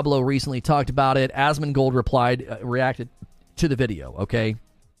Diablo recently talked about it. Asmongold reacted to the video, okay?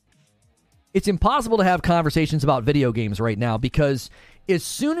 It's impossible to have conversations about video games right now because as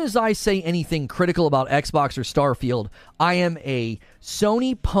soon as I say anything critical about Xbox or Starfield, I am a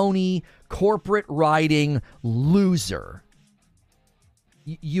Sony pony corporate riding loser.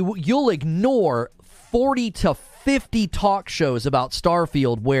 You'll ignore 40 to 50 talk shows about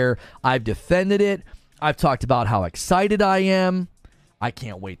Starfield where I've defended it. I've talked about how excited I am. I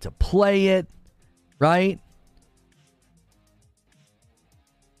can't wait to play it, right?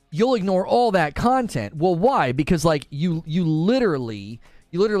 You'll ignore all that content. Well, why? Because like you literally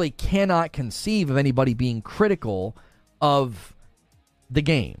cannot conceive of anybody being critical of the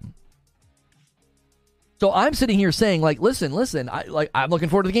game. So I'm sitting here saying, like, listen, I'm looking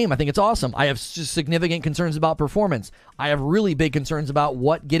forward to the game. I think it's awesome. I have significant concerns about performance. I have really big concerns about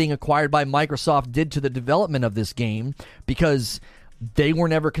what getting acquired by Microsoft did to the development of this game because they were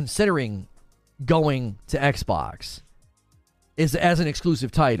never considering going to Xbox as an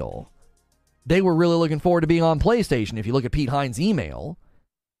exclusive title. They were really looking forward to being on PlayStation, if you look at Pete Hines' email.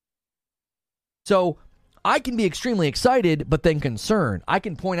 So I can be extremely excited, but then concerned. I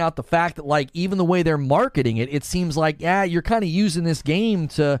can point out the fact that, like, even the way they're marketing it, it seems like, you're kind of using this game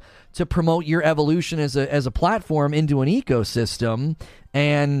to promote your evolution as a platform into an ecosystem.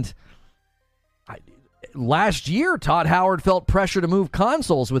 And last year, Todd Howard felt pressure to move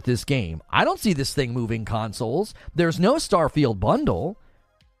consoles with this game. I don't see this thing moving consoles. There's no Starfield bundle.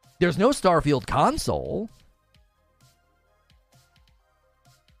 There's no Starfield console.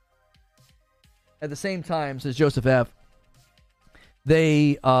 At the same time, says Joseph F.,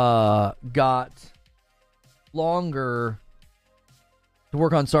 they got longer to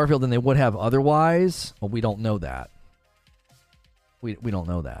work on Starfield than they would have otherwise. Well, we don't know that. We don't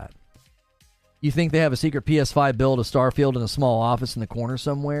know that. You think they have a secret PS5 build of Starfield in a small office in the corner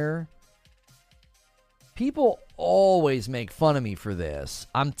somewhere? People always make fun of me for this.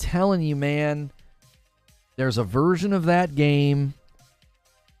 I'm telling you, man, there's a version of that game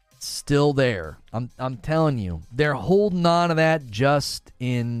still there. I'm telling you. They're holding on to that just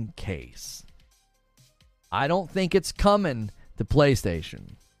in case. I don't think it's coming to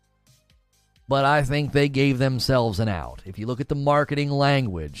PlayStation. But I think they gave themselves an out. If you look at the marketing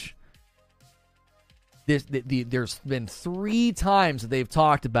language, there's been 3 times that they've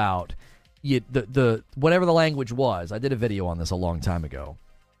talked about the whatever the language was. I did a video on this a long time ago.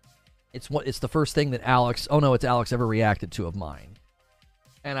 It's the first thing that Alex ever reacted to of mine.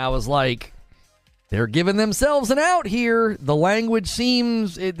 And I was like, they're giving themselves an out here. The language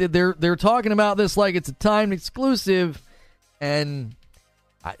seems they're talking about this like it's a timed exclusive, and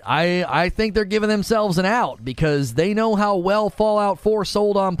I think they're giving themselves an out because they know how well Fallout 4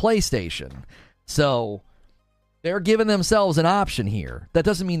 sold on PlayStation. So they're giving themselves an option here. That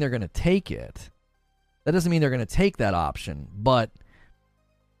doesn't mean they're going to take it. That doesn't mean they're going to take that option, but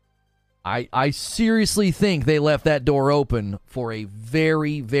I seriously think they left that door open for a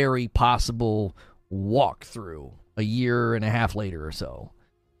very, very possible walkthrough a year and a half later or so.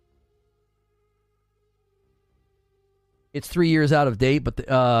 It's 3 years out of date, but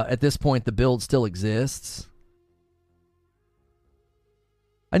at this point, the build still exists.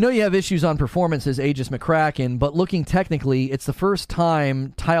 I know you have issues on performance, says Aegis McCracken, but looking technically, it's the first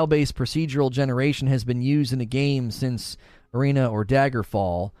time tile-based procedural generation has been used in a game since Arena or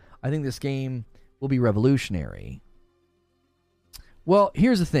Daggerfall. I think this game will be revolutionary. Well,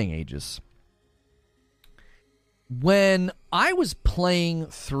 here's the thing, Aegis. When I was playing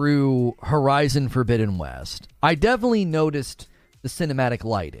through Horizon Forbidden West, I definitely noticed the cinematic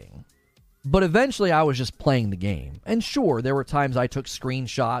lighting. But eventually I was just playing the game. And sure, there were times I took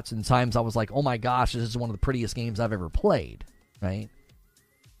screenshots and times I was like, oh my gosh, this is one of the prettiest games I've ever played, right?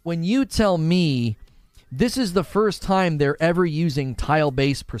 When you tell me this is the first time they're ever using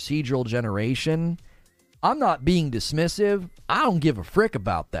tile-based procedural generation, I'm not being dismissive. I don't give a frick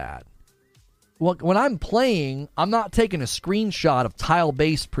about that. When I'm playing, I'm not taking a screenshot of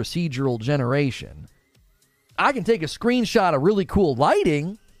tile-based procedural generation. I can take a screenshot of really cool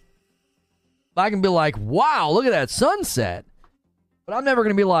lighting. I can be like, wow, look at that sunset. But I'm never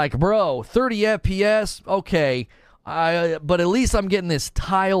going to be like, bro, 30 FPS? Okay, but at least I'm getting this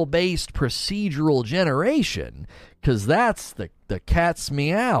tile-based procedural generation, because that's the cat's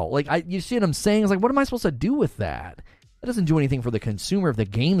meow. Like, you see what I'm saying? It's like, what am I supposed to do with that? That doesn't do anything for the consumer if the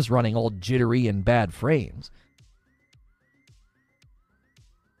game's running all jittery and bad frames.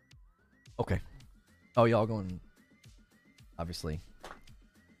 Okay. Oh, y'all going... Obviously.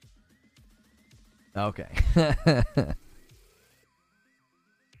 Okay.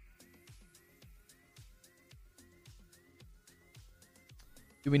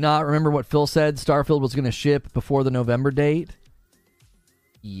 Do we not remember what Phil said? Starfield was going to ship before the November date?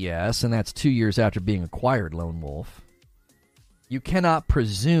 Yes, and that's 2 years after being acquired, Lone Wolf. You cannot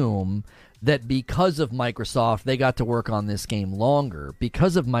presume that because of Microsoft, they got to work on this game longer.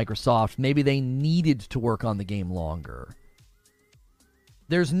 Because of Microsoft, maybe they needed to work on the game longer.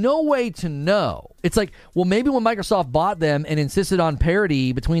 There's no way to know. It's like, well, maybe when Microsoft bought them and insisted on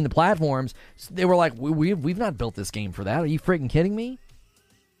parity between the platforms, they were like, we've not built this game for that. Are you freaking kidding me?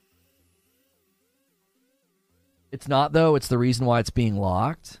 It's not, though. It's the reason why it's being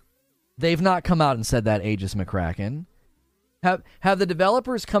locked. They've not come out and said that, Aegis McCracken. Have the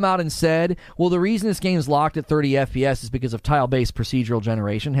developers come out and said, well, the reason this game's locked at 30 FPS is because of tile-based procedural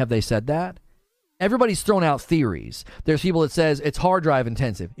generation? Have they said that? Everybody's thrown out theories. There's people that says it's hard drive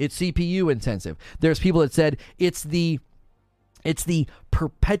intensive, it's CPU intensive. There's people that said it's the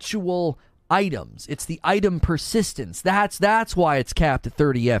perpetual items, it's the item persistence. That's why it's capped at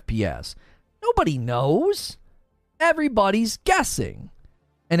 30 FPS. Nobody knows. Everybody's guessing.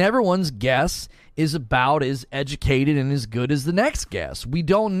 And everyone's guess is about as educated and as good as the next guess. We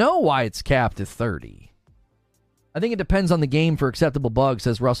don't know why it's capped at 30. I think it depends on the game for acceptable bugs,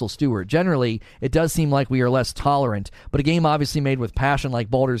 says Russell Stewart. Generally, it does seem like we are less tolerant, but a game obviously made with passion like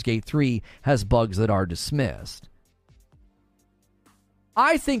Baldur's Gate 3 has bugs that are dismissed.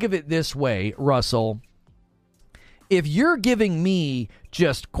 I think of it this way, Russell. If you're giving me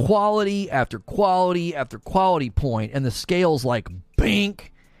just quality after quality after quality point, and the scale's like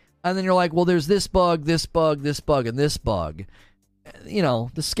bink, and then you're like, well, there's this bug, this bug, this bug, and this bug. You know,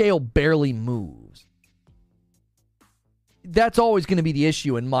 the scale barely moves. That's always going to be the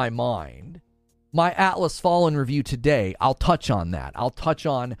issue in my mind. My Atlas Fallen review today, I'll touch on that. I'll touch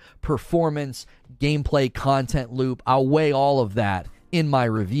on performance, gameplay, content loop. I'll weigh all of that in my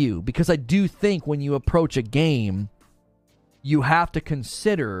review, because I do think when you approach a game, you have to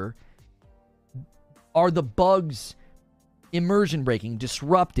consider, are the bugs immersion breaking,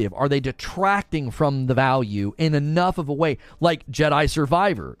 disruptive? Are they detracting from the value in enough of a way? Like Jedi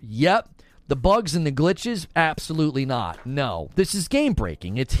Survivor. Yep. The bugs and the glitches? Absolutely not. No. This is game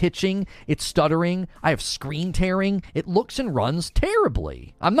breaking. It's hitching. It's stuttering. I have screen tearing. It looks and runs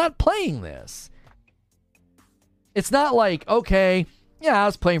terribly. I'm not playing this. It's not like, okay, yeah, I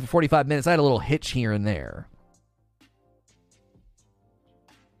was playing for 45 minutes. I had a little hitch here and there.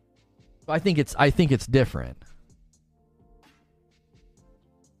 I think it's different.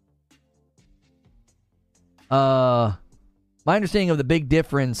 My understanding of the big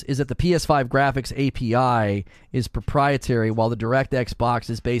difference is that the PS5 graphics API is proprietary, while the DirectX box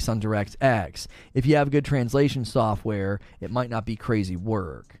is based on DirectX. If you have good translation software, it might not be crazy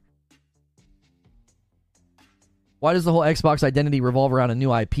work. Why does the whole Xbox identity revolve around a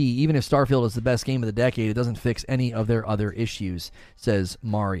new IP? Even if Starfield is the best game of the decade, it doesn't fix any of their other issues, says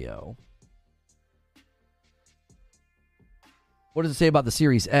Mario. What does it say about the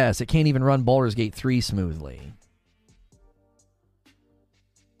Series S? It can't even run Baldur's Gate 3 smoothly.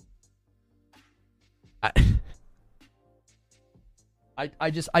 I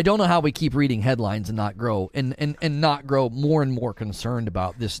don't know how we keep reading headlines and not grow and not grow more and more concerned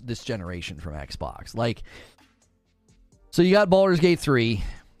about this generation from Xbox. Like, so you got Baldur's Gate 3.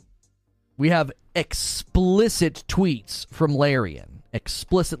 We have explicit tweets from Larian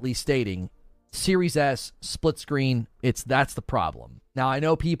explicitly stating Series S split screen, that's the problem. Now I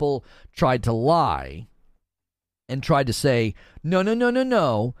know people tried to lie and tried to say, no, no, no, no,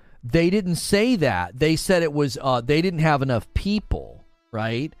 no. They didn't say that. They said it was, they didn't have enough people,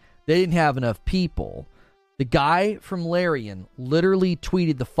 right? They didn't have enough people. The guy from Larian literally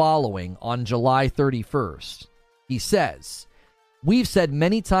tweeted the following on July 31st. He says, "We've said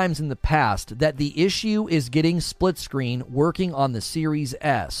many times in the past that the issue is getting split screen working on the Series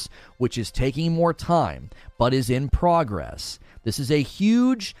S, which is taking more time, but is in progress. This is a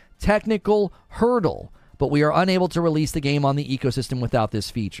huge technical hurdle, but we are unable to release the game on the ecosystem without this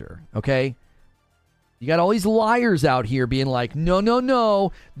feature." Okay? You got all these liars out here being like, no, no,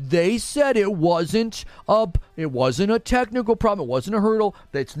 no, they said it wasn't a technical problem, it wasn't a hurdle,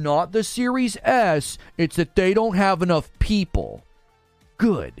 it's not the Series S, it's that they don't have enough people.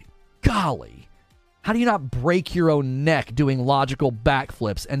 Good golly. How do you not break your own neck doing logical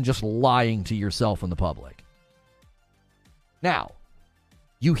backflips and just lying to yourself and the public? Now,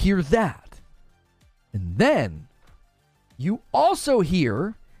 you hear that. And then you also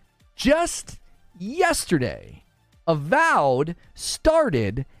hear just yesterday, Avowed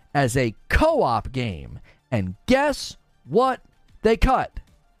started as a co-op game. And guess what they cut?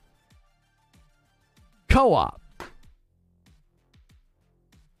 Co-op.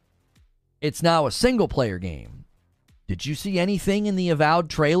 It's now a single-player game. Did you see anything in the Avowed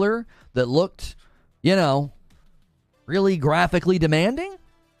trailer that looked, really graphically demanding?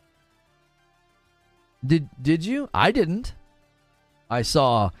 Did you? I didn't. I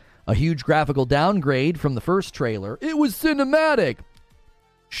saw a huge graphical downgrade from the first trailer. It was cinematic.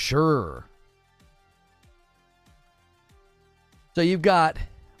 Sure. So you've got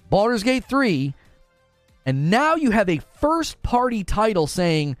Baldur's Gate 3, and now you have a first-party title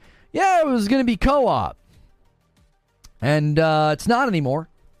saying, yeah, it was going to be co-op. And it's not anymore.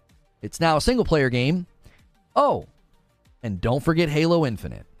 It's now a single-player game. Oh, and don't forget Halo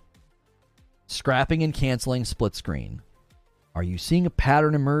Infinite. Scrapping and canceling split screen. Are you seeing a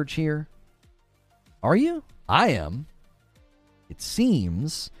pattern emerge here? Are you? I am. It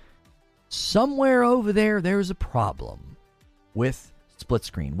seems somewhere over there's a problem with split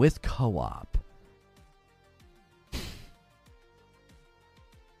screen, with co-op.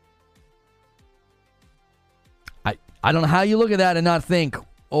 I don't know how you look at that and not think,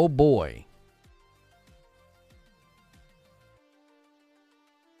 oh boy.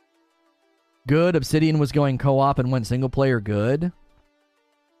 Good. Obsidian was going co-op and went single player. Good.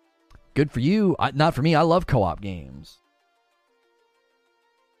 Good for you. Not for me. I love co-op games.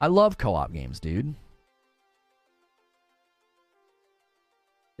 I love co-op games, dude.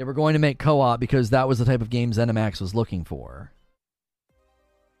 They were going to make co-op because that was the type of game ZeniMax was looking for.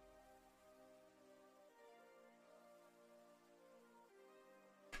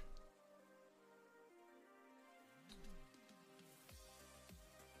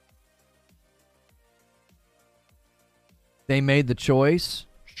 They made the choice.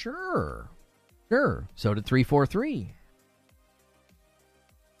 Sure. So did 343.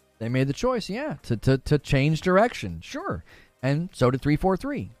 They made the choice, yeah, to change direction. Sure. And so did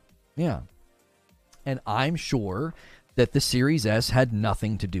 343. Yeah. And I'm sure that the Series S had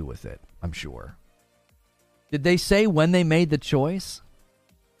nothing to do with it. I'm sure. Did they say when they made the choice?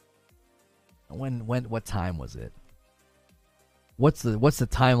 What time was it? What's the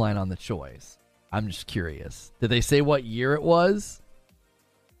timeline on the choice? I'm just curious. Did they say what year it was?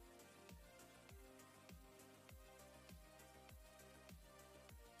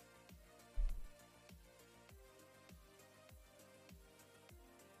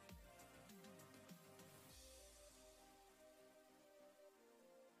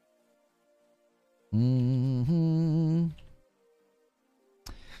 Mm-hmm.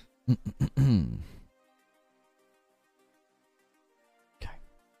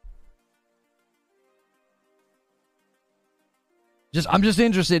 I'm just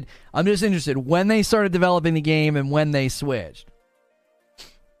interested when they started developing the game and when they switched.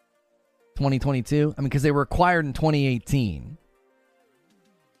 2022? I mean, because they were acquired in 2018.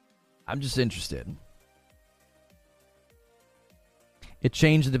 I'm just interested. It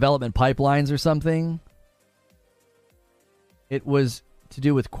changed the development pipelines or something. It was to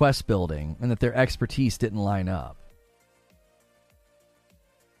do with quest building and that their expertise didn't line up.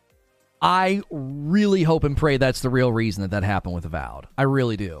 I really hope and pray that's the real reason that happened with Avowed. I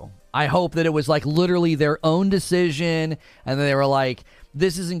really do. I hope that it was like literally their own decision and they were like,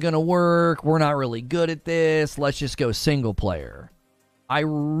 this isn't going to work. We're not really good at this. Let's just go single player. I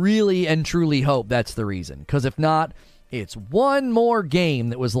really and truly hope that's the reason. Because if not, it's one more game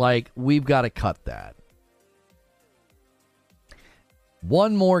that was like, we've got to cut that.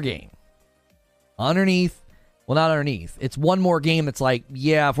 One more game. Underneath. Well, not underneath. It's one more game that's like,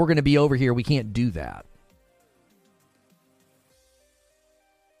 yeah, if we're going to be over here, we can't do that.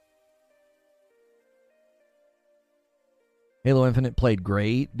 Halo Infinite played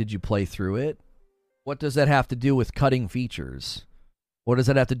great. Did you play through it? What does that have to do with cutting features? What does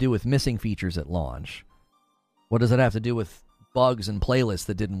that have to do with missing features at launch? What does that have to do with bugs and playlists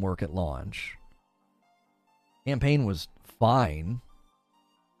that didn't work at launch? Campaign was fine.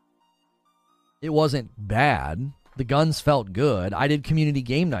 It wasn't bad. The guns felt good. I did community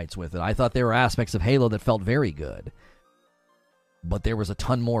game nights with it. I thought there were aspects of Halo that felt very good. But there was a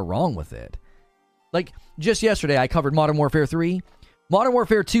ton more wrong with it. Like, just yesterday, I covered Modern Warfare 3. Modern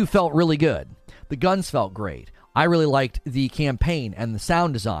Warfare 2 felt really good. The guns felt great. I really liked the campaign and the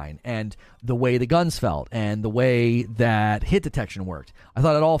sound design and the way the guns felt and the way that hit detection worked. I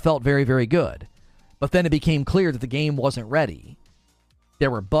thought it all felt very, very good. But then it became clear that the game wasn't ready. There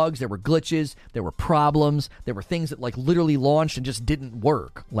were bugs, there were glitches, there were problems, there were things that like literally launched and just didn't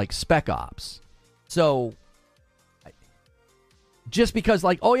work, like Spec Ops. So just because,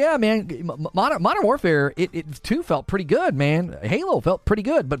 like, oh yeah, man, Modern Warfare, it too felt pretty good, man. Halo felt pretty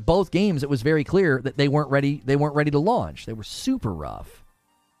good, but both games, it was very clear that they weren't ready. They weren't ready to launch. They were super rough.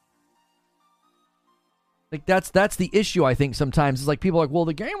 Like that's the issue. I think sometimes it's like people are like, well,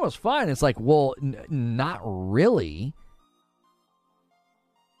 the game was fine. It's like, well, not really.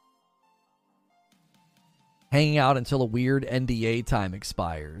 Hanging out until a weird NDA time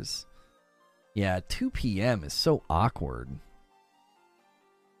expires. Yeah, 2 p.m. is so awkward.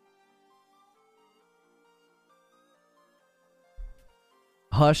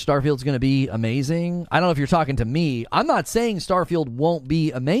 Hush, Starfield's going to be amazing. I don't know if you're talking to me. I'm not saying Starfield won't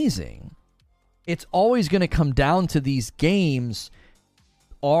be amazing. It's always going to come down to these games.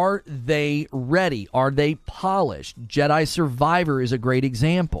 Are they ready? Are they polished? Jedi Survivor is a great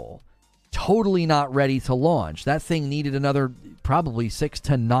example. Totally not ready to launch. That thing needed another probably 6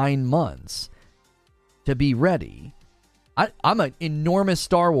 to 9 months to be ready. I'm an enormous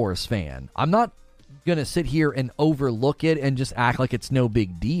Star Wars fan. I'm not going to sit here and overlook it and just act like it's no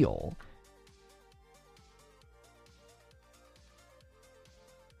big deal.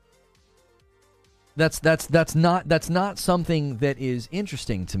 That's not something that is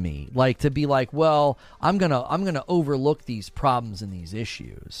interesting to me. Like to be like, well, I'm going to overlook these problems and these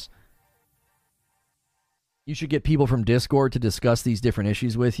issues. You should get people from Discord to discuss these different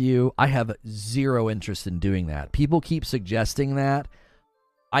issues with you. I have zero interest in doing that. People keep suggesting that.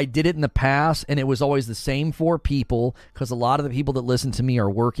 I did it in the past, and it was always the same 4 people because a lot of the people that listen to me are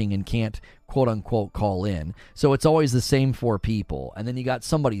working and can't, quote-unquote, call in. So it's always the same 4 people. And then you got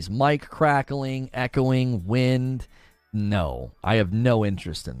somebody's mic crackling, echoing, wind. No, I have no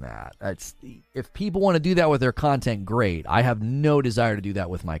interest in that. If people want to do that with their content, great. I have no desire to do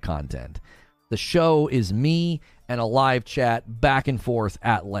that with my content. The show is me and a live chat back and forth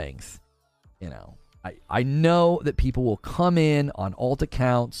at length. You know, I know that people will come in on alt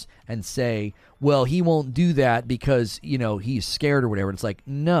accounts and say, well, he won't do that because, you know, he's scared or whatever. It's like,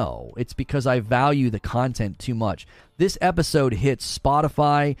 no, it's because I value the content too much. This episode hits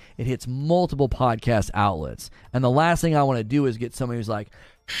Spotify. It hits multiple podcast outlets. And the last thing I want to do is get somebody who's like,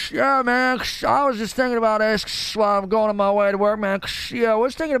 yeah, man, I was just thinking about this while I'm going on my way to work, man. Yeah, I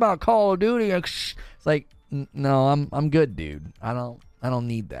was thinking about Call of Duty. It's like, no, I'm good, dude. I don't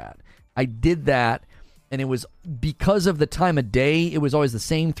need that. I did that, and it was because of the time of day. It was always the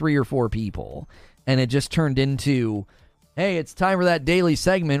same 3 or 4 people, and it just turned into, hey, it's time for that daily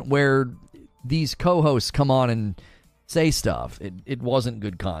segment where these co-hosts come on and say stuff. It wasn't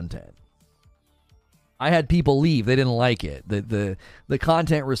good content. I had people leave. They didn't like it. The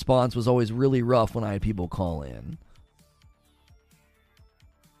content response was always really rough when I had people call in.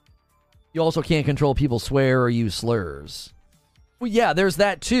 You also can't control people swear or use slurs. Well, yeah, there's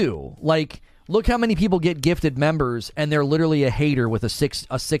that too. Like, look how many people get gifted members and they're literally a hater with a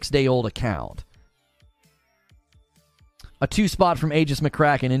 6-day-old account. A 2-spot from Aegis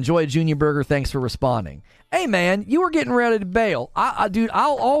McCracken. Enjoy Junior Burger. Thanks for responding. Hey, man, you were getting ready to bail. Dude,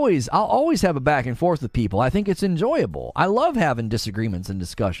 I'll always have a back and forth with people. I think it's enjoyable. I love having disagreements and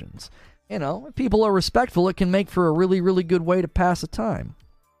discussions. You know, if people are respectful, it can make for a really, really good way to pass the time.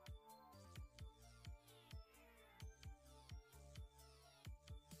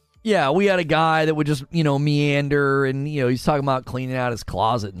 Yeah, we had a guy that would just, you know, meander and, you know, he's talking about cleaning out his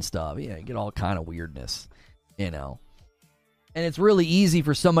closet and stuff. Yeah, you get all kind of weirdness, you know. And it's really easy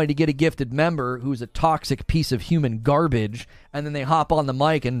for somebody to get a gifted member who's a toxic piece of human garbage, and then they hop on the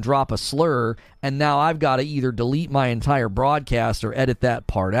mic and drop a slur, and now I've got to either delete my entire broadcast or edit that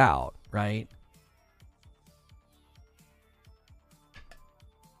part out, right?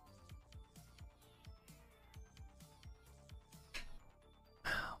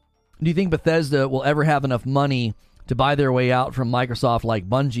 Do you think Bethesda will ever have enough money to buy their way out from Microsoft like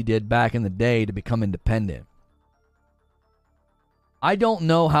Bungie did back in the day to become independent? I don't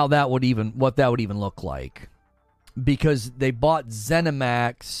know what that would even look like, because they bought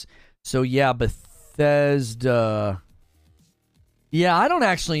ZeniMax. So yeah, Bethesda. Yeah, I don't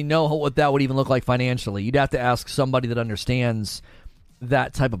actually know what that would even look like financially. You'd have to ask somebody that understands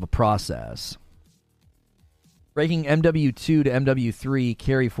that type of a process. Breaking MW2 to MW3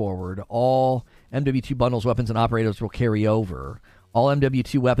 carry forward. All MW2 bundles, weapons, and operators will carry over. All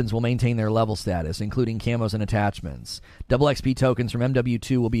MW2 weapons will maintain their level status, including camos and attachments. Double XP tokens from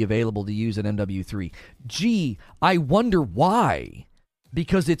MW2 will be available to use in MW3. Gee, I wonder why.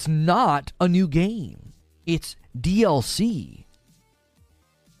 Because it's not a new game. It's DLC.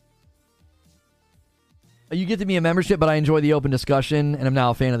 You get to be a membership, but I enjoy the open discussion, and I'm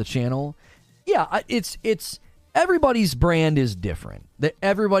now a fan of the channel. Yeah, it's everybody's brand is different.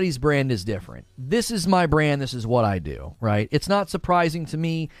 Everybody's brand is different. This is my brand. This is what I do, right? It's not surprising to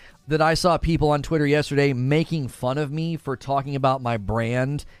me that I saw people on Twitter yesterday making fun of me for talking about my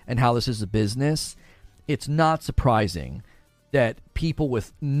brand and how this is a business. It's not surprising that people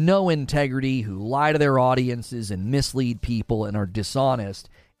with no integrity who lie to their audiences and mislead people and are dishonest,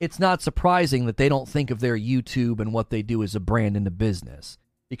 it's not surprising that they don't think of their YouTube and what they do as a brand in the business,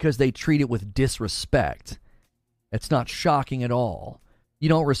 because they treat it with disrespect. It's not shocking at all. You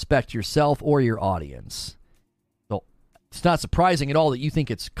don't respect yourself or your audience. So it's not surprising at all that you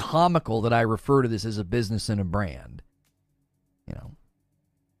think it's comical that I refer to this as a business and a brand. You know,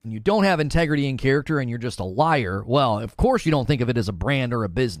 when you don't have integrity and character and you're just a liar, well, of course you don't think of it as a brand or a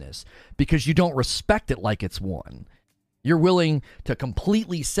business, because you don't respect it like it's one. You're willing to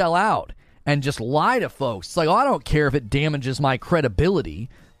completely sell out and just lie to folks. It's like, oh, I don't care if it damages my credibility,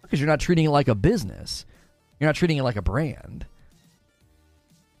 because you're not treating it like a business. You're not treating it like a brand.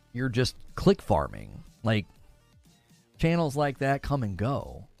 You're just click farming. Like, channels like that come and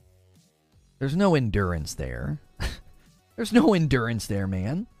go. There's no endurance there. There's no endurance there,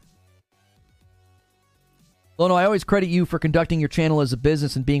 man. Lono, I always credit you for conducting your channel as a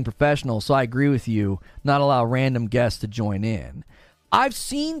business and being professional, so I agree with you. Not allow random guests to join in. I've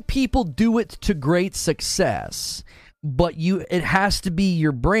seen people do it to great success, but it has to be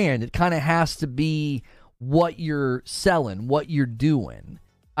your brand. It kind of has to be what you're selling, what you're doing.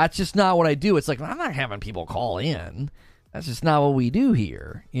 That's just not what I do. It's like, I'm not having people call in. That's just not what we do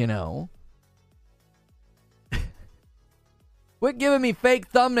here, you know? Quit giving me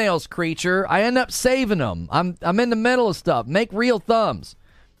fake thumbnails, creature. I end up saving them. I'm in the middle of stuff. Make real thumbs.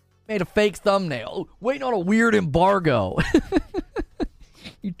 Made a fake thumbnail. Waiting on a weird embargo.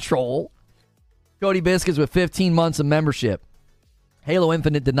 You troll. Cody Biscuits with 15 months of membership. Halo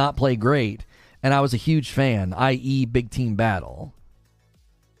Infinite did not play great, and I was a huge fan, i.e. Big Team Battle.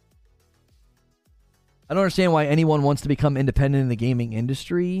 I don't understand why anyone wants to become independent in the gaming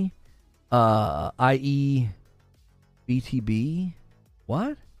industry, i.e. BTB?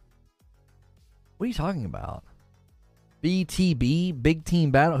 What? What are you talking about? BTB? Big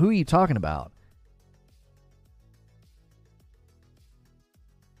Team Battle? Who are you talking about?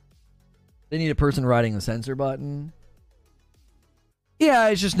 They need a person riding the censor button. Yeah,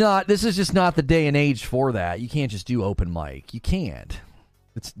 it's just not. This is just not the day and age for that. You can't just do open mic. You can't.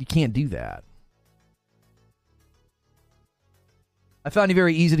 You can't do that. I found you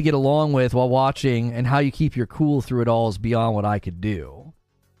very easy to get along with while watching, and how you keep your cool through it all is beyond what I could do.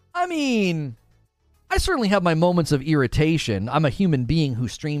 I mean, I certainly have my moments of irritation. I'm a human being who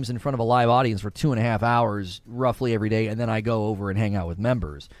streams in front of a live audience for 2.5 hours roughly every day, and then I go over and hang out with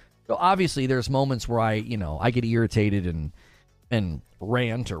members. So obviously there's moments where I get irritated and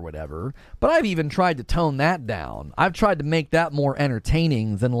rant or whatever, but I've even tried to tone that down. I've tried to make that more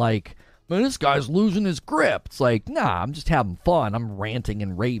entertaining than like, man, this guy's losing his grip. It's like, nah, I'm just having fun. I'm ranting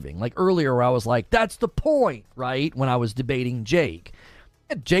and raving. Like earlier where I was like, that's the point, right? When I was debating Jake.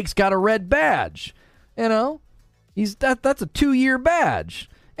 And Jake's got a red badge, you know? That's a 2-year badge,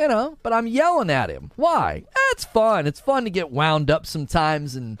 you know? But I'm yelling at him. Why? It's fun. It's fun to get wound up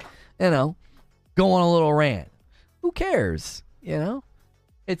sometimes and, you know, go on a little rant. Who cares, you know?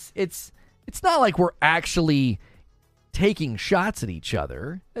 It's not like we're actually taking shots at each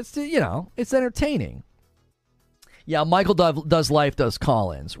other. It's, you know, it's entertaining. Yeah, Michael does life, does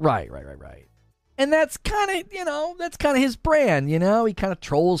call-ins. Right. And that's kind of, you know, that's kind of his brand, you know? He kind of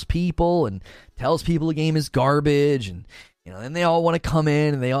trolls people and tells people the game is garbage, and, you know, then they all want to come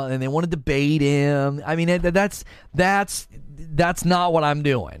in and they want to debate him. I mean, that's not what I'm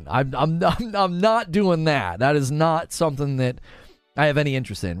doing. I'm not doing that. That is not something that I have any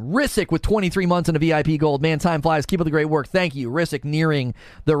interest in. Rissick with 23 months in a VIP gold. Man, time flies. Keep up the great work. Thank you. Rissick nearing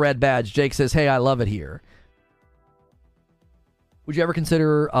the red badge. Jake says, hey, I love it here. Would you ever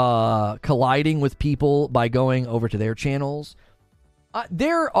consider colliding with people by going over to their channels?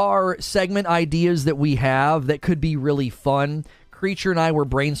 There are segment ideas that we have that could be really fun. Creature and I were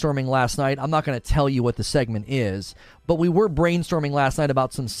brainstorming last night. I'm not going to tell you what the segment is, but we were brainstorming last night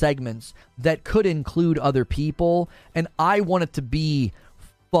about some segments that could include other people, and I want it to be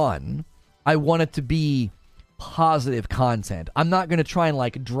fun. I want it to be positive content. I'm not going to try and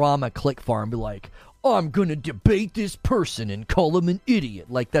like drama click farm and be like, oh, I'm going to debate this person and call him an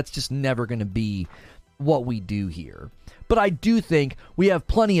idiot. Like, that's just never going to be what we do here. But I do think we have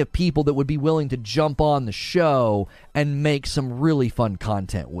plenty of people that would be willing to jump on the show and make some really fun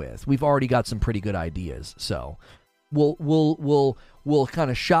content with. We've already got some pretty good ideas, so we'll kind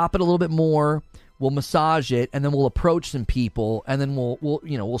of shop it a little bit more. We'll massage it, and then we'll approach some people, and then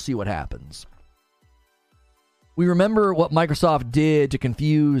we'll see what happens. We remember what Microsoft did to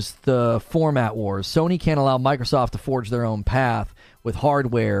confuse the format wars. Sony can't allow Microsoft to forge their own path with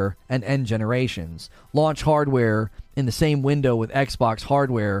hardware and end generations. Launch hardware in the same window with Xbox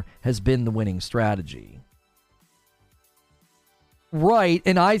hardware has been the winning strategy. Right,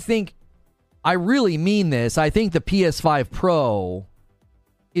 and I think, I really mean this, I think the PS5 Pro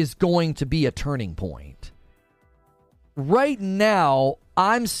is going to be a turning point. Right now,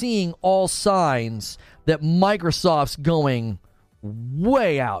 I'm seeing all signs that Microsoft's going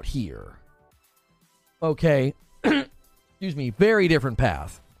way out here. Okay. Excuse me. Very different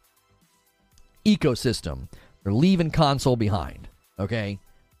path. Ecosystem. They're leaving console behind. Okay.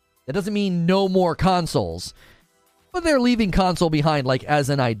 That doesn't mean no more consoles, but they're leaving console behind like as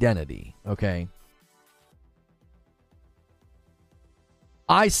an identity. Okay.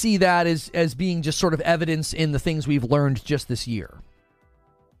 I see that as being just sort of evidence in the things we've learned just this year.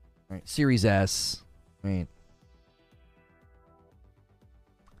 All right. Series S. Right.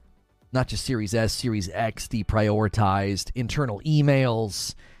 Not just Series S, Series X deprioritized, internal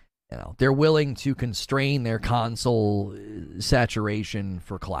emails. You know, they're willing to constrain their console saturation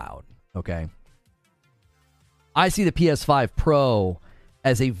for cloud. Okay. I see the PS5 Pro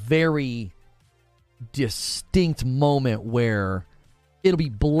as a very distinct moment where it'll be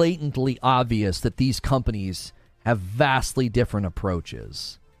blatantly obvious that these companies have vastly different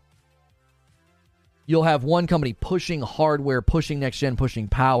approaches. You'll have one company pushing hardware, pushing next-gen, pushing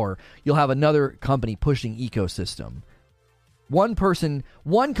power. You'll have another company pushing ecosystem. One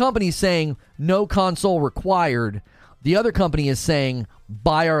company saying no console required. The other company is saying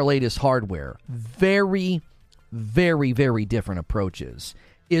buy our latest hardware. Very, very, very different approaches.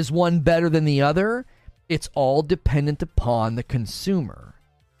 Is one better than the other? It's all dependent upon the consumer.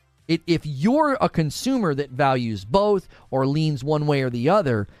 If you're a consumer that values both or leans one way or the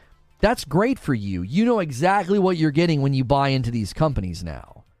other, that's great for you. You know exactly what you're getting when you buy into these companies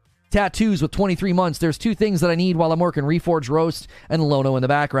now. Tattoos with 23 months. There's two things that I need while I'm working. Reforge Roast and Lono in the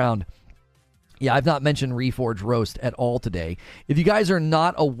background. Yeah, I've not mentioned Reforge Roast at all today. If you guys are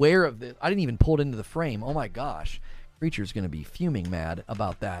not aware of this, I didn't even pull it into the frame. Oh my gosh. Creature's going to be fuming mad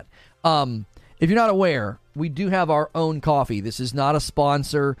about that. If you're not aware, we do have our own coffee. This is not a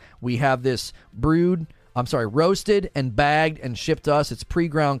sponsor. We have this roasted and bagged and shipped to us. It's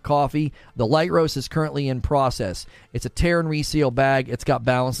pre-ground coffee. The light roast is currently in process. It's a tear and reseal bag. It's got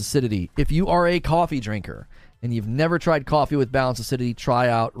balanced acidity. If you are a coffee drinker and you've never tried coffee with balanced acidity, try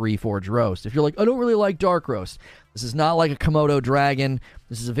out Reforge Roast. If you're like, I don't really like dark roast, this is not like a Komodo dragon.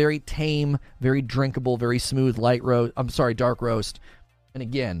 This is a very tame, very drinkable, very smooth dark roast. And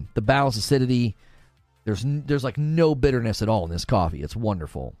again, the balanced acidity, there's like no bitterness at all in this coffee. It's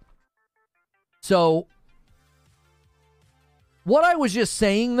wonderful. So what I was just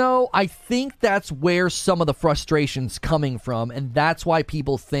saying, though, I think that's where some of the frustration's coming from, and that's why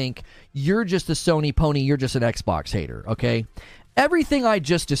people think you're just a Sony pony, you're just an Xbox hater, okay? Everything I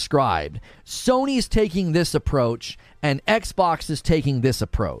just described, Sony's taking this approach, and Xbox is taking this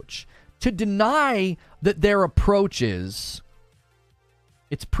approach. To deny that their approaches,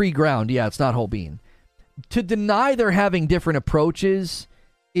 it's pre-ground, yeah, it's not whole bean. To deny they're having different approaches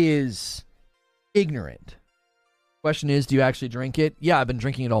is ignorant. Question is, do you actually drink it? Yeah, I've been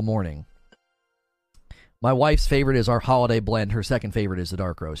drinking it all morning. My wife's favorite is our holiday blend. Her second favorite is the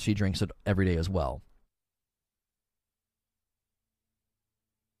dark roast. She drinks it every day as well.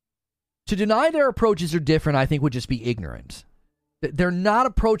 To deny their approaches are different, I think, would just be ignorant. They're not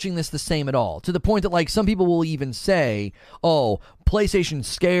approaching this the same at all. To the point that, like, some people will even say, oh, PlayStation's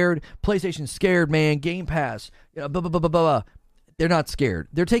scared, man, Game Pass, blah, blah, blah, blah, blah. They're not scared.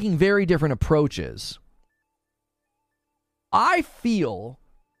 They're taking very different approaches. I feel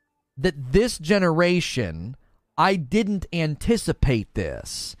that this generation, I didn't anticipate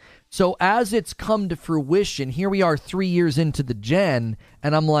this. So as it's come to fruition, here we are 3 years into the gen,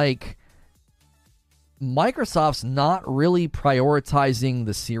 and I'm like, Microsoft's not really prioritizing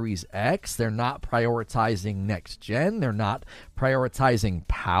the Series X. They're not prioritizing next gen. They're not prioritizing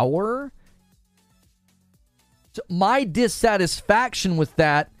power. So my dissatisfaction with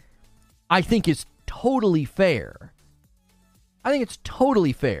that, I think, is totally fair. I think it's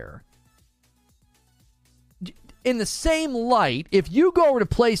totally fair. In the same light, if you go over to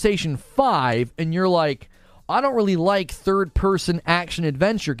PlayStation 5 and you're like, I don't really like third-person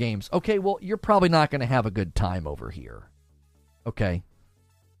action-adventure games. Okay, well, you're probably not going to have a good time over here. Okay?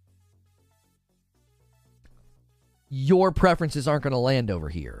 Your preferences aren't going to land over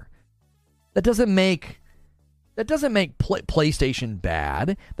here. That doesn't make PlayStation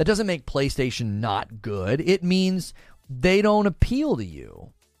bad. That doesn't make PlayStation not good. It means they don't appeal to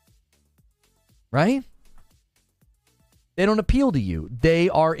you. Right? They don't appeal to you.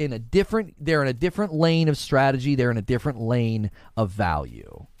 They're in a different lane of strategy. They're in a different lane of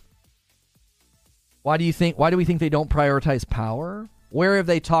value. Why do we think they don't prioritize power? Where have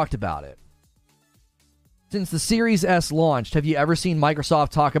they talked about it? Since the Series S launched, have you ever seen Microsoft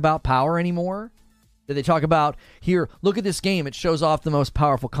talk about power anymore? Did they talk about, here, look at this game, it shows off the most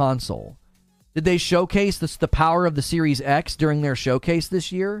powerful console? Did they showcase the power of the Series X during their showcase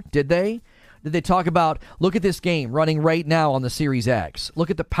this year? Did they? Did they talk about, look at this game running right now on the Series X? Look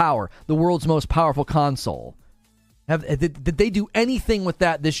at the power, the world's most powerful console. Did they do anything with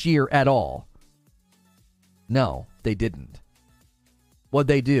that this year at all? No, they didn't. What'd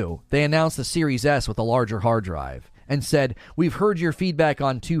they do? They announced the Series S with a larger hard drive and said, we've heard your feedback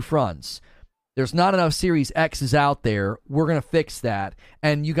on two fronts. There's not enough Series X's out there. We're going to fix that,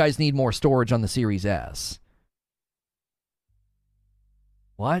 and you guys need more storage on the Series S.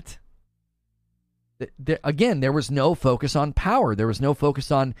 What? Again, there was no focus on power. There was no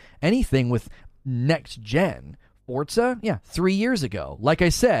focus on anything with next gen. Forza, 3 years ago. Like I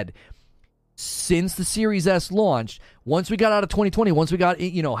said, since the Series S launched, once we got out of 2020, once we got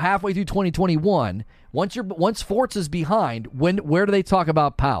halfway through 2021, once Forza's behind, where do they talk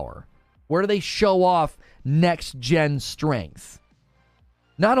about power? Where do they show off next gen strength?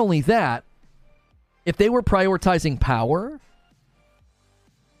 Not only that, if they were prioritizing power,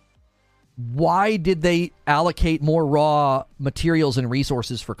 why did they allocate more raw materials and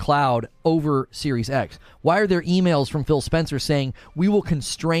resources for cloud over Series X? Why are there emails from Phil Spencer saying, we will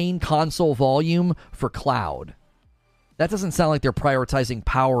constrain console volume for cloud? That doesn't sound like they're prioritizing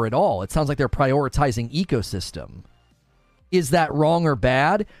power at all. It sounds like they're prioritizing ecosystem. Is that wrong or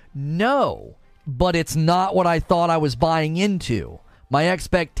bad? No, but it's not what I thought I was buying into. My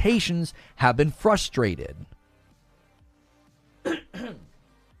expectations have been frustrated.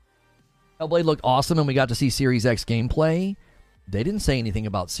 Hellblade looked awesome and we got to see Series X gameplay. They didn't say anything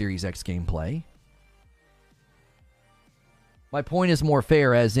about Series X gameplay. My point is more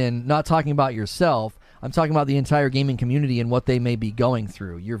fair, as in not talking about yourself. I'm talking about the entire gaming community and what they may be going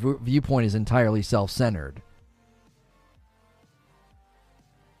through. Your viewpoint is entirely self-centered.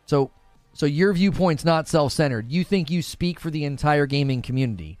 So your viewpoint's not self-centered. You think you speak for the entire gaming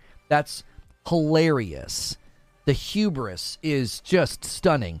community. That's hilarious. The hubris is just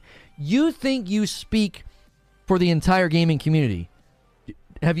stunning. You think you speak for the entire gaming community.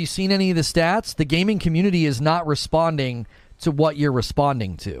 Have you seen any of the stats? The gaming community is not responding to what you're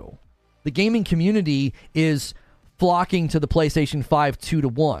responding to. The gaming community is flocking to the PlayStation 5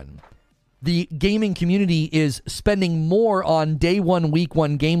 2-1. The gaming community is spending more on day one, week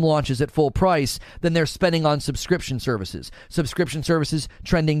one game launches at full price than they're spending on subscription services. Subscription services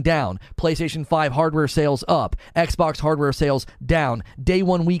trending down. PlayStation 5 hardware sales up. Xbox hardware sales down. Day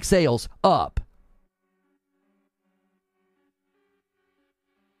one, week sales up.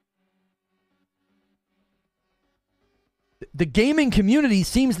 The gaming community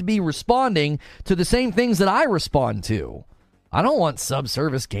seems to be responding to the same things that I respond to. I don't want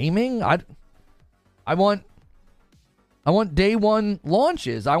subservice gaming. I want day one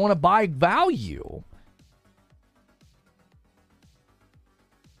launches. I want to buy value.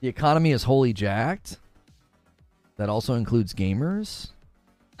 The economy is wholly jacked. That also includes gamers.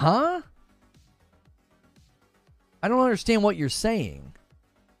 Huh? I don't understand what you're saying.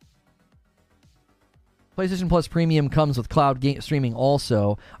 PlayStation Plus Premium comes with cloud streaming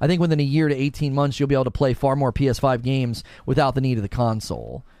also. I think within a year to 18 months, you'll be able to play far more PS5 games without the need of the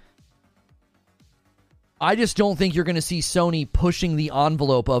console. I just don't think you're going to see Sony pushing the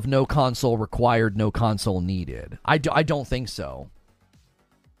envelope of no console required, no console needed. I don't think so.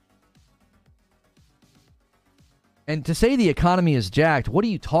 And to say the economy is jacked, what are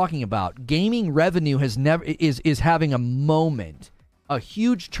you talking about? Gaming revenue is having a moment. A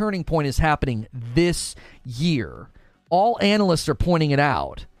huge turning point is happening this year. All analysts are pointing it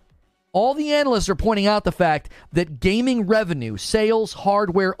out. All the analysts are pointing out the fact that gaming revenue, sales,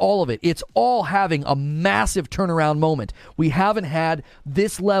 hardware, all of it, it's all having a massive turnaround moment. We haven't had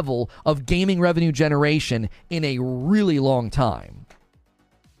this level of gaming revenue generation in a really long time.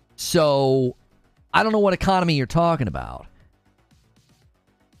 So, I don't know what economy you're talking about.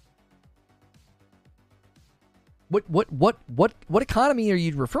 What economy are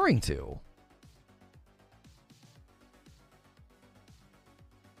you referring to?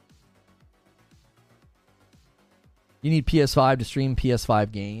 You need PS5 to stream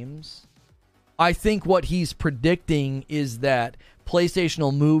PS5 games. I think what he's predicting is that PlayStation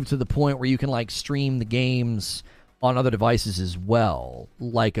will move to the point where you can like stream the games on other devices as well,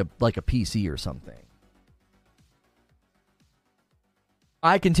 like a PC or something.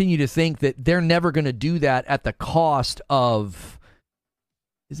 I continue to think that they're never going to do that at the cost of...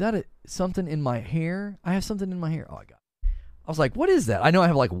 Is that something in my hair? I have something in my hair. Oh, I got it. I was like, what is that? I know I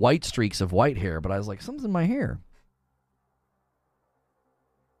have like white streaks of white hair, but I was like, something's in my hair.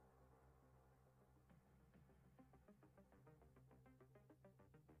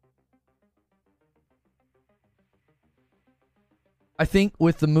 I think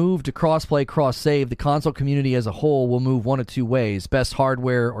with the move to crossplay, cross-save, the console community as a whole will move one of two ways. Best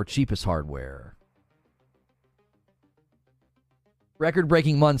hardware or cheapest hardware.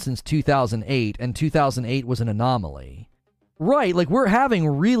 Record-breaking month since 2008, and 2008 was an anomaly. Right, like we're having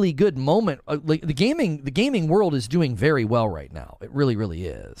really good moment. Like the gaming world is doing very well right now. It really, really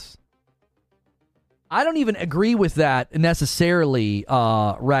is. I don't even agree with that necessarily,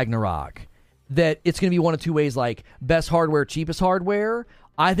 Ragnarok. That it's going to be one of two ways, like best hardware, cheapest hardware.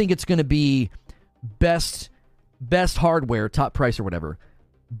 I think it's going to be best hardware, top price or whatever.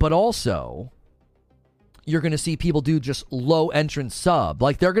 But also, you're going to see people do just low entrance sub.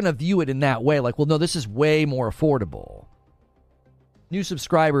 Like they're going to view it in that way. Like, well, no, this is way more affordable. New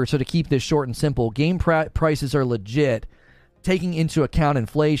subscribers, so to keep this short and simple, game prices are legit, taking into account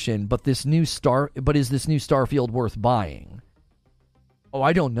inflation. But is this new Starfield worth buying? Oh,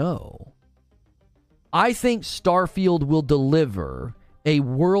 I don't know. I think Starfield will deliver a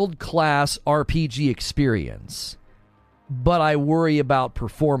world-class RPG experience, but I worry about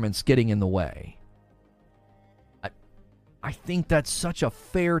performance getting in the way. I think that's such a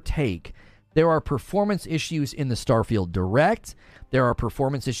fair take. There are performance issues in the Starfield Direct. There are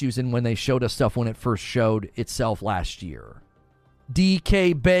performance issues in when they showed us stuff when it first showed itself last year.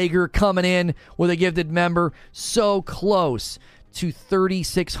 DK Bager coming in with a gifted member, so close to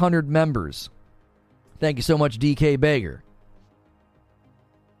 3,600 members. Thank you so much, DK Bager.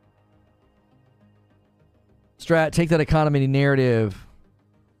 Strat, take that economy narrative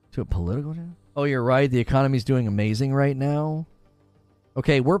to a political channel? Oh, you're right. The economy's doing amazing right now.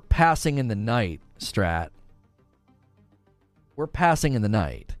 Okay, we're passing in the night, Strat. We're passing in the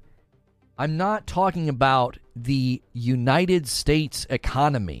night. I'm not talking about the United States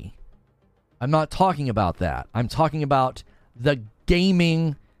economy. I'm not talking about that. I'm talking about the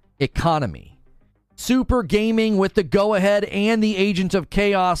gaming economy. Super Gaming with the go-ahead and the Agent of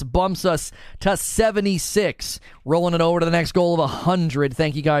Chaos bumps us to 76. Rolling it over to the next goal of 100.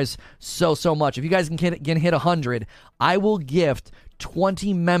 Thank you guys so much. If you guys can hit 100, I will gift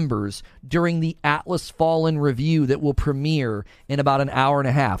 20 members during the Atlas Fallen review that will premiere in about an hour and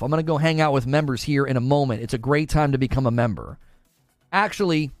a half. I'm going to go hang out with members here in a moment. It's a great time to become a member.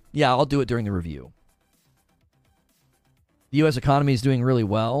 Actually, yeah, I'll do it during the review. The U.S. economy is doing really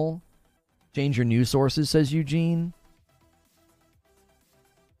well. Change your news sources, says Eugene.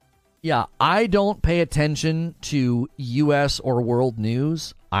 Yeah, I don't pay attention to U.S. or world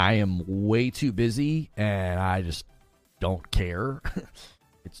news. I am way too busy, and I just don't care.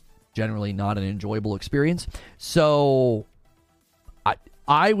 It's generally not an enjoyable experience. So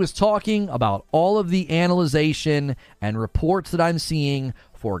I was talking about all of the analyzation and reports that I'm seeing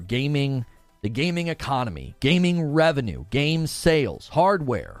for gaming, the gaming economy, gaming revenue, game sales,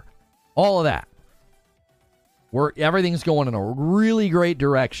 hardware, all of that. Everything's going in a really great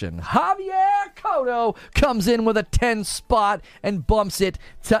direction. Javier Cotto comes in with a 10 spot and bumps it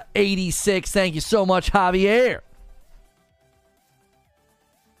to 86. Thank you so much, Javier.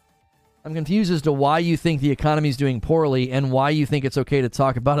 I'm confused as to why you think the economy's doing poorly and why you think it's okay to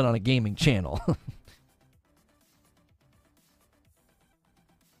talk about it on a gaming channel.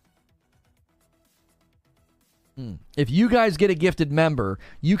 If you guys get a gifted member,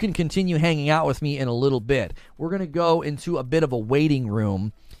 you can continue hanging out with me in a little bit. We're going to go into a bit of a waiting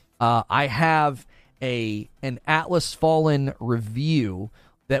room. I have an Atlas Fallen review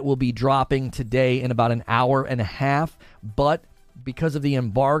that will be dropping today in about an hour and a half, but because of the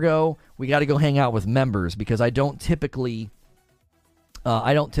embargo, we got to go hang out with members because I don't typically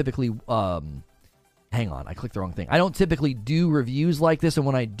I don't typically... hang on, I clicked the wrong thing. I don't typically do reviews like this, and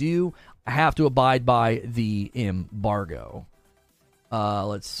when I do, I have to abide by the embargo.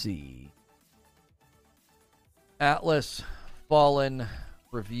 Let's see. Atlas Fallen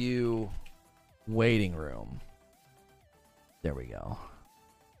review waiting room. There we go.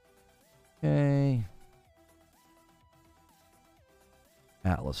 Okay.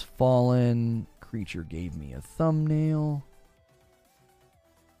 Atlas Fallen. Creature gave me a thumbnail.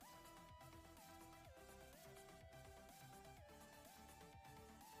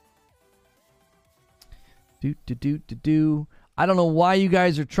 I don't know why you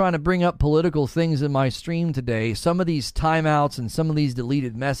guys are trying to bring up political things in my stream today. Some of these timeouts and some of these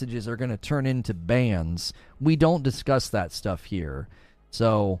deleted messages are going to turn into bans. We don't discuss that stuff here.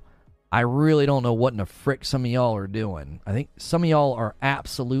 So I really don't know what in the frick some of y'all are doing. I think some of y'all are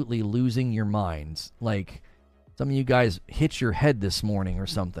absolutely losing your minds. Like, some of you guys hit your head this morning or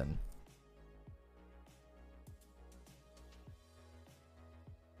something.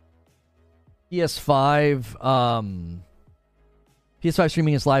 PS5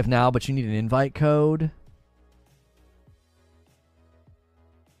 streaming is live now, but you need an invite code.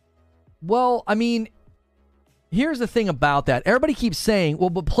 Well, I mean, here's the thing about that. Everybody keeps saying, well,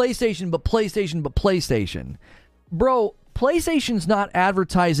 but PlayStation. Bro, PlayStation's not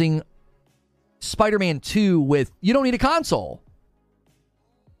advertising Spider-Man 2 with, you don't need a console.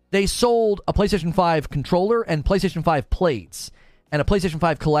 They sold a PlayStation 5 controller and PlayStation 5 plates and a PlayStation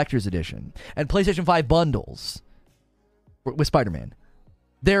 5 Collector's Edition and PlayStation 5 bundles with Spider-Man.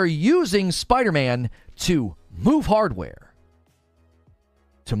 They're using Spider-Man to move hardware,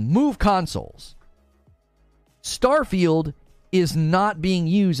 to move consoles. Starfield is not being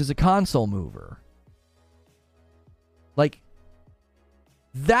used as a console mover. Like,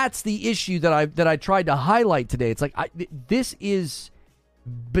 that's the issue that I tried to highlight today. It's like, this is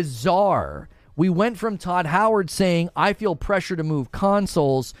bizarre. We went from Todd Howard saying, I feel pressure to move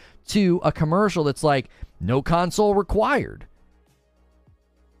consoles, to a commercial that's like, no console required.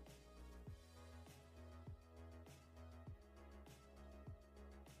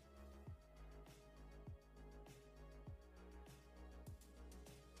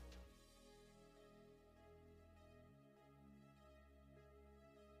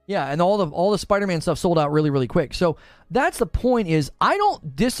 Yeah, and all the Spider-Man stuff sold out really, really quick. So that's the point is, I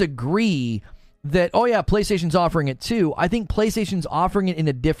don't disagree that, oh yeah, PlayStation's offering it too. I think PlayStation's offering it in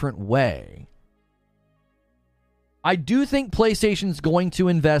a different way. I do think PlayStation's going to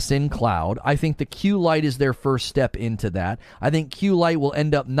invest in cloud. I think the Q Lite is their first step into that. I think Q Lite will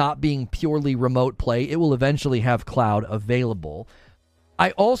end up not being purely remote play. It will eventually have cloud available.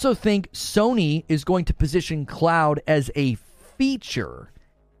 I also think Sony is going to position cloud as a feature,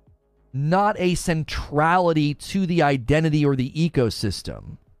 not a centrality to the identity or the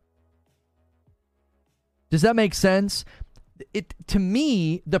ecosystem. Does that make sense? To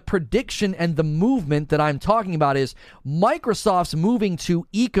me, the prediction and the movement that I'm talking about is Microsoft's moving to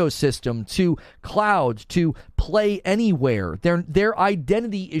ecosystem, to cloud, to play anywhere. Their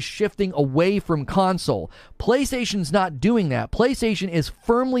identity is shifting away from console. PlayStation's not doing that. PlayStation is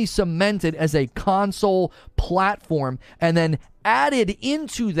firmly cemented as a console platform, and then added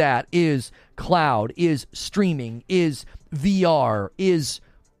into that is cloud, is streaming, is VR, is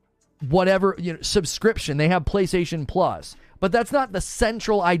whatever, subscription. They have PlayStation Plus, but that's not the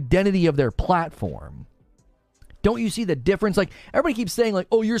central identity of their platform. Don't you see the difference? Like, everybody keeps saying, like,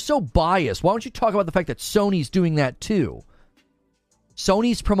 oh, you're so biased. Why don't you talk about the fact that Sony's doing that too?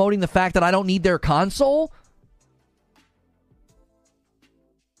 Sony's promoting the fact that I don't need their console?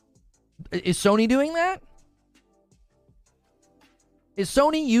 Is Sony doing that? Is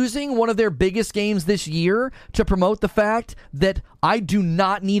Sony using one of their biggest games this year to promote the fact that I do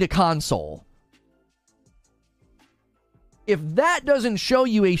not need a console? If that doesn't show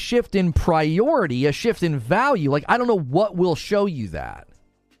you a shift in priority, a shift in value, like, I don't know what will show you that.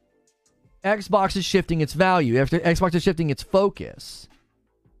 Xbox is shifting its value. After Xbox is shifting its focus.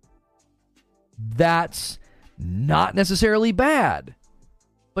 That's not necessarily bad.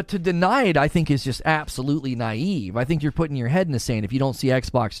 But to deny it, I think, is just absolutely naive. I think you're putting your head in the sand if you don't see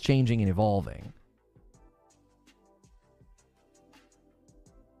Xbox changing and evolving.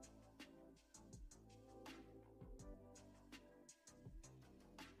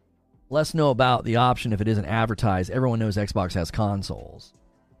 Let's know about the option if it isn't advertised. Everyone knows Xbox has consoles.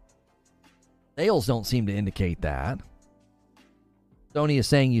 Sales don't seem to indicate that. Sony is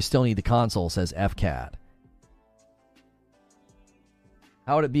saying you still need the console, says FCAT.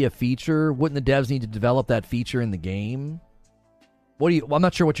 How would it be a feature? Wouldn't the devs need to develop that feature in the game? I'm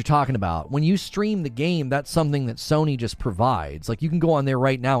not sure what you're talking about. When you stream the game, that's something that Sony just provides. Like, you can go on there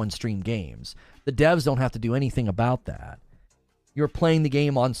right now and stream games. The devs don't have to do anything about that. You're playing the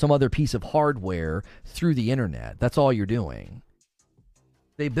game on some other piece of hardware through the internet. That's all you're doing.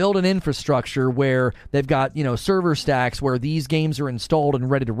 They build an infrastructure where they've got, server stacks where these games are installed and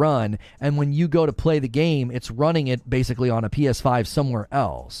ready to run, and when you go to play the game, it's running it basically on a PS5 somewhere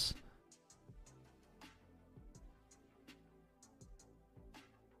else.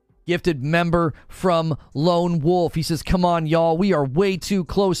 Gifted member from Lone Wolf. He says, come on, y'all. We are way too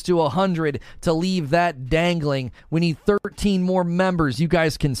close to 100 to leave that dangling. We need 13 more members. You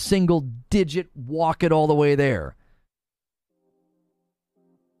guys can single digit walk it all the way there.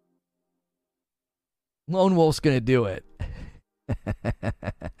 Lone Wolf's going to do it.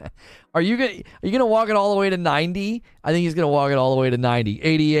 Are you gonna walk it all the way to 90? I think he's going to walk it all the way to 90.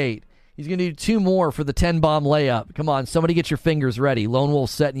 88. He's going to do 2 more for the 10-bomb layup. Come on, somebody get your fingers ready. Lone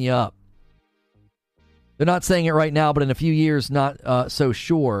Wolf's setting you up. They're not saying it right now, but in a few years, not so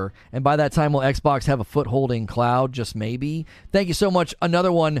sure. And by that time, will Xbox have a foothold in cloud? Just maybe. Thank you so much.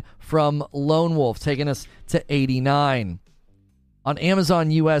 Another one from Lone Wolf, taking us to 89. On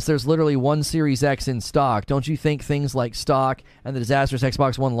Amazon US, there's literally one Series X in stock. Don't you think things like stock and the disastrous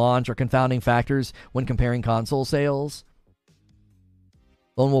Xbox One launch are confounding factors when comparing console sales?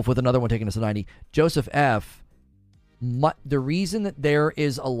 Lone Wolf with another one taking us to 90. Joseph F. The reason that there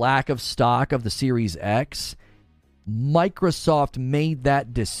is a lack of stock of the Series X, Microsoft made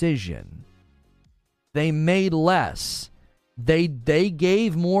that decision. They made less. They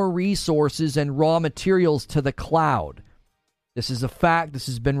gave more resources and raw materials to the cloud. This is a fact. This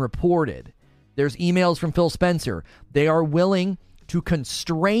has been reported. There's emails from Phil Spencer. They are willing to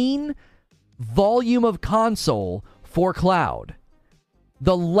constrain volume of console for cloud.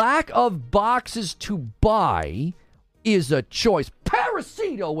 The lack of boxes to buy is a choice.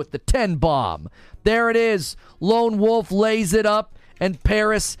 Parasito with the 10-bomb. There it is. Lone Wolf lays it up, and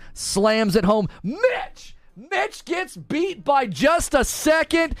Paris slams it home. Mitch gets beat by just a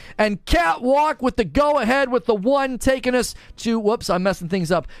second, and Catwalk with the go-ahead with the 1, taking us to, whoops, I'm messing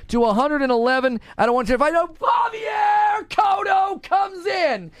things up, to 111 out of 125. No, Javier Cotto comes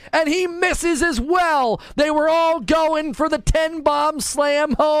in, and he misses as well. They were all going for the 10-bomb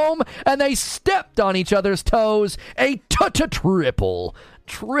slam home, and they stepped on each other's toes. A triple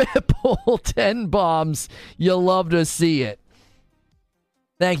 10 bombs. You'll love to see it.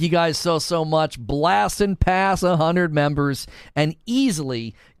 Thank you guys so much. Blasting past 100 members and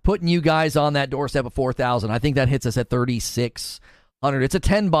easily putting you guys on that doorstep of 4,000. I think that hits us at 3,600. It's a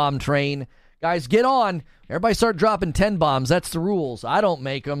 10-bomb train. Guys, get on. Everybody start dropping 10 bombs. That's the rules. I don't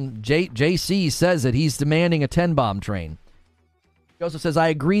make them. JC says it. He's demanding a 10-bomb train. Joseph says, I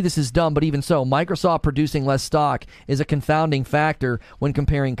agree this is dumb, but even so, Microsoft producing less stock is a confounding factor when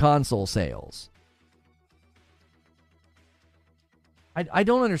comparing console sales. I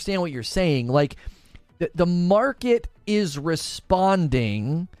don't understand what you're saying. Like, the market is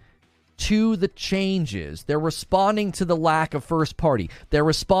responding to the changes. They're responding to the lack of first party. They're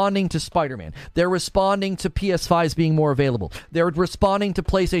responding to Spider-Man. They're responding to PS5s being more available. They're responding to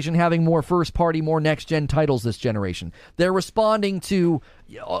PlayStation having more first party, more next-gen titles this generation. They're responding to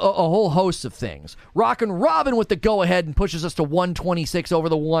a whole host of things. Rockin' Robin with the go-ahead and pushes us to 126 over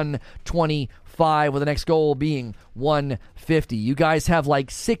the 125, with the next goal being 150. You guys have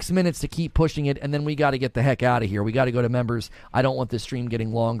like 6 minutes to keep pushing it, and then we got to get the heck out of here. We got to go to members. I don't want this stream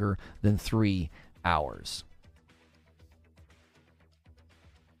getting longer than 3 hours.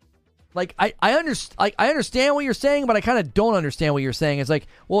 Like, I understand what you're saying, but I kind of don't understand what you're saying. It's like,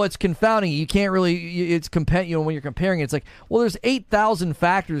 well, it's confounding. You can't really, when you're comparing it, it's like, well, there's 8,000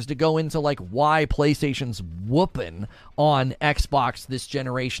 factors to go into, like, why PlayStation's whooping on Xbox this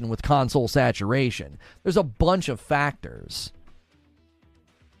generation with console saturation. There's a bunch of factors.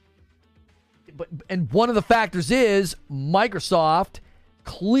 And one of the factors is Microsoft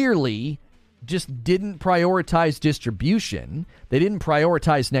clearly just didn't prioritize distribution. They didn't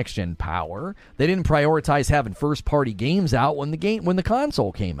prioritize next-gen power. They didn't prioritize having first-party games out when the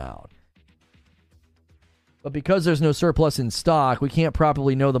console came out. But because there's no surplus in stock, we can't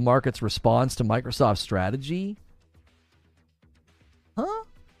properly know the market's response to Microsoft's strategy. Huh?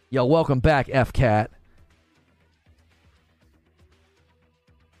 Yo, welcome back, FCAT.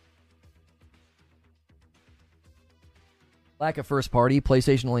 Lack of first party.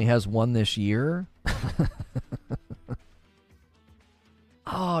 PlayStation only has one this year.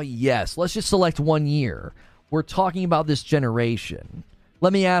 Oh, yes. Let's just select 1 year. We're talking about this generation.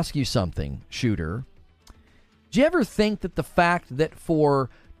 Let me ask you something, Shooter. Do you ever think that the fact that for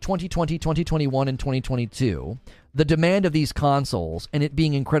 2020, 2021, and 2022, the demand of these consoles and it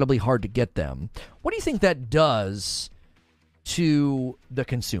being incredibly hard to get them, what do you think that does to the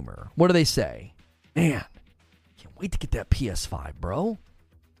consumer? What do they say? Man, can't wait to get that PS5, bro.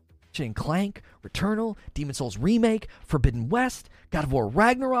 Ratchet and Clank, Returnal, Demon's Souls Remake, Forbidden West, God of War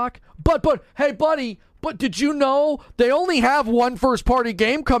Ragnarok. But, hey, buddy, but did you know they only have one first-party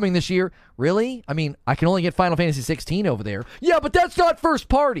game coming this year? Really? I mean, I can only get Final Fantasy 16 over there. Yeah, but that's not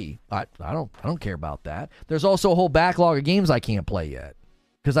first-party. I don't care about that. There's also a whole backlog of games I can't play yet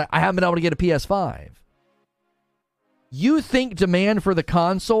because I haven't been able to get a PS5. You think demand for the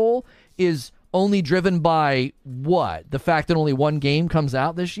console is only driven by what? The fact that only one game comes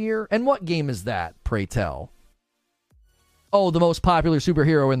out this year? And what game is that, pray tell? Oh, the most popular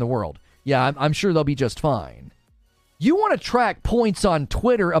superhero in the world. Yeah, I'm sure they'll be just fine. You want to track points on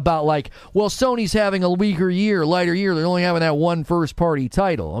Twitter about like, well, Sony's having a weaker year, lighter year. They're only having that one first-party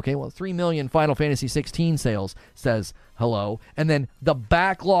title. Okay, well, 3 million Final Fantasy 16 sales says hello. And then the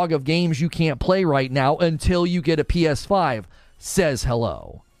backlog of games you can't play right now until you get a PS5 says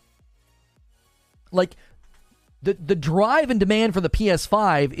hello. Like, the drive and demand for the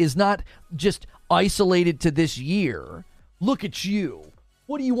PS5 is not just isolated to this year. Look at you.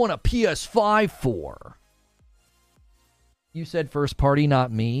 What do you want a PS5 for? You said first party,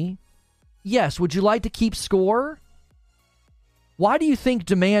 not me. Yes, would you like to keep score? Why do you think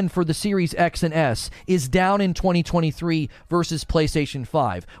demand for the Series X and S is down in 2023 versus PlayStation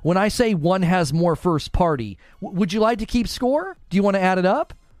 5? When I say one has more first party, would you like to keep score? Do you want to add it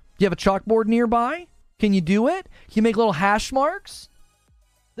up? Do you have a chalkboard nearby? Can you do it? Can you make little hash marks?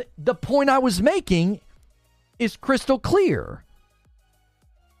 The point I was making is crystal clear.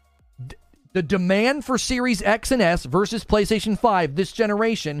 The demand for Series X and S versus PlayStation 5 this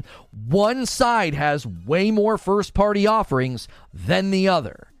generation, one side has way more first-party offerings than the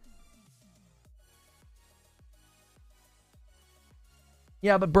other.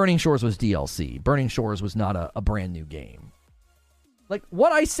 Yeah, but Burning Shores was DLC. Burning Shores was not a brand new game. Like,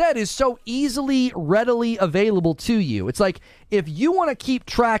 what I said is so easily, readily available to you. It's like, if you want to keep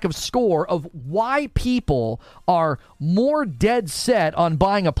track of score of why people are more dead set on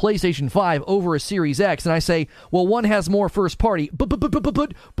buying a PlayStation 5 over a Series X, and I say, well, one has more first party,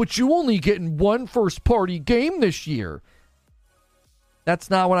 but you only getting one first party game this year. That's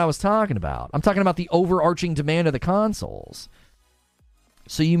not what I was talking about. I'm talking about the overarching demand of the consoles.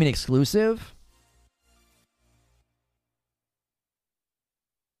 So you mean exclusive?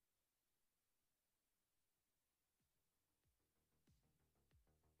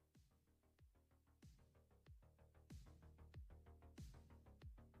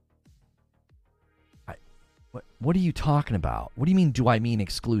 What are you talking about? What do you mean, do I mean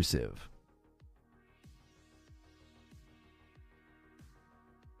exclusive?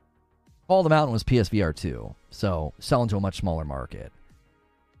 Fall of the Mountain was PSVR 2, so selling to a much smaller market.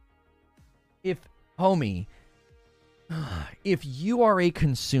 If you are a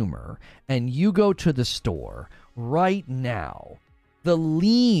consumer and you go to the store right now, the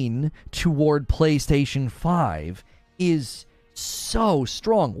lean toward PlayStation 5 is so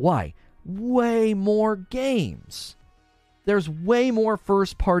strong. Why? Way more games. There's way more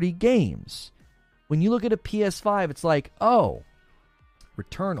first-party games. When you look at a PS5, it's like, oh,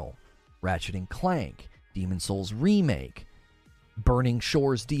 Returnal, Ratchet and Clank, Demon's Souls Remake, Burning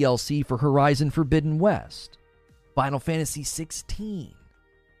Shores DLC for Horizon Forbidden West, Final Fantasy 16.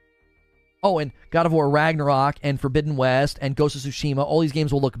 Oh, and God of War Ragnarok and Forbidden West and Ghost of Tsushima, all these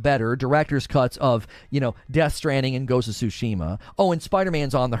games will look better. Director's cuts of, Death Stranding and Ghost of Tsushima. Oh, and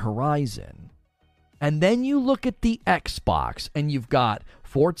Spider-Man's on the horizon. And then you look at the Xbox and you've got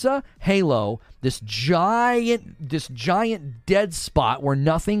Forza, Halo, this giant dead spot where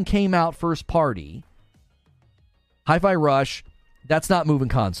nothing came out first party. Hi-Fi Rush, that's not moving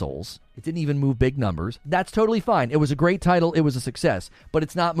consoles. It didn't even move big numbers. That's totally fine. It was a great title. It was a success. But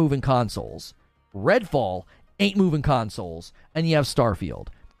it's not moving consoles. Redfall ain't moving consoles. And you have Starfield.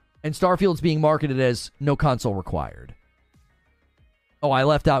 And Starfield's being marketed as no console required. Oh, I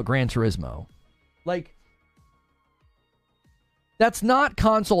left out Gran Turismo. Like, that's not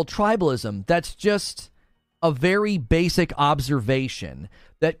console tribalism. That's just a very basic observation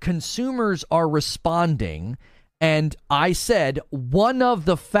that consumers are responding. And I said one of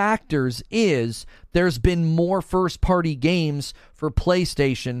the factors is there's been more first-party games for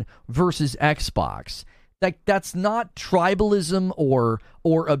PlayStation versus Xbox. That's not tribalism or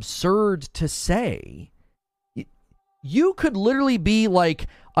absurd to say. You could literally be like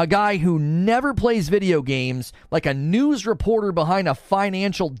a guy who never plays video games, like a news reporter behind a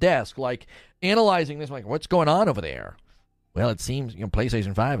financial desk, like analyzing this, like, what's going on over there? Well, it seems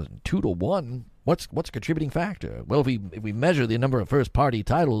PlayStation 5 is 2-1 what's a contributing factor? Well, if we measure the number of first-party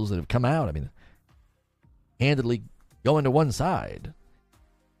titles that have come out, I mean, handedly going to one side.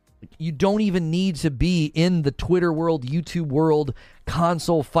 You don't even need to be in the Twitter world, YouTube world,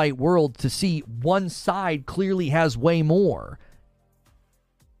 console fight world to see one side clearly has way more.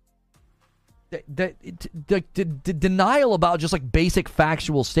 The denial about just like basic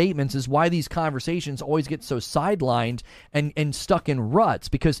factual statements is why these conversations always get so sidelined and stuck in ruts,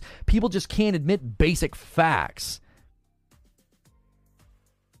 because people just can't admit basic facts.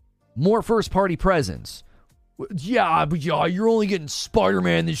 More first-party presence. Yeah, but you're only getting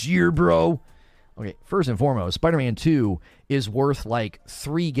Spider-Man this year, bro. Okay, first and foremost, Spider-Man 2 is worth like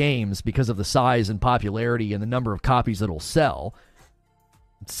 3 games because of the size and popularity and the number of copies it'll sell.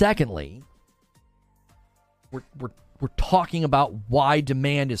 Secondly, we're talking about why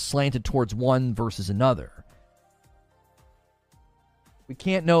demand is slanted towards one versus another. We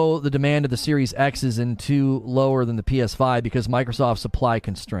can't know the demand of the Series X is in 2 lower than the PS5 because Microsoft's supply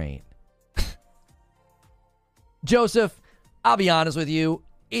constraint. Joseph, I'll be honest with you.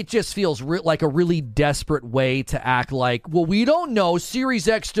 It just feels like a really desperate way to act like, well, we don't know. Series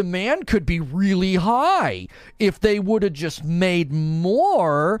X demand could be really high. If they would have just made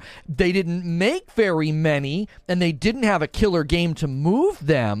more, they didn't make very many, and they didn't have a killer game to move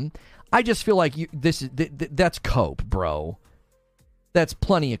them. I just feel like that's cope, bro. That's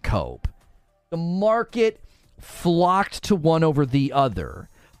plenty of cope. The market flocked to one over the other.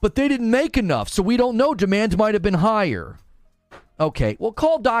 But they didn't make enough, so we don't know. Demand might have been higher. Okay, well,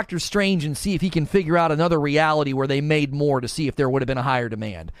 call Doctor Strange and see if he can figure out another reality where they made more to see if there would have been a higher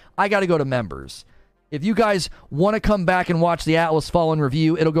demand. I got to go to members. If you guys want to come back and watch the Atlas Fallen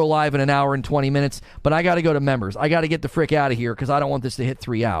review, it'll go live in an hour and 20 minutes, but I got to go to members. I got to get the frick out of here because I don't want this to hit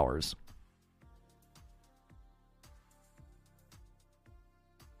 3 hours.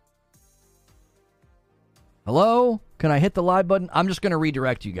 Hello? Can I hit the live button? I'm just going to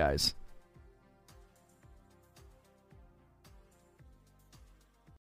redirect you guys.